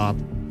to the top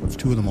of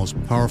two of the most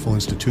powerful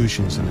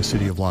institutions in the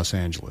city of Los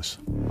Angeles.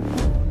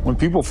 When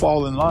people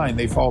fall in line,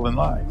 they fall in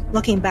line.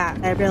 Looking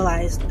back, I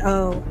realized,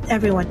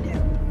 everyone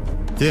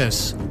knew.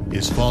 This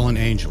is Fallen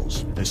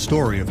Angels, a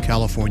story of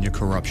California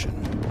corruption.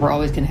 We're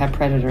always going to have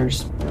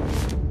predators.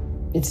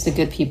 It's the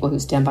good people who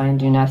stand by and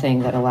do nothing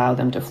that allow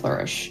them to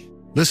flourish.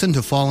 Listen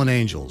to Fallen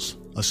Angels,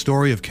 a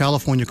story of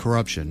California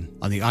corruption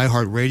on the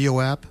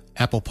iHeartRadio app,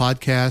 Apple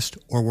Podcast,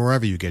 or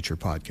wherever you get your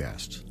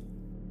podcasts.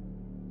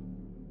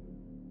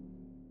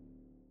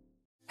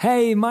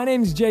 Hey, my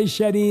name's Jay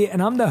Shetty,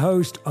 and I'm the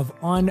host of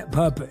On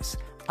Purpose.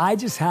 I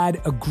just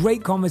had a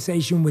great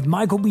conversation with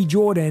Michael B.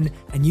 Jordan,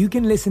 and you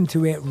can listen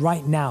to it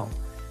right now.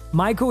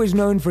 Michael is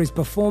known for his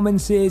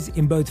performances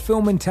in both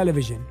film and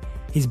television.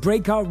 His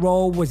breakout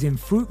role was in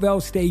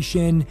Fruitvale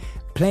Station,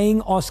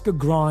 playing Oscar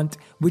Grant,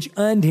 which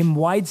earned him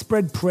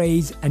widespread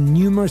praise and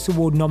numerous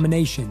award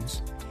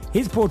nominations.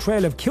 His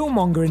portrayal of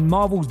Killmonger in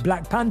Marvel's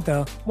Black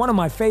Panther, one of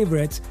my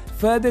favorites,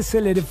 further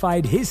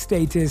solidified his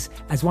status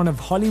as one of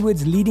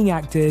Hollywood's leading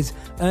actors,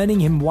 earning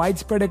him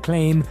widespread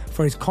acclaim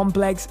for his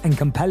complex and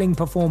compelling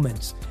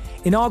performance.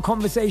 In our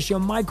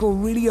conversation, Michael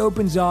really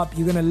opens up.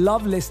 You're going to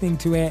love listening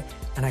to it,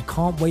 and I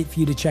can't wait for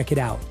you to check it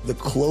out. The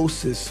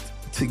closest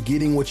to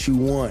getting what you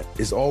want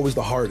is always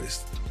the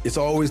hardest. It's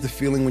always the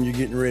feeling when you're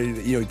getting ready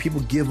to,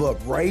 people give up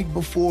right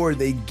before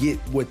they get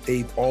what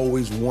they've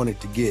always wanted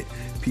to get.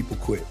 People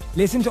quit.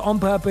 Listen to On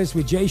Purpose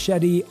with Jay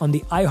Shetty on the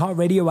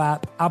iHeartRadio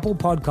app, Apple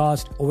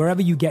Podcast, or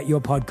wherever you get your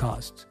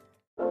podcasts.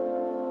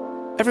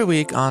 Every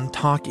week on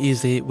Talk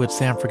Easy with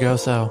Sam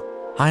Fragoso,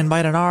 I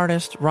invite an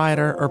artist,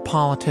 writer, or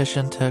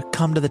politician to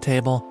come to the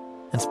table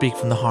and speak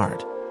from the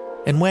heart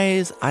in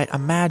ways I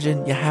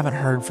imagine you haven't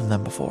heard from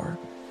them before.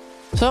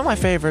 Some of my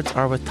favorites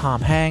are with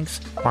Tom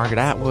Hanks, Margaret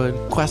Atwood,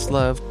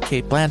 Questlove,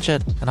 Cate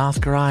Blanchett, and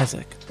Oscar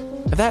Isaac.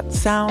 If that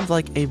sounds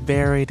like a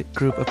varied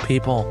group of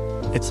people,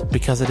 it's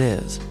because it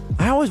is.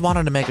 I always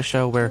wanted to make a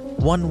show where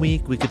one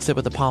week we could sit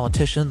with a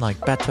politician like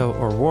Beto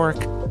or Rourke,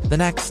 the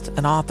next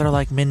an author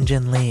like Min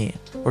Jin Lee,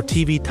 or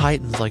TV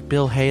titans like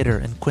Bill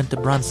Hader and Quinta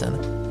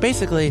Brunson.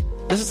 Basically,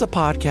 this is a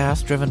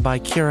podcast driven by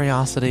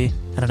curiosity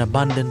and an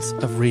abundance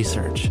of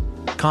research.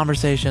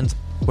 Conversations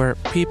where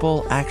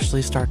people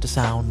actually start to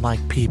sound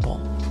like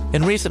people.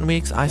 In recent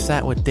weeks, I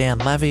sat with Dan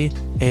Levy,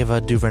 Ava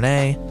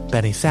DuVernay,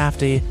 Benny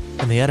Safdie,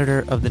 and the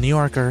editor of The New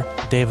Yorker,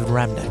 David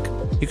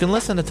Remnick. You can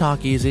listen to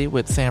Talk Easy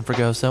with Sam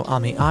Fragoso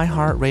on the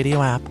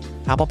iHeartRadio app,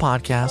 Apple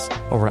Podcasts,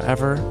 or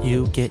wherever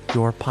you get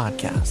your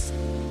podcasts.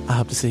 I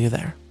hope to see you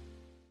there.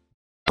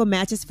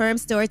 Mattress Firm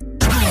stores.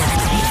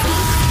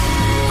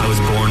 I was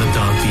born a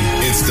donkey.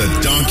 It's the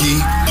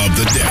donkey of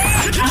the day.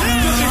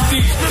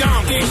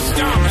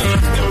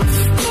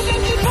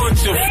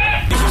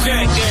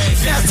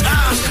 That's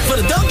time for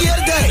the donkey of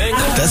the day.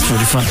 That's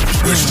pretty funny.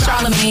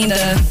 Charlemagne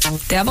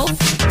the devil?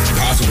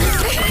 Possibly.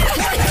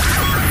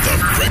 The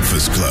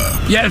Breakfast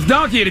Club. Yes,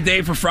 donkey of the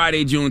day for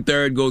Friday, June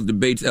 3rd goes to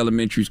Bates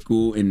Elementary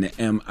School in the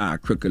M.I.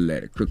 Crooked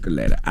letter,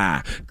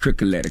 I.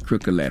 Crooked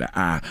letter,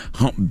 I.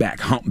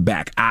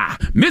 Humpback, I.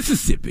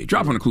 Mississippi.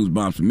 Drop on the clues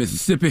bombs from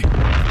Mississippi.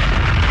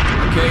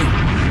 Okay.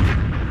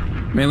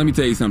 Man, let me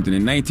tell you something.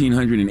 In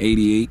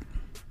 1988,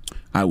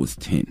 I was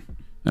 10.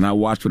 And I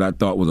watched what I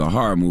thought was a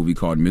horror movie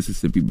called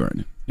Mississippi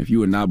Burning. If you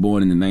were not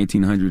born in the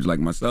 1900s like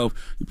myself,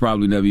 you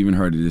probably never even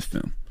heard of this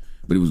film.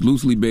 But it was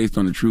loosely based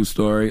on a true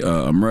story.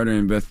 A murder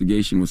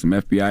investigation with some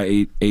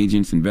FBI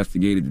agents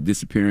investigated the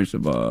disappearance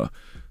of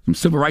some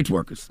civil rights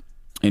workers.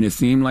 And it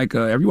seemed like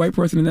every white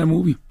person in that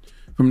movie,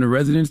 from the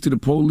residents to the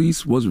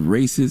police, was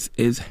racist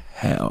as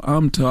hell.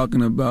 I'm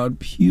talking about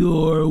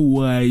pure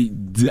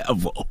white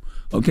devil.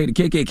 Okay, the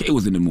KKK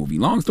was in the movie.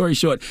 Long story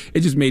short, it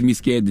just made me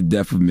scared to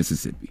death of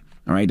Mississippi.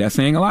 All right, that's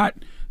saying a lot,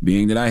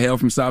 being that I hail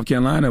from South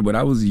Carolina, but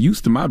I was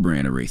used to my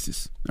brand of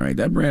racist. All right,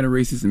 that brand of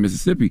racist in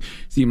Mississippi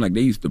seemed like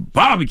they used to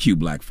barbecue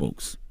black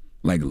folks.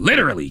 Like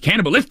literally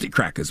cannibalistic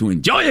crackers who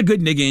enjoy a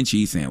good nigga and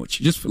cheese sandwich.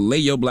 Just fillet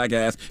your black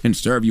ass and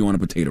serve you on a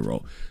potato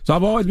roll. So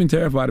I've always been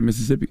terrified of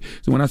Mississippi.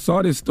 So when I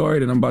saw this story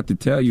that I'm about to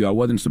tell you, I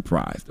wasn't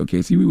surprised.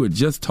 Okay, see, we were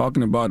just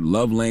talking about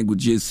love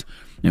languages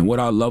and what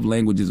our love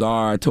languages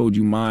are. I told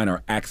you mine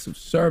are acts of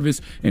service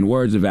and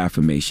words of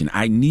affirmation.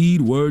 I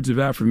need words of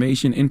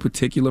affirmation, in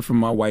particular from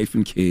my wife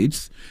and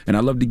kids. And I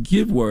love to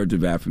give words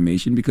of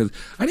affirmation because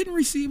I didn't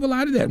receive a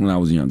lot of that when I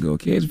was younger,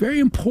 okay? It's very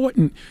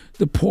important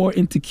to pour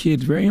into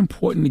kids, very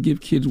important to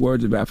give kids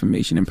words of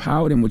affirmation.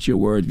 Empower them with your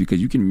words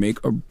because you can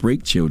make or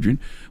break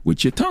children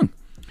with your tongue.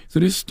 So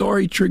this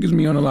story triggers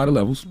me on a lot of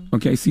levels,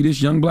 okay? See,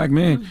 this young black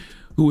man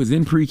who was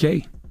in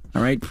pre-K,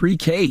 all right?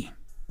 Pre-K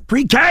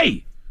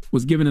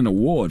was given an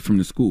award from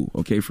the school,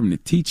 okay, from the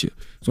teacher.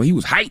 So he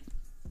was hyped,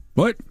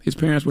 but his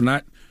parents were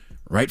not,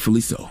 rightfully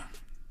so.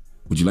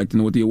 Would you like to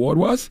know what the award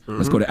was?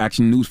 Let's go to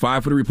Action News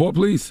 5 for the report,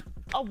 please.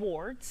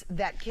 Awards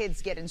that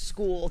kids get in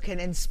school can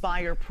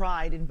inspire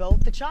pride in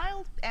both the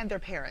child and their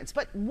parents.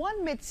 But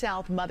one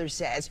Mid-South mother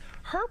says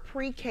her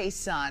pre-K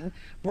son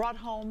brought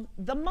home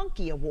the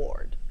Monkey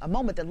Award, a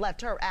moment that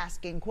left her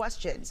asking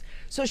questions.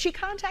 So she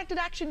contacted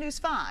Action News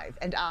 5,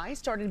 and I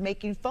started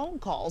making phone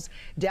calls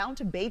down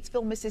to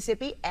Batesville,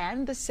 Mississippi,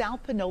 and the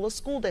South Panola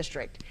School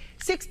District.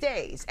 6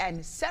 days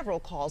and several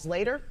calls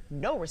later,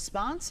 no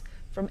response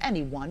from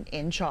anyone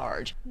in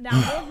charge.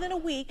 Now, more than a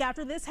week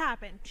after this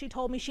happened, she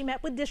told me she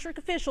met with district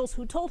officials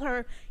who told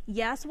her,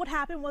 yes, what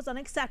happened was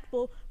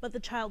unacceptable, but the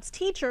child's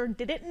teacher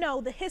didn't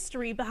know the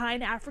history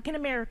behind African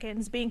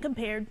Americans being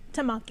compared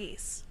to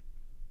monkeys.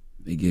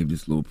 They gave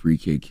this little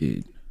pre-K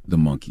kid the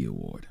Monkey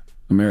Award.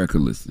 America,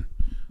 listen.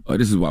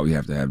 This is why we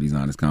have to have these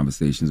honest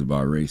conversations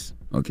about race,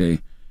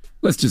 okay?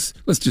 Let's just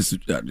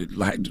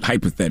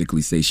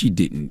hypothetically say she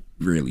didn't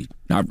really,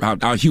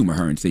 I'll humor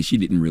her and say she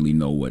didn't really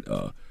know what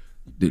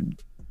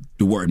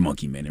the word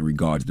monkey meant in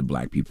regards to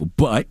black people.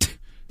 But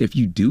if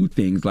you do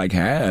things like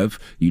have,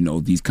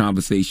 these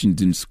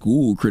conversations in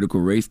school,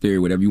 critical race theory,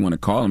 whatever you want to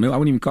call them, I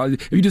wouldn't even call it,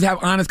 if you just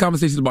have honest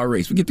conversations about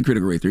race, forget the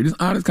critical race theory, just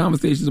honest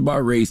conversations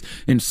about race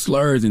and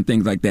slurs and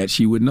things like that,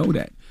 she would know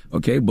that.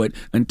 Okay, but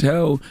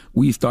until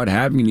we start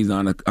having these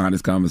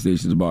honest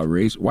conversations about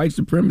race, white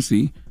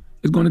supremacy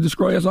is going to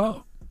destroy us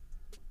all.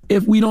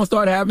 If we don't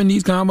start having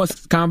these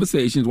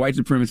conversations, white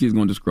supremacy is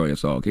going to destroy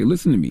us all. Okay,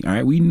 listen to me. All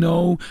right, we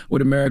know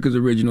what America's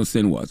original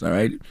sin was. All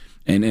right,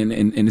 and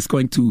it's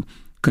going to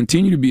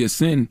continue to be a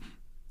sin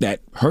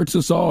that hurts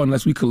us all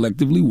unless we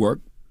collectively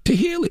work to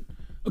heal it.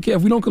 Okay,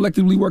 if we don't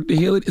collectively work to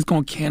heal it, it's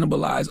going to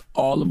cannibalize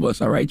all of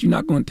us. All right, you're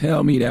not going to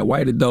tell me that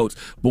white adults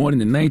born in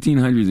the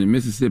 1900s in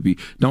Mississippi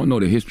don't know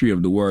the history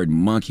of the word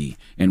monkey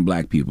and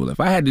black people.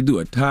 If I had to do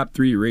a top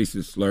 3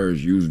 racist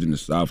slurs used in the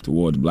South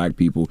towards black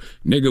people,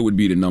 nigger would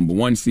be the number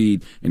 1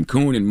 seed, and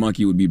coon and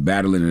monkey would be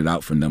battling it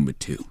out for number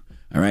 2.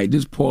 All right,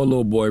 this poor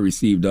little boy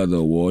received other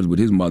awards with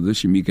his mother,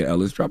 Shamika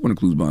Ellis. Drop on the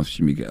clues bombs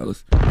for Shamika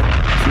Ellis.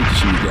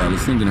 Shamika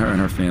Ellis, sending her and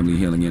her family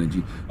healing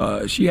energy.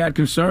 She had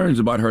concerns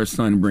about her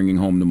son bringing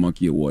home the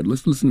Monkey Award.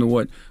 Let's listen to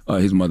what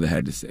his mother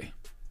had to say.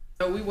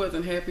 We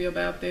wasn't happy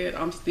about that.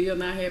 I'm still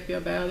not happy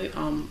about it.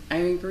 I'm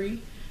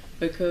angry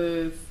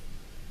because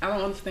I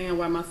don't understand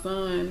why my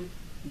son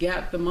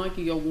got the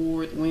Monkey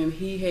Award when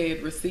he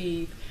had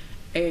received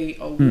a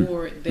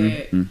award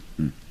that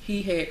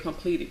he had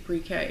completed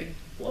pre-K.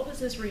 What was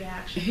his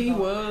reaction? He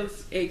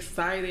was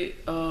excited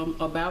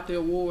about the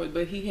award,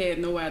 but he had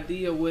no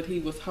idea what he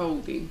was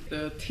holding.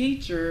 The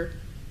teacher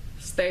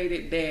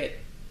stated that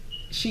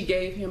she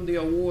gave him the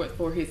award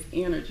for his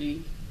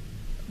energy,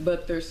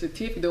 but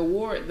the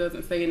award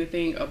doesn't say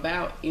anything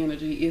about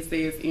energy. It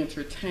says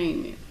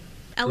entertainment.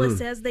 Ella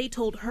says they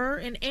told her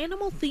an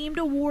animal-themed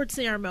award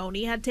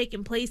ceremony had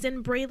taken place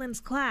in Braylon's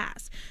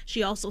class.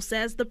 She also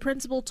says the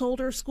principal told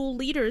her school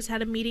leaders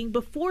had a meeting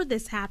before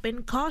this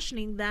happened,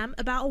 cautioning them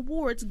about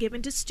awards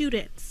given to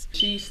students.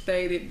 She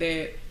stated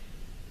that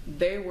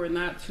they were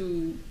not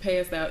to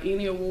pass out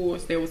any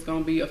awards that was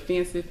going to be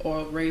offensive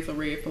or raise a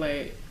red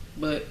flag,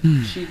 but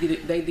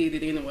they did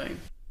it anyway.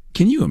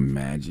 Can you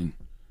imagine?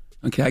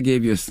 Okay, I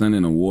gave your son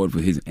an award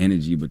for his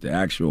energy, but the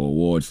actual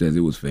award says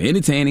it was for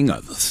entertaining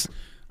others.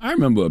 I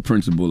remember a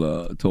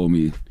principal told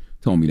me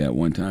that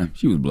one time.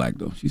 She was black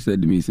though. She said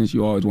to me, "Since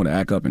you always want to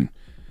act up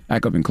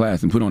in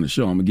class and put on a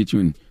show, I'm gonna get you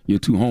and your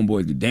two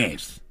homeboys to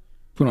dance.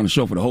 Put on a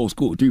show for the whole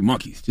school, 3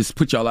 monkeys. Just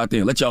put y'all out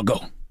there and let y'all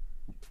go."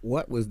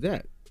 What was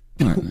that?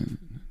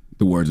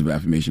 The words of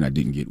affirmation I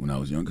didn't get when I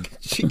was younger.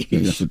 Okay,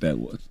 that's what that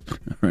was.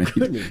 Right?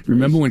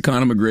 Remember when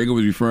Conor McGregor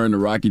was referring to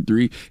Rocky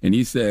 3 and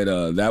he said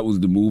that was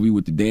the movie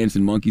with the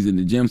dancing monkeys in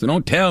the gym? So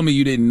don't tell me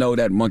you didn't know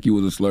that monkey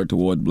was a slur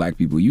towards black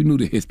people. You knew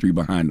the history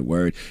behind the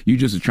word. You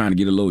just were trying to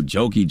get a little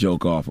jokey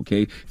joke off,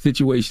 okay?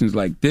 Situations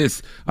like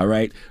this, all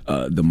right,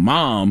 the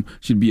mom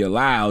should be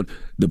allowed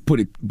to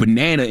put a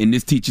banana in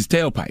this teacher's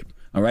tailpipe.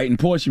 All right, and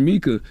Portia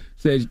Mika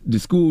said the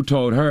school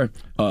told her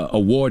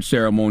award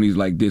ceremonies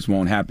like this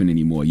won't happen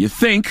anymore. You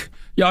think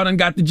y'all done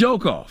got the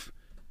joke off.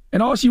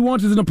 And all she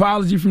wants is an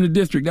apology from the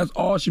district. That's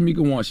all Shamika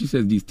wants. She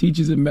says these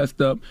teachers have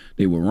messed up.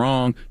 They were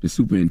wrong. The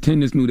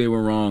superintendents knew they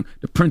were wrong.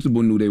 The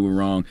principal knew they were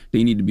wrong.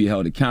 They need to be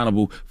held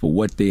accountable for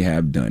what they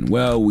have done.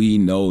 Well, we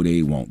know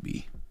they won't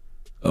be.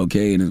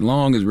 Okay, and as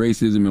long as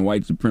racism and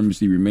white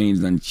supremacy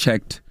remains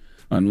unchecked,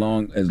 as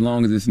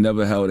long as it's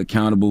never held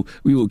accountable,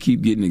 we will keep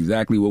getting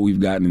exactly what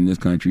we've gotten in this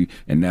country,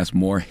 and that's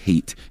more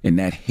hate. And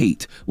that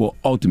hate will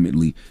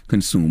ultimately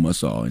consume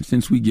us all. And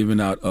since we're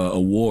giving out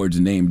awards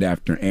named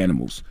after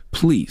animals,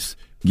 please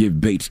give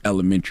Bates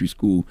Elementary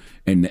School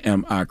and the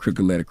M.I.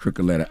 crooked letter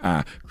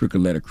I, crooked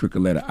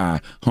letter I,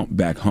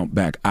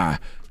 humpback I,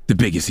 the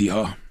biggest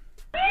hee-haw.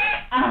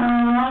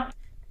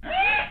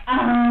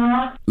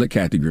 Let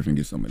Kathy Griffin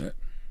get some of that.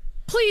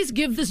 Please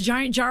give this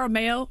giant jar of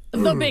mail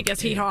the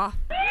biggest hee-haw.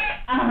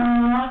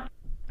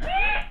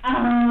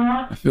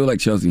 I feel like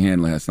Chelsea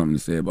Handler has something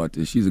to say about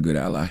this. She's a good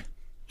ally.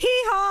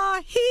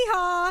 Hee-haw,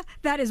 hee-haw.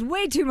 That is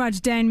way too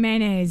much Dan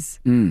mayonnaise.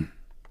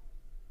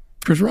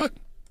 Chris Rock?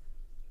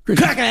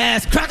 Cracker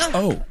ass, cracker.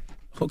 Oh,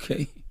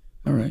 okay.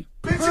 All right.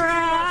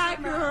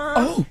 Cracker.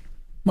 Oh,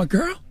 my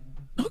girl?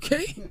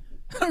 Okay.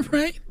 All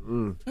right.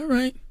 All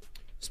right.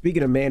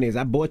 Speaking of mayonnaise,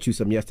 I bought you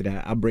some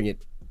yesterday. I'll bring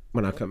it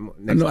when I come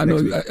next I know.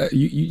 week.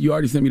 You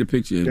already sent me the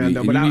picture. Yeah,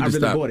 no, but I really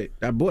bought it.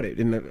 I bought it,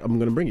 and I'm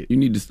going to bring it. You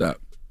need to stop.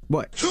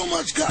 What? Too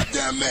much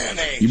goddamn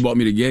mayonnaise. You bought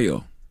me the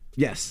Gayo.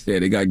 Yes. Yeah,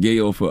 they got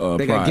Gayo for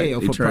they Pride. got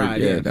Gayo for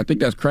Pride, yeah. I think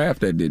that's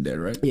Kraft that did that,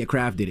 right? Yeah,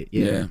 Kraft did it.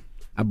 Yeah.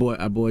 I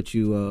bought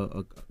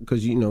you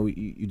because you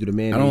do the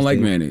mayonnaise. I don't like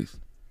thing. mayonnaise.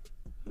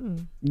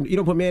 You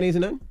don't put mayonnaise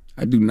in nothing?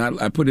 I do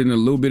not. I put it in a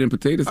little bit in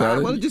potato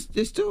salad. Well,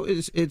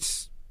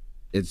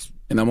 it's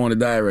and I'm on a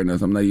diet right now,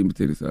 so I'm not eating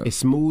potato salad. It's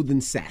smooth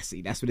and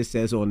sassy. That's what it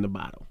says on the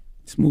bottle.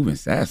 Smooth and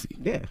sassy.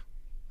 Yeah.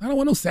 I don't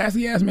want no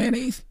sassy ass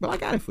mayonnaise. Well, I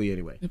got it for you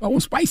anyway. If I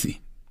want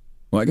spicy.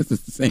 Well, I guess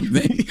it's the same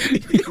thing.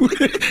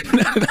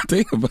 Now that I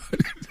think about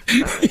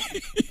it.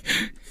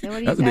 So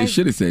That's what they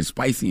should have said,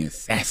 spicy and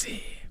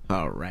sassy.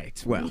 All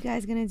right. Well, what are you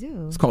guys going to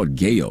do? It's called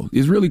Gayo.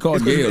 It's really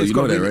called Gayo. You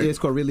know that, right? It's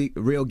called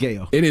real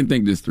Gayo. They didn't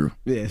think this through.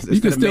 Yes. You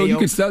can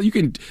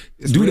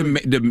do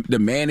the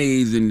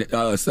mayonnaise and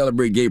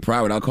celebrate gay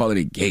pride without calling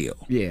it Gayo.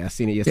 Yeah, I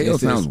seen it yesterday. Gayo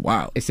sounds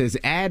wild. It says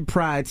add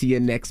pride to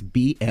your next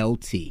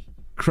BLT.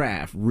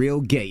 Kraft,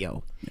 real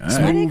Gayo. Right.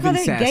 Why do they call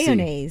it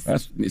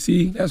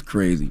Gayonnaise? That's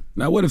crazy.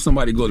 Now, what if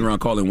somebody goes around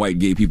calling white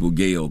gay people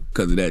Gayo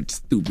because of that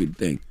stupid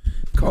thing?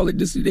 Call it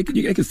this. They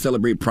could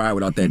celebrate pride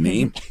without that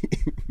name.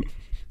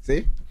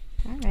 See?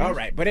 All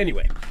right, but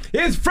anyway,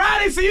 it's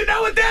Friday, so you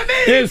know what that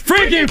means. It's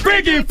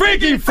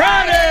Freaky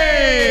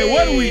Friday.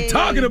 What are we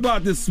talking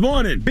about this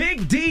morning?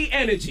 Big D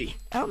energy.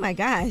 Oh my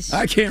gosh.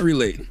 I can't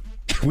relate.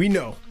 We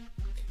know.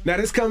 Now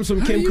this comes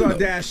from Kim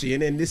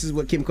Kardashian, and this is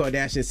what Kim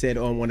Kardashian said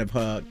on one of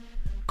her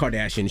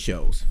Kardashian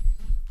shows.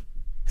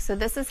 So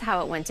this is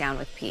how it went down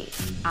with Pete.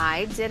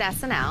 I did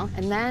SNL,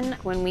 and then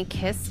when we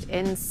kissed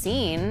in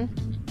scene,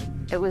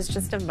 it was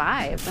just a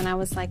vibe, and I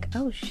was like,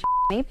 oh shit.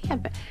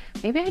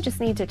 Maybe I just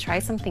need to try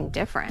something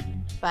different.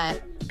 But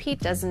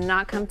Pete does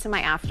not come to my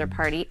after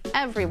party.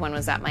 Everyone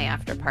was at my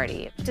after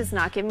party. Does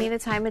not give me the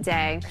time of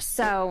day.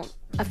 So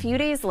a few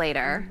days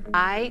later,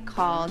 I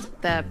called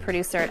the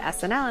producer at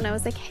SNL and I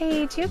was like,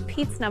 hey, do you have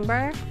Pete's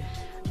number?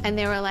 And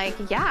they were like,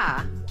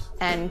 yeah.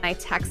 And I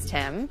text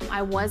him.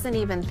 I wasn't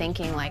even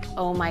thinking like,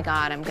 oh my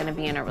God, I'm gonna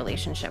be in a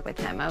relationship with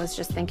him. I was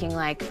just thinking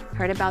like,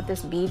 heard about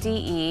this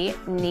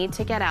BDE, need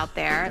to get out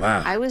there.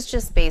 Wow. I was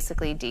just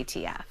basically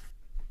DTF.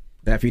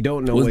 Now, if you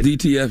don't know what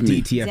DTF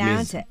means,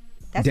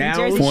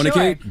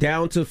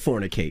 Down to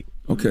fornicate.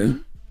 Okay.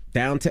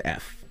 Down to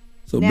F.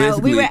 So now,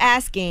 we were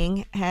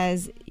asking,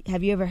 has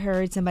have you ever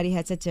heard somebody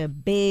had such a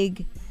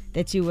big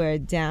that you were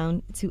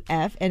down to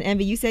F? And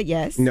Envy, you said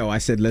yes. No, I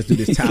said let's do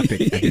this topic.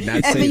 I did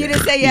not say Envy, you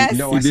didn't say yes?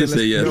 No, You I did said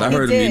say yes. no, I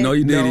heard him. No,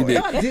 you did. You did.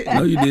 No, I didn't.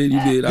 No, you did. You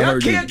did. I Y'all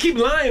heard can't that. keep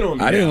lying on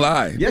me. I didn't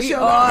lie. Yes,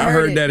 y'all I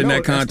heard that in No,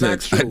 that that's not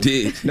context. I true.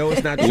 did. No,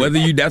 it's not true.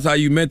 Whether that's how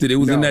you meant it. It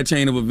was in No. that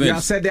chain of events. Y'all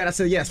said that. I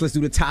said yes. Let's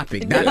do the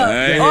topic. No. I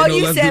ain't All no,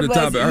 you let's said do the was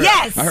topic. I heard,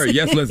 yes. I heard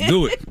yes. Let's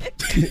do it.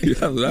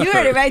 That's what I You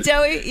heard it, right,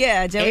 Joey?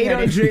 Yeah, Joey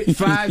heard it.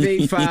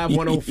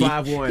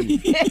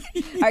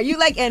 800-585-1051. Are you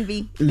like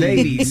Envy?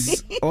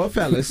 Ladies or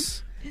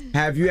fellas,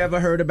 have you ever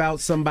heard about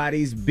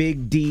somebody's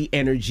big D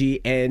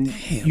energy and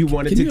you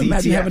wanted Can to you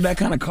imagine DTF? having that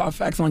kind of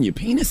Carfax on your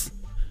penis?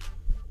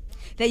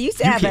 They used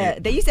to have a.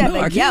 They used to have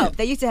No, I a Yelp. can't.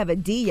 They used to have a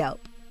D Yelp.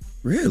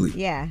 Really?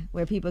 Yeah,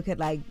 where people could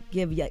like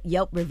give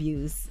Yelp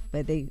reviews,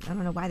 but I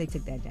don't know why they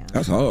took that down.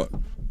 That's hard.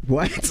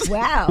 What?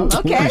 Wow.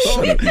 Okay.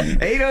 So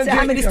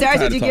how many stars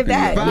did you give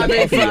that?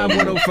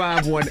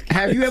 585-1051.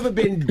 Have you ever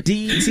been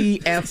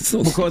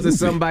DTF because of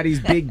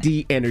somebody's big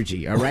D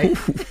energy? All right,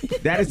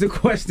 that is the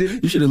question.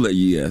 You should have let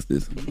Yee ask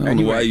this. I don't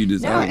know why you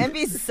just. No,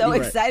 Envy's so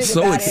excited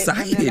So about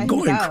excited, it.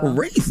 going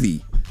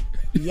crazy.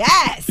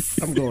 Yes.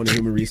 I'm going to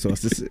human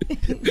resources.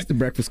 It's the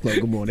Breakfast Club.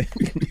 Good morning.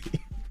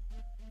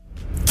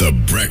 The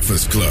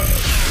Breakfast Club.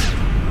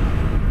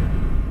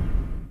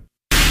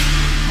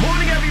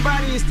 Morning,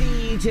 everybody. It's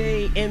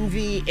DJ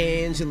MV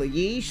Angela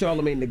Yee,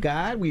 Charlamagne the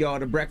God. We are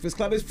the Breakfast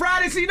Club. It's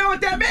Friday, so you know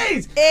what that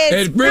means.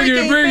 It's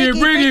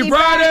Freaky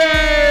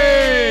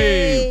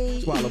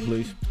Friday! Swallow,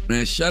 please.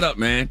 Man, shut up,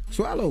 man.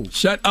 Swallow.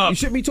 Shut up. You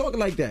shouldn't be talking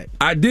like that.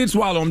 I did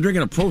swallow. I'm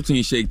drinking a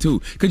protein shake,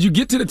 too. Could you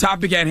get to the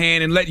topic at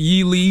hand and let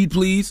Yee lead,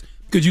 please?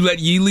 Could you let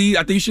Yee lead?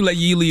 I think you should let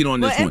Yee lead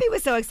on this one. Envy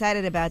was so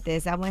excited about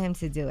this. I want him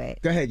to do it.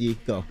 Go ahead, Yee.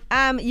 Go.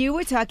 You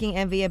were talking,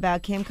 Envy,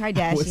 about Kim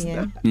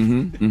Kardashian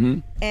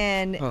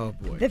and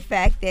the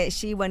fact that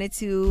she wanted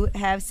to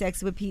have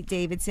sex with Pete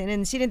Davidson,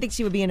 and she didn't think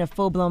she would be in a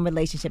full-blown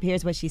relationship.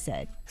 Here's what she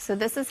said. So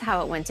this is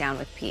how it went down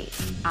with Pete.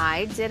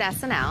 I did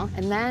SNL,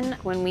 and then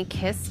when we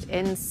kissed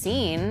in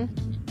scene,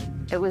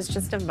 it was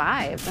just a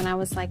vibe, and I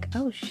was like,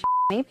 oh,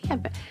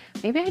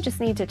 maybe I just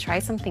need to try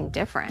something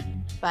different.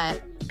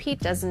 But Pete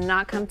does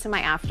not come to my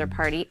after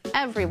party.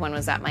 Everyone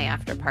was at my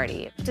after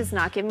party. Does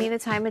not give me the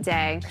time of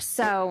day.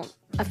 So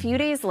a few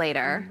days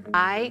later,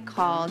 I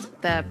called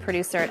the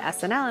producer at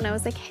SNL, and I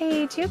was like,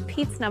 hey, do you have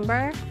Pete's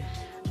number?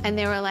 And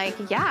they were like,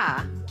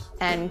 yeah.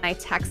 And I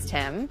text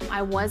him.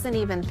 I wasn't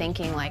even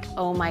thinking like,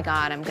 oh my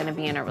God, I'm gonna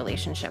be in a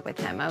relationship with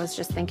him. I was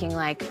just thinking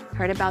like,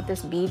 heard about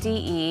this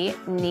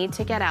BDE, need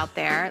to get out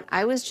there.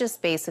 I was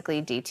just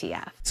basically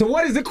DTF. So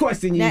what is the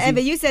question, Now, Yeezy?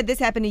 Envy, you said this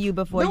happened to you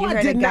before. No, You I heard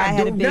a did guy not.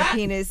 had a Do big not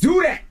penis.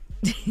 do that.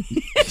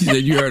 She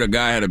said you heard a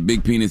guy had a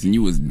big penis and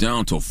you was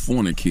down to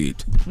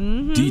fornicate.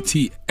 Mm-hmm.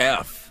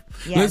 DTF.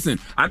 Yes. Listen,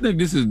 I think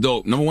this is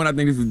dope. Number one, I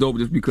think this is dope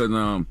just because,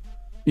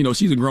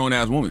 she's a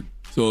grown-ass woman.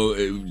 So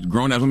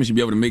grown-ass women should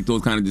be able to make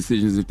those kind of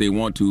decisions if they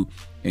want to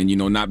and,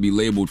 not be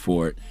labeled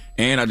for it.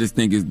 And I just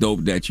think it's dope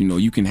that,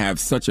 you can have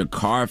such a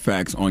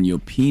Carfax on your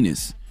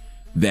penis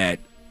that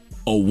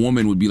a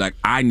woman would be like,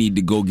 I need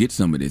to go get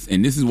some of this.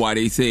 And this is why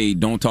they say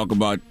don't talk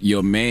about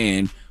your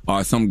man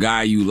or some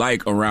guy you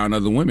like around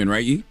other women,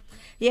 right, Yee?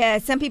 Yeah,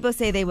 some people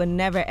say they would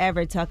never,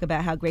 ever talk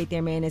about how great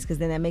their man is because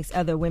then that makes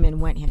other women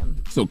want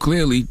him. So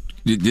clearly,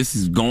 this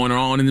is going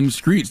on in them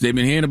streets. They've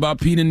been hearing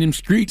about Pete in them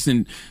streets,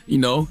 and,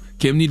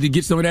 Kim need to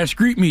get some of that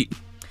street meat.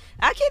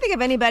 I can't think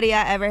of anybody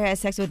I ever had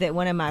sex with that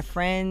one of my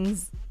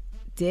friends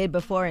did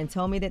before and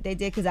told me that they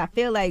did because I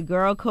feel like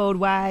girl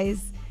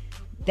code-wise,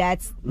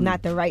 that's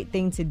not the right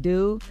thing to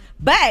do.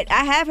 But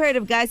I have heard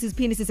of guys whose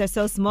penises are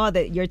so small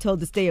that you're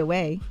told to stay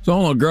away. So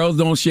hold on, girls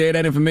don't share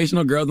that information.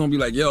 Or girls don't be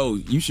like, yo,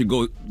 you should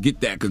go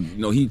get that because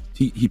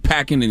he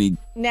packing and he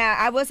Now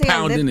I will say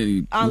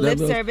pounding on lip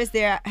service,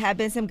 there have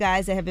been some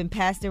guys that have been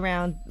passed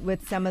around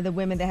with some of the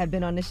women that have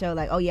been on the show.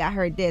 Like, oh yeah, I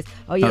heard this.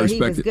 Oh yeah, he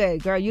was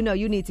good, girl.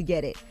 You need to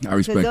get it. I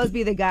respect because those it.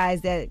 be the guys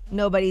that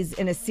nobody's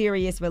in a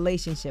serious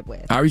relationship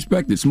with. I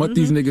respect it. Smut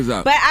these niggas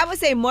out. But I would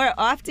say more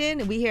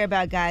often we hear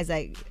about guys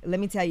like,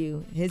 let me tell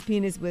you, his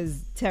penis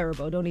was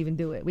terrible. Don't even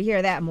do it. We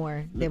hear that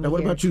more than Now,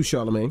 what about you,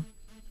 Charlamagne?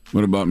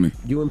 What about me?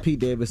 You and Pete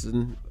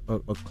Davidson are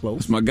close.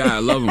 That's my guy. I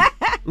love him.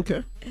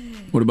 Okay.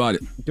 What about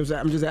it?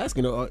 I'm just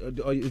asking.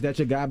 Is that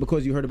your guy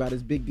because you heard about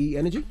his big D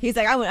energy? He's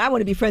like, I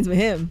want to be friends with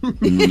him.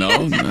 No.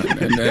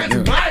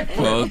 That's my friend.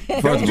 Well,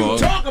 first of all,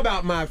 talk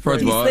about my friend.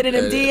 First of all, slid in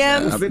them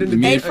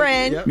DMs. Hey,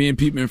 friend. Yep. Me and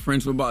Pete been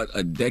friends for about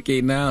a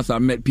decade now. So I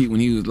met Pete when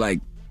he was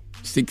like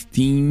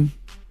 16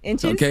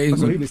 inches. Okay.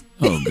 So he was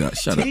God,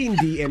 shut up. Teen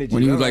D energy.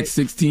 When he was all like right.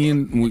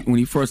 16, when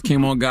he first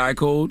came on Guy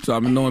Code. So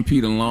I've been knowing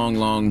Pete a long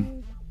time.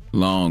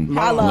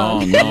 How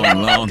long?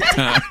 Long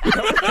time.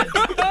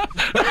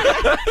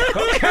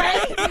 Okay.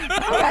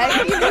 All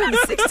right. You knew him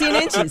 16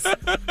 inches.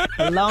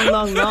 A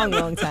long time.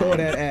 Pull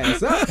that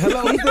ass up.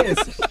 Hello, who's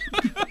this?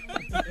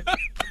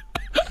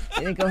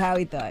 Didn't go how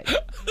he thought.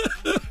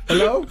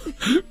 Hello?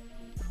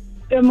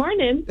 Good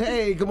morning.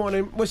 Hey, good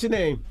morning. What's your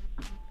name?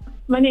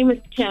 My name is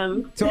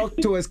Kim. Talk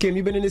to us, Kim.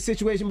 You been in this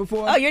situation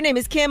before? Oh, your name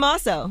is Kim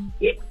also.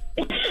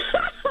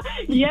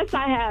 Yes,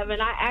 I have,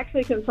 and I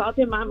actually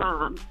consulted my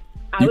mom.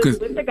 I was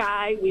with the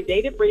guy. We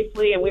dated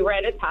briefly, and we were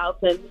at his house,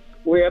 and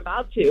we were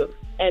about to.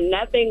 And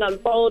that thing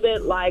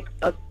unfolded like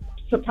a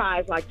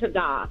surprise, like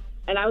ta-da.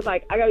 And I was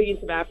like, I got to use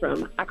the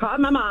bathroom. I called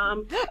my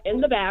mom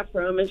in the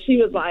bathroom, and she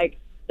was like,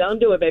 don't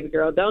do it, baby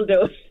girl. Don't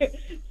do it.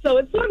 So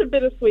it's sort of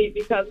bittersweet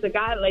because the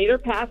guy later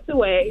passed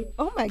away.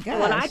 Oh, my gosh.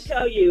 When I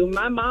tell you,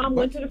 my mom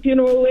went to the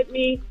funeral with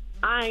me.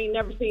 I ain't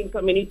never seen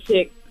so many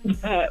chicks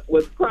that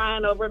was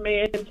crying over a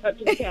man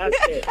touching the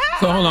casket.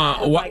 So hold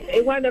on. Like,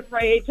 they weren't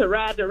afraid to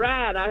ride the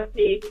ride. I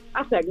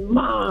said,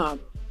 Mom,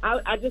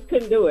 I just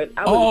couldn't do it.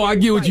 I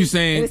get what you're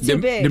saying. It was too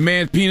big. The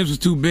man's penis was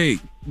too big.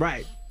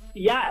 Right.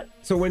 Yes.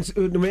 So when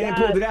the man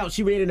pulled it out,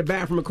 she ran in the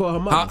bathroom and called her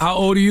mom. How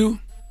old are you?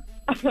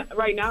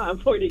 Right now, I'm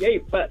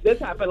 48, but this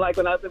happened like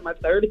when I was in my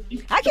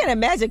 30s. I can't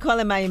imagine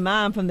calling my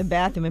mom from the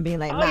bathroom and being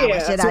like, Mom,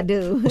 what should I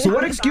do? So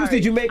what excuse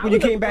did you make when you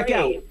came back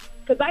out?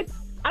 Because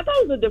I thought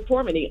it was a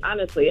deformity,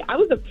 honestly. I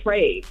was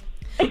afraid.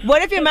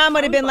 What if your mom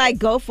would have been like,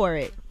 go for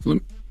it?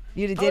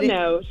 You'd have did it?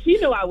 No, she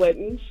knew I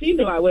wouldn't.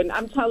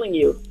 I'm telling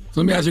you.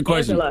 So let me ask you a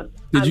question. Angela,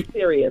 I'm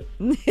serious.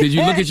 Did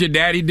you look at your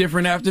daddy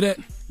different after that?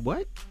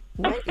 What?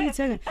 What are you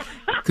talking?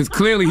 Because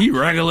clearly he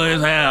regular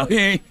as hell.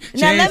 She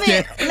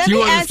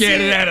wasn't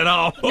scared of that at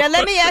all. Now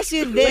let me ask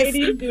you this: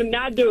 ladies, do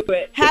not do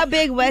it. How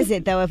big was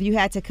it though? If you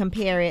had to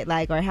compare it,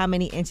 or how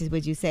many inches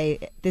would you say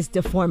this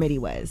deformity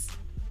was?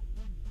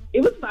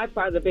 It was by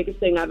far the biggest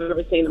thing I've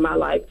ever seen in my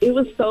life. It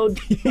was so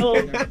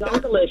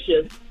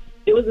delicious.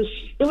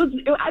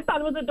 I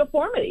thought it was a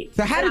deformity.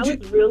 So how did I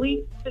was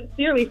really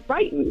sincerely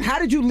frightened. How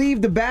did you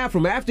leave the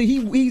bathroom after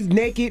he's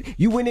naked?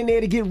 You went in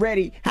there to get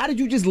ready. How did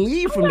you just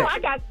leave from that? I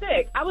got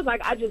sick. I was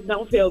like, I just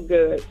don't feel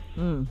good.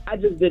 I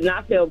just did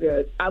not feel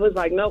good. I was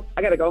like, nope,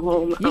 I got to go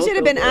home. You should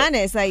have been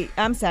honest. Like,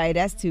 I'm sorry,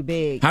 that's too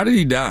big. How did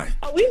he die?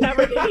 Oh, we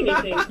never did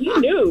anything. He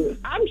knew.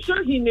 I'm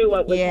sure he knew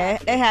what was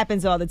happening. It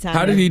happens all the time.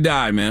 How did he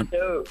die, man?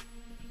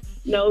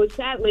 No,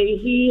 sadly,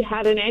 he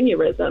had an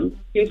aneurysm.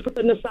 He was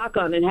putting a sock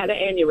on and had an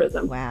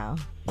aneurysm. Wow.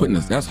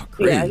 That's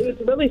crazy. Yeah, he was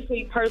a really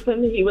sweet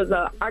person. He was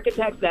an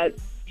architect that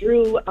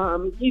drew,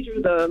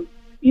 the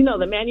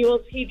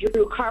manuals. He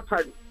drew car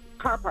parts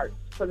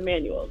for the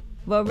manuals.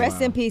 Well,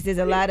 rest in peace. There's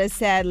a lot of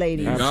sad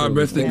ladies. God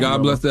bless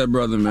that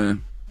brother,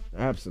 man.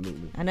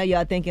 Absolutely. I know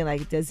y'all thinking,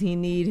 like, does he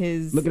need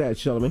his... Look at that,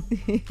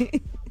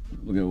 Charlamagne.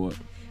 Look at what?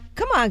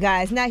 Come on,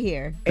 guys, not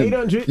here.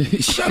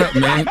 800. Shut up,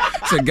 man.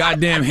 It's a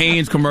goddamn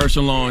Hanes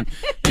commercial on,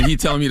 and he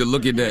telling me to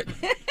look at that.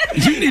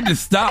 You need to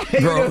stop,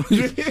 bro.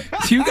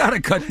 You got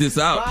to cut this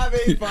out.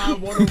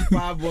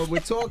 585-1051. We're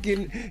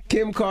talking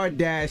Kim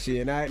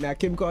Kardashian. Now,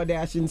 Kim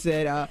Kardashian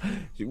said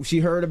she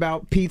heard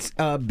about Pete's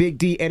Big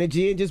D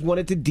energy and just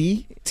wanted to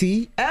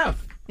DTF.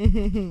 I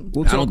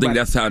don't think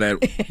that's how that.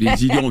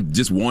 You don't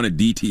just want a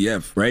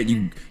DTF, right?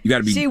 You got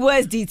to be. She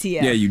was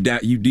DTF. Yeah, you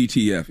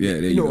DTF. Yeah,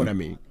 there you know go. what I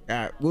mean. All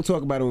right, we'll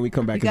talk about it when we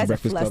come back to the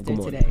Breakfast Club. Good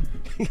morning.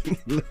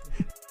 Today.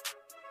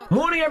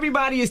 Morning,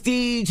 everybody. It's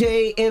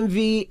DJ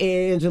MV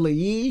Angela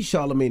Yee,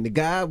 Charlamagne the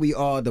God. We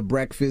are the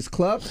Breakfast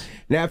Club.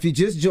 Now, if you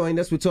just joined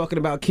us, we're talking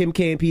about Kim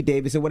K and Pete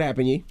Davidson. What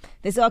happened, Yee?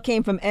 This all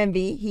came from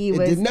Envy. It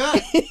did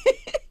not.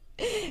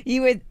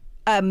 You were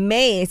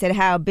amazed at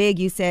how big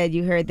you said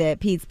you heard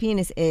that Pete's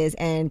penis is,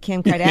 and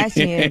Kim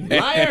Kardashian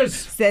Liars!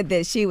 said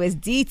that she was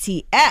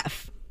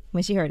DTF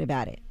when she heard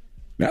about it.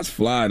 That's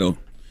fly, though.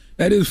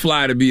 That is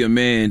fly to be a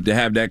man, to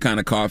have that kind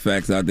of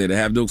carfax out there, to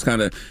have those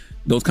kind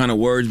of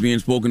words being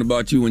spoken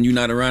about you when you're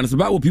not around. It's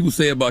about what people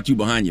say about you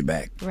behind your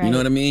back. Right. You know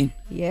what I mean?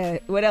 Yeah.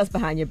 What else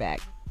behind your back?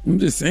 I'm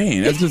just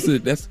saying.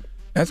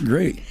 That's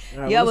great.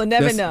 Y'all will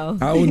never know.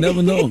 I will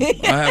never know.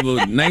 I have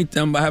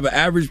an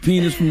average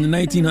penis from the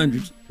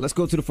 1900s. Let's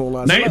go to the phone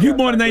line. If you're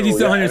born in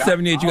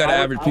 1978, you got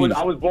an average penis.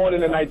 I was born in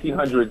the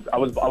 1900s. I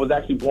was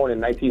actually born in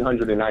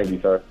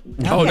 1990, sir.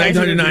 Oh,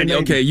 1990.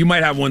 Okay, you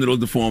might have one of those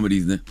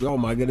deformities then. Oh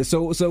my goodness.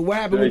 So what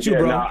happened with you,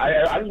 bro?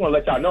 I just want to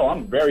let y'all know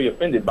I'm very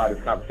offended by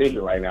this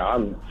conversation right now.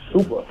 I'm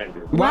super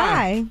offended.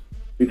 Why?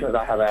 Because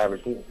I have an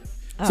average penis.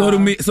 So do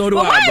me. So do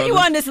I. Why brother. are you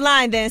on this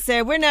line then,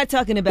 sir? We're not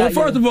talking about you.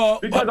 Well, first of all,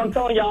 because I'm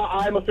telling y'all,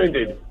 I'm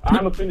offended.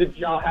 I'm offended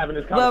y'all having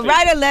this conversation. Well,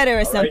 write a letter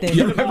or something.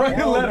 Right? Write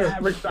a letter.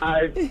 Average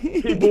size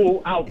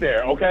people out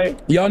there, okay?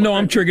 Y'all know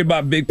I'm triggered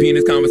by big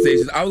penis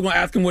conversations. I was going to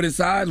ask him what his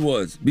size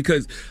was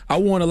because I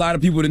want a lot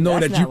of people to know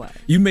that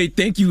you may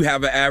think you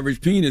have an average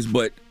penis,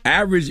 but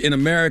average in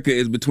America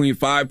is between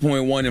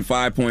 5.1 and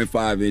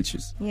 5.5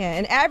 inches. Yeah,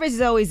 and average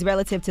is always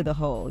relative to the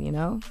whole, you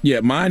know?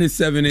 Yeah, mine is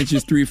 7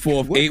 inches,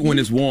 3/4, 8 when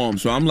it's warm.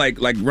 So I'm like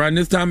around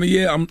this time of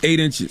year, I'm 8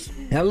 inches.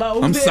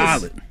 Hello, I'm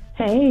solid.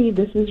 Hey,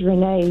 this is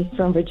Renee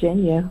from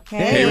Virginia.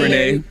 Hey,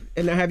 Renee.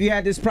 And have you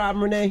had this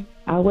problem, Renee?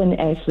 I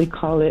wouldn't actually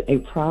call it a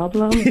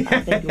problem.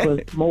 I think it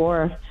was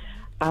more,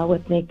 I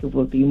would think it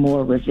would be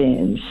more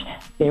revenge.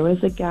 There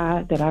was a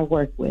guy that I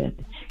worked with,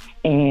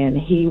 and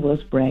he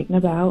was bragging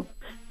about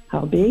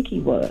how big he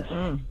was.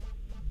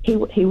 He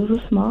was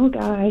a small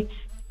guy.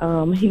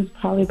 He was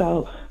probably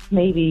about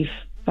maybe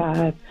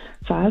 5'7",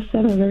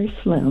 very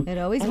slim. It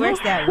always works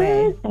that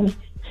way.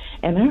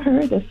 And I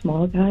heard that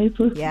small guys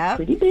was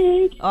pretty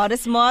big. All the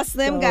small,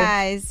 slim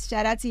guys.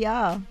 Shout out to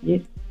y'all.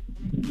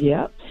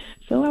 Yep.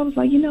 So I was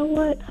like, you know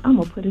what? I'm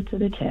going to put it to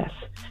the test.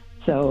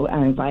 So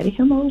I invited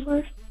him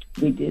over.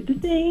 We did the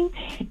thing.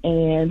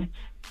 And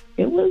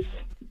it was,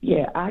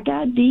 I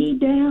got D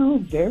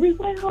down very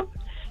well.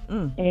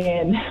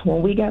 And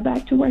when we got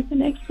back to work the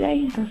next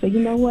day, I said, you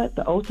know what?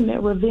 The ultimate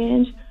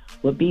revenge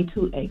would be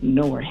to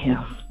ignore him.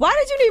 Why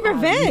did you need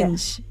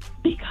revenge?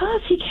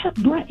 Because he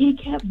kept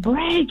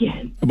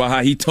bragging about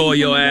how he tore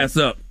your ass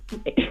up.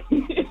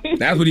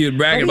 That's what he was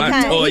bragging about.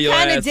 He tore your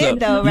ass up.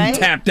 Though, right? You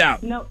tapped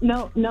out. No.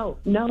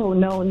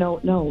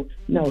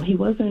 He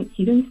wasn't.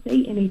 He didn't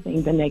say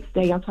anything the next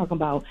day. I'm talking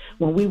about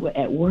when we were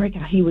at work.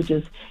 How he would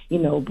just,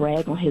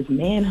 brag on his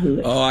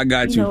manhood. Oh, I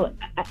got you.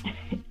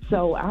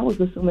 So I was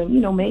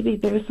assuming, maybe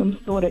there's some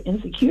sort of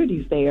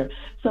insecurities there.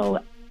 So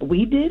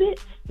we did it.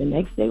 The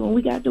next day when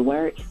we got to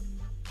work,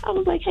 I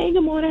was like, hey,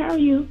 good morning, how are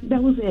you?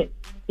 That was it.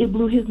 It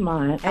blew his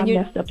mind. I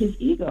messed up his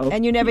ego.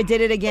 And you never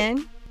did it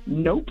again?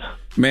 Nope.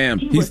 Ma'am,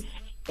 he was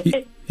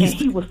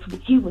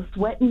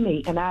sweating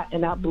me, and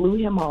I blew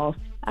him off.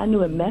 I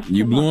knew it messed him up.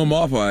 You blew him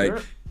off, all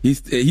right. He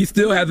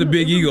still has a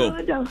big ego.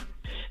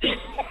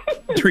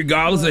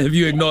 Regardless of if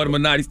you ignored him or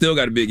not, he still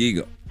got a big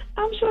ego.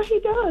 I'm sure he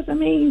does. I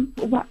mean,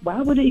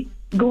 why would it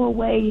go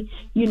away,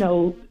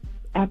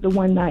 after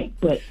one night?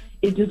 But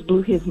it just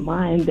blew his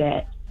mind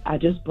that I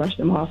just brushed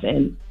him off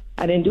and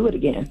I didn't do it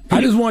again. I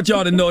just want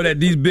y'all to know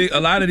that a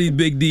lot of these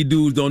big D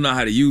dudes don't know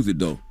how to use it,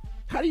 though.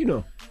 How do you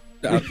know?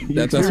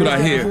 That's what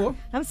I hear.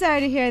 I'm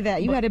sorry to hear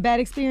that. You had a bad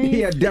experience?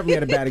 Yeah, definitely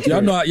had a bad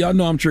experience. Y'all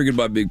know I'm triggered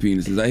by big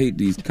penises. I hate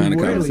these kind of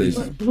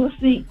conversations. Well,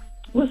 see,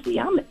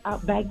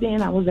 back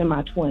then I was in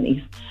my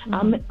 20s.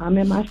 I'm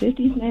in my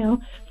 50s now.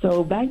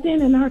 So back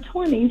then in our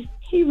 20s,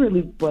 he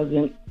really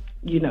wasn't,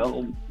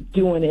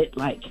 doing it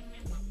like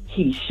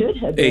he should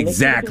have been.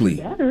 Exactly.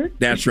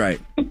 That's right.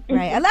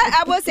 Right.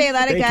 I will say a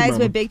lot of guys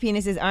with big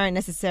penises aren't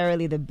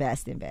necessarily the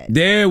best in bed.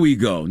 There we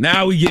go.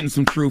 Now we getting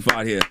some truth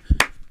out here.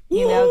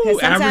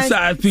 Because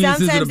average-sized penises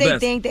sometimes are the they best.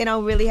 think they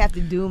don't really have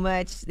to do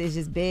much. They're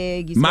just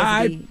big. You're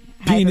My supposed to be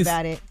hype penis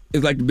about it.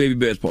 is like the baby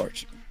bear's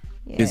porch.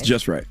 Yeah. It's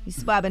just right. You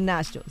swabbing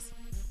nostrils.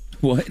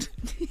 What?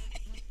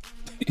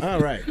 All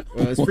right.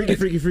 Well, it's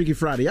Freaky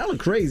Friday. Y'all are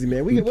crazy,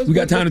 man. We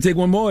got time to take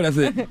one more. That's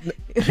it.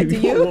 Do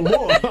you? One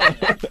more.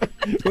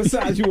 What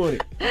size you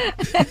want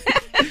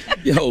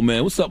it? Yo,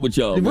 man, what's up with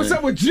y'all? What's man?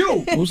 up with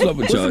you? What's up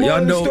with y'all?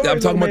 Y'all know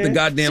I'm talking about the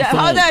goddamn phone.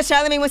 Hold on,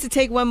 Charlamagne wants to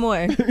take one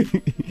more.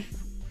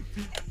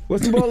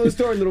 What's the moral of the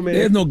story, little man?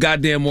 There's no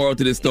goddamn moral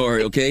to this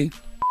story, okay?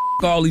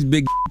 All these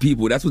big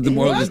people. That's what the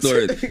moral of the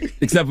story is.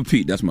 Except for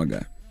Pete. That's my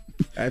guy.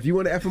 If you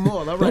want to F them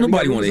all right. Don't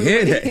nobody want to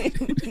hear that.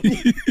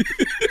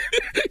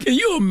 Can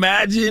you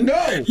imagine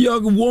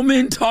your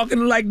woman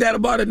talking like that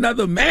about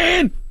another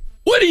man?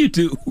 What do you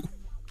do?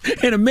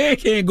 And a man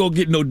can't go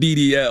get no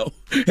DDL.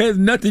 There's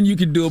nothing you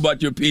can do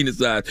about your penis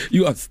size.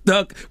 You are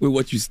stuck with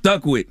what you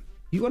stuck with.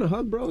 You want a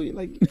hug, bro? You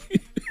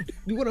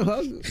want a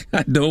hug?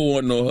 I don't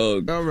want no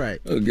hug. All right.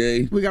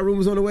 Okay. We got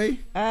rumors on the way?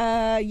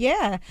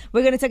 Yeah.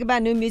 We're going to talk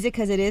about new music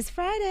because it is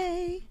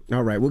Friday.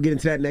 All right. We'll get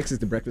into that next. It's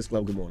The Breakfast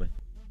Club. Good morning.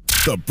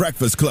 The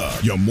Breakfast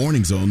Club. Your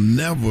mornings will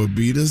never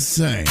be the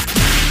same.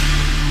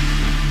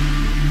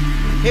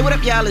 Hey, what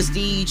up, y'all? It's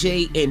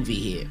DJ Envy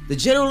here. The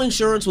General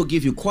Insurance will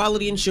give you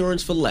quality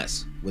insurance for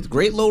less, with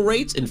great low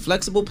rates and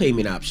flexible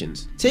payment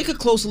options. Take a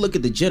closer look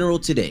at The General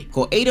today.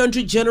 Call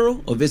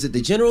 800-GENERAL or visit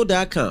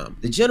thegeneral.com.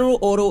 The General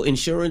Auto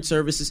Insurance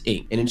Services,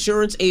 Inc., an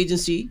insurance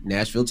agency,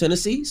 Nashville,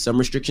 Tennessee. Some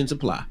restrictions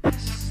apply.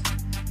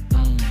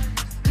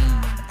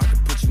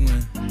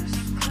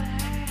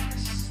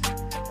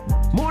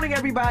 Morning,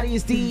 everybody.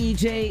 It's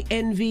DJ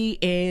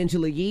Envy,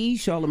 Angela Yee,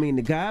 Charlamagne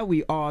the Guy.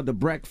 We are The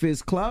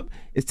Breakfast Club.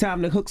 It's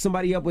time to hook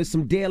somebody up with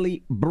some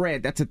daily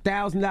bread. That's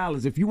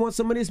 $1,000. If you want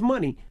some of this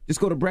money, just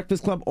go to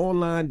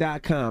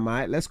breakfastclubonline.com. All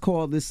right, let's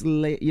call this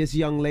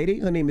young lady.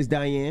 Her name is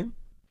Diane.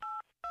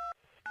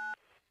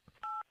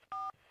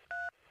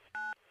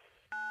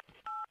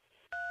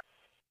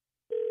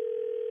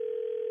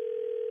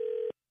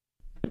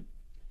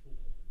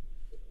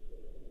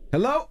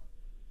 Hello?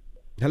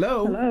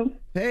 Hello.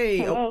 Hey.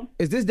 Hello.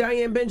 Is this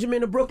Diane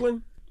Benjamin of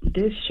Brooklyn?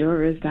 This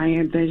sure is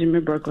Diane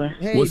Benjamin, Brooklyn.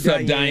 Hey, what's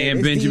up, Diane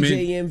it's Benjamin?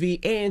 DJ Envy,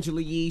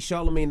 Angela Yee,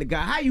 Charlamagne the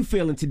Guy. How you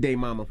feeling today,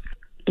 mama?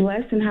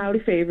 Blessed and highly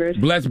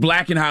favored. Blessed,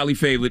 black, and highly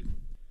favored.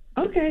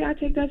 Okay, I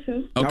take that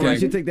too. Okay. All right,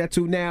 you take that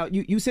too. Now,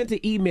 you sent an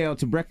email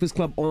to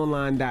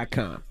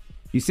breakfastclubonline.com.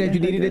 You said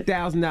you needed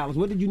 $1,000.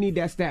 What did you need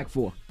that stack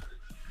for?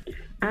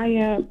 I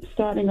am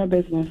starting a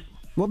business.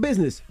 What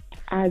business?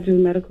 I do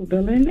medical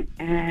billing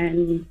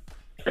and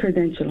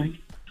credentialing.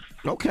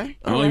 Okay.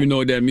 I don't even know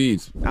what that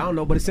means. I don't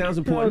know, but it sounds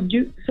important.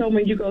 So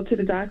when you go to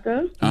the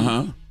doctor,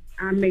 I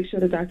make sure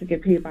the doctor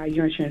get paid by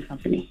your insurance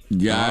company.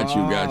 Got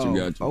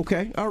you.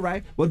 Okay, all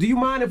right. Well, do you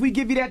mind if we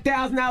give you that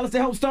 $1,000 to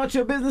help start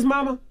your business,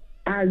 mama?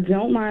 I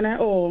don't mind at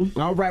all.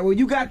 All right, well,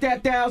 you got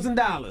that $1,000.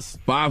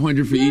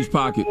 $500 for each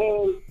pocket.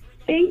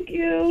 Thank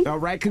you. All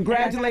right,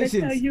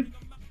 congratulations.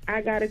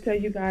 I gotta tell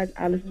you guys,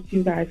 I listen to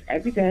you guys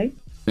every day.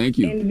 Thank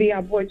you. Envy,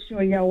 I bought you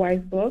and your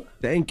wife's book.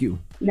 Thank you.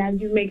 Now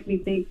you make me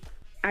think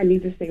I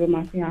need to stay with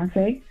my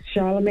fiance.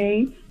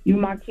 Charlamagne, you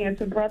my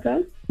cancer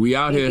brother. We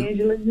out here.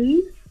 Angela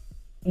Yee,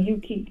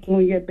 you keep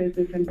doing your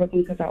business in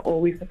Brooklyn because I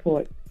always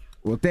support.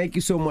 Well, thank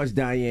you so much,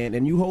 Diane.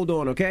 And you hold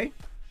on, okay?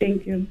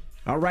 Thank you.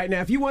 All right, now,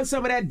 if you want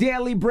some of that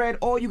daily bread,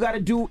 all you got to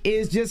do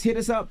is just hit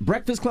us up,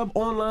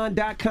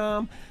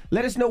 breakfastclubonline.com.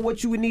 Let us know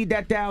what you would need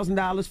that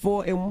 $1,000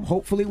 for, and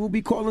hopefully we'll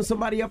be calling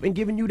somebody up and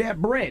giving you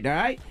that bread, all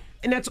right?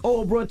 And that's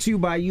all brought to you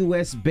by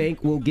U.S. Bank.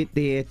 We'll get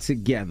there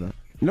together.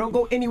 Don't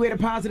go anywhere.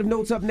 The positive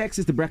notes up next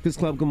is The Breakfast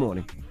Club. Good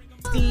morning.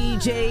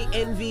 DJ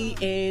Envy,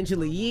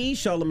 Angela Yee,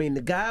 Charlamagne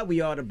the Guy.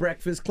 We are The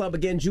Breakfast Club.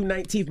 Again, June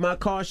 19th, my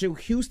car show,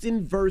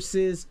 Houston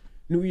versus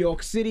New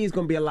York City. It's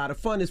going to be a lot of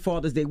fun. It's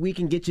Father's Day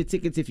weekend. Get your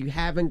tickets if you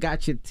haven't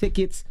got your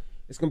tickets.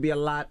 It's going to be a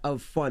lot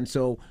of fun.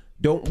 So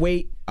don't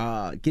wait.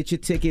 Get your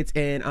tickets.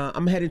 And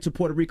I'm heading to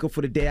Puerto Rico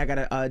for the day. I got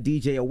a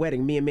DJ a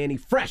wedding. Me and Manny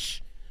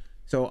Fresh.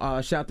 So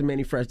shout out to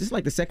Manny Fresh. This is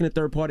like the second or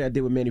third party I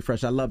did with Manny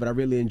Fresh. I love it. I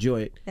really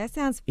enjoy it. That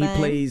sounds fun. He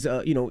plays,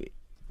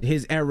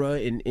 his era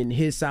in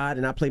his side,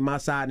 and I play my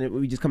side, and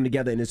we just come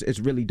together, and it's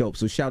really dope.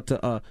 So shout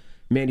to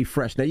Manny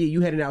Fresh. Now,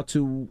 you heading out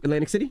to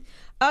Atlantic City?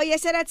 Oh, yeah.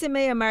 Shout out to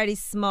Mayor Marty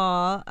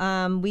Small.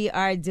 We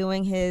are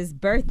doing his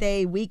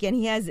birthday weekend.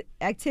 He has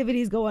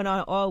activities going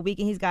on all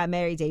weekend. He's got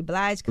Mary J.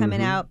 Blige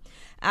coming out.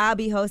 I'll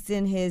be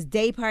hosting his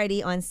day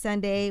party on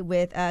Sunday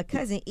with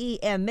Cousin E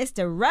and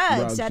Mr.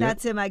 Ruggs. Shout out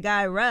to my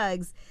guy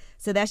Ruggs.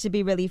 So that should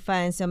be really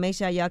fun. So make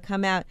sure y'all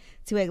come out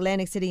to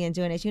Atlantic City and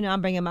join us. You know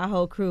I'm bringing my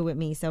whole crew with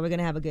me, so we're going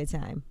to have a good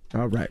time.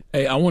 All right.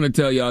 Hey, I want to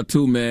tell y'all,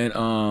 too, man,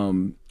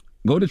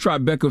 go to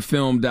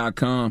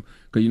TribecaFilm.com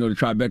because, the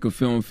Tribeca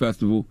Film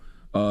Festival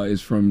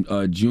is from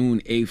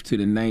June 8th to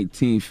the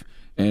 19th.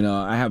 And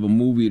I have a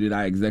movie that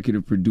I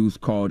executive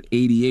produced called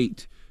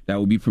 88 that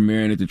will be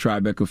premiering at the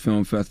Tribeca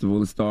Film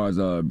Festival. It stars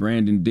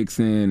Brandon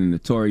Dixon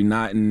and Tori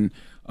Naughton,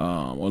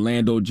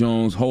 Orlando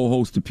Jones, whole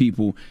host of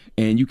people.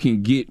 And you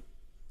can get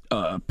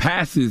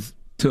passes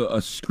to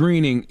a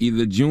screening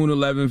either June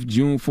 11th,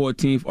 June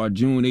 14th, or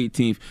June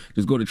 18th.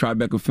 Just go to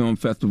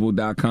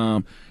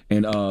TribecaFilmFestival.com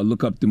and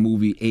look up the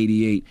movie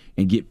 88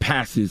 and get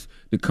passes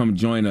to come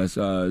join us.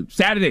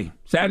 Saturday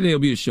will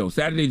be a show.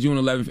 Saturday, June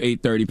 11th,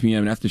 8:30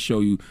 p.m. That's the show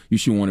you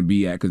should want to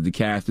be at because the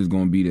cast is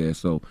going to be there.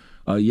 So,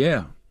 go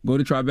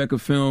to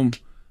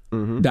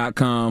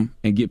TribecaFilm.com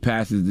and get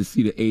passes to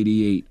see the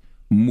 88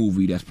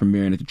 movie that's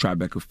premiering at the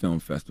Tribeca Film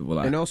Festival.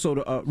 And also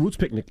the Roots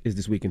Picnic is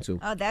this weekend too.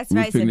 Oh, that's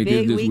right. It's a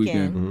big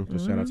weekend. So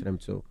shout out to them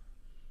too.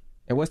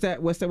 And what's that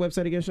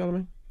website again,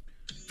 Charlamagne?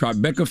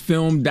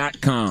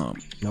 TribecaFilm.com.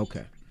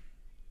 Okay.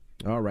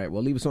 All right.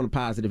 Well, leave us on a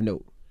positive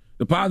note.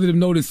 The positive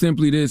note is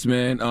simply this,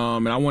 man.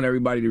 And I want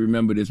everybody to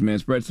remember this, man.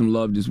 Spread some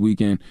love this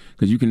weekend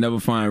because you can never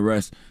find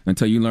rest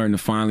until you learn to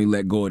finally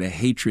let go of the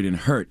hatred and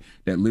hurt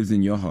that lives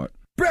in your heart.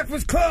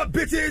 Breakfast Club,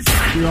 bitches!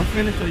 Y'all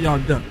finished or y'all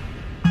done?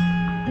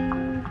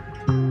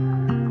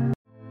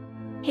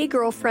 Hey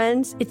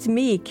girlfriends, it's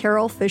me,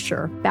 Carol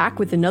Fisher, back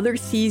with another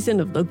season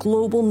of the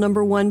global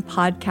 #1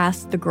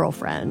 podcast, The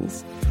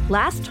Girlfriends.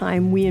 Last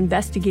time, we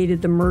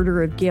investigated the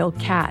murder of Gail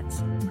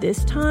Katz.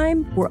 This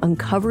time, we're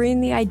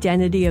uncovering the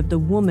identity of the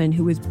woman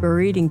who was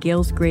buried in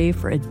Gail's grave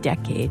for a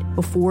decade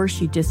before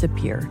she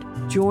disappeared.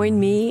 Join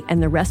me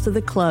and the rest of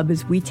the club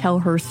as we tell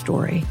her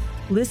story.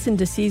 Listen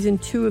to Season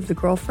 2 of The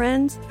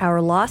Girlfriends,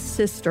 Our Lost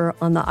Sister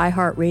on the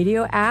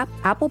iHeartRadio app,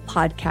 Apple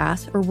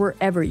Podcasts, or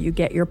wherever you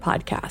get your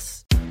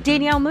podcasts.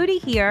 Danielle Moody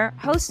here,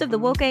 host of the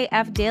Woke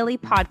AF Daily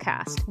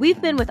podcast.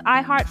 We've been with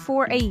iHeart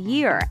for a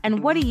year,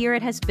 and what a year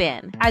it has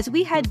been. As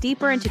we head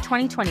deeper into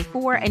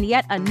 2024 and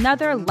yet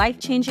another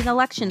life-changing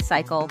election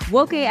cycle,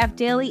 Woke AF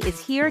Daily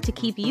is here to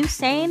keep you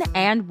sane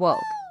and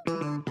woke.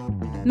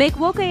 Make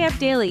Woke AF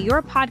Daily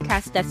your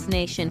podcast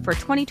destination for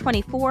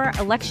 2024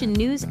 election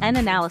news and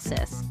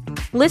analysis.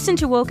 Listen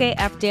to Woke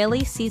AF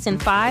Daily Season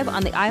 5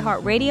 on the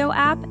iHeartRadio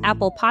app,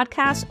 Apple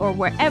Podcasts, or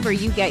wherever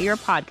you get your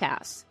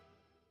podcasts.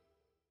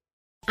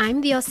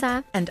 I'm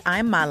Diosa. And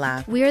I'm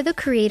Mala. We are the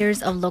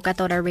creators of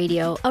Locatora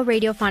Radio, a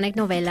radiophonic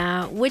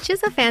novela, which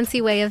is a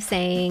fancy way of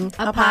saying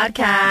a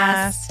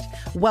podcast.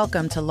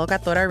 Welcome to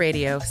Locatora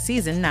Radio,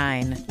 Season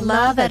 9.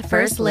 Love at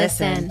first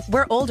listen.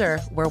 We're older,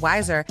 we're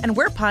wiser, and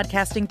we're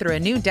podcasting through a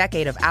new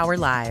decade of our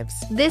lives.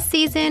 This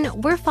season,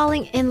 we're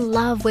falling in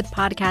love with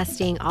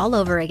podcasting all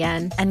over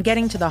again. And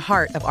getting to the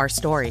heart of our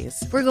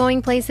stories. We're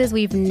going places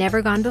we've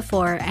never gone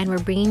before, and we're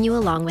bringing you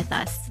along with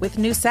us. With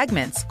new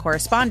segments,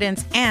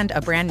 correspondence, and a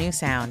brand new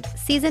sound.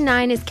 Season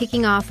 9 is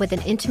kicking off with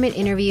an intimate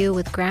interview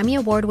with Grammy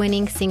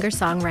Award-winning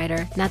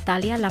singer-songwriter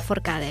Natalia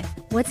Lafourcade.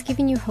 What's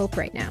giving you hope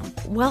right now?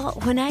 Well,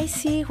 when I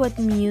see what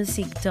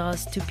music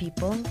does to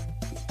people,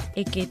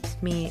 it gives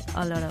me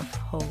a lot of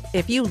hope.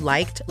 If you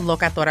liked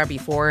Locatora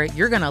before,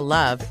 you're going to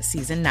love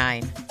Season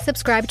 9.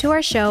 Subscribe to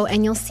our show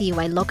and you'll see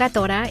why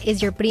Locatora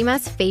is your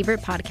prima's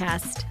favorite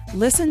podcast.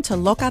 Listen to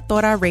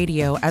Locatora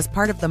Radio as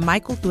part of the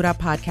My Cultura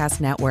Podcast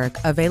Network,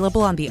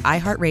 available on the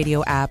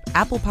iHeartRadio app,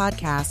 Apple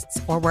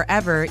Podcasts, or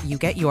wherever you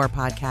get your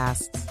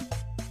podcasts.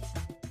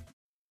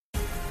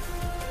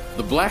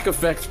 The Black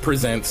Effect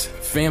presents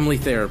Family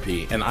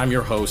Therapy, and I'm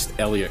your host,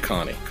 Elliot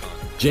Connie.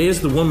 Jay is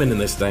the woman in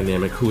this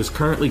dynamic who is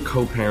currently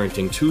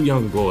co-parenting 2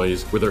 young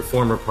boys with her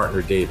former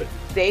partner, David.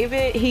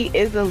 David, he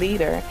is a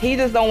leader. He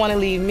just don't want to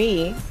leave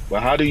me.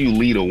 But how do you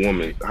lead a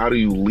woman? How do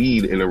you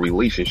lead in a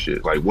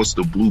relationship? Like, what's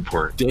the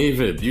blueprint?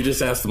 David, you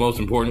just asked the most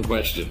important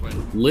question.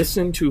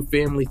 Listen to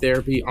Family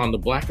Therapy on the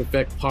Black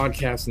Effect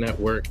Podcast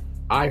Network,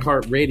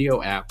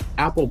 iHeartRadio app,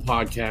 Apple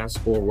Podcasts,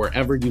 or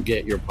wherever you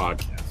get your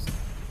podcasts.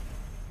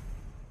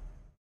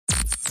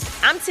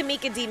 I'm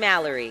Tamika D.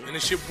 Mallory. And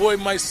it's your boy,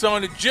 my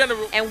son, the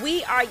General. And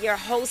we are your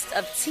hosts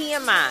of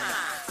TMI.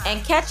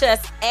 And catch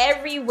us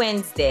every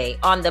Wednesday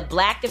on the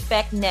Black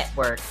Effect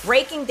Network,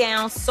 breaking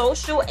down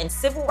social and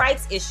civil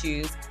rights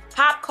issues,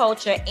 pop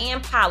culture,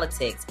 and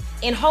politics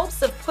in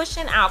hopes of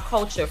pushing our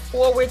culture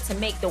forward to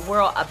make the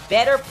world a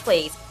better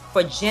place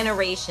for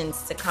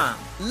generations to come.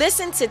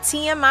 Listen to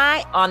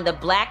TMI on the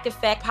Black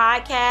Effect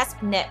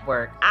Podcast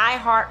Network,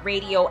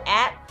 iHeartRadio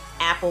app,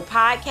 Apple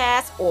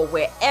Podcasts, or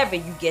wherever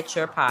you get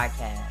your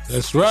podcasts.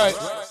 That's right.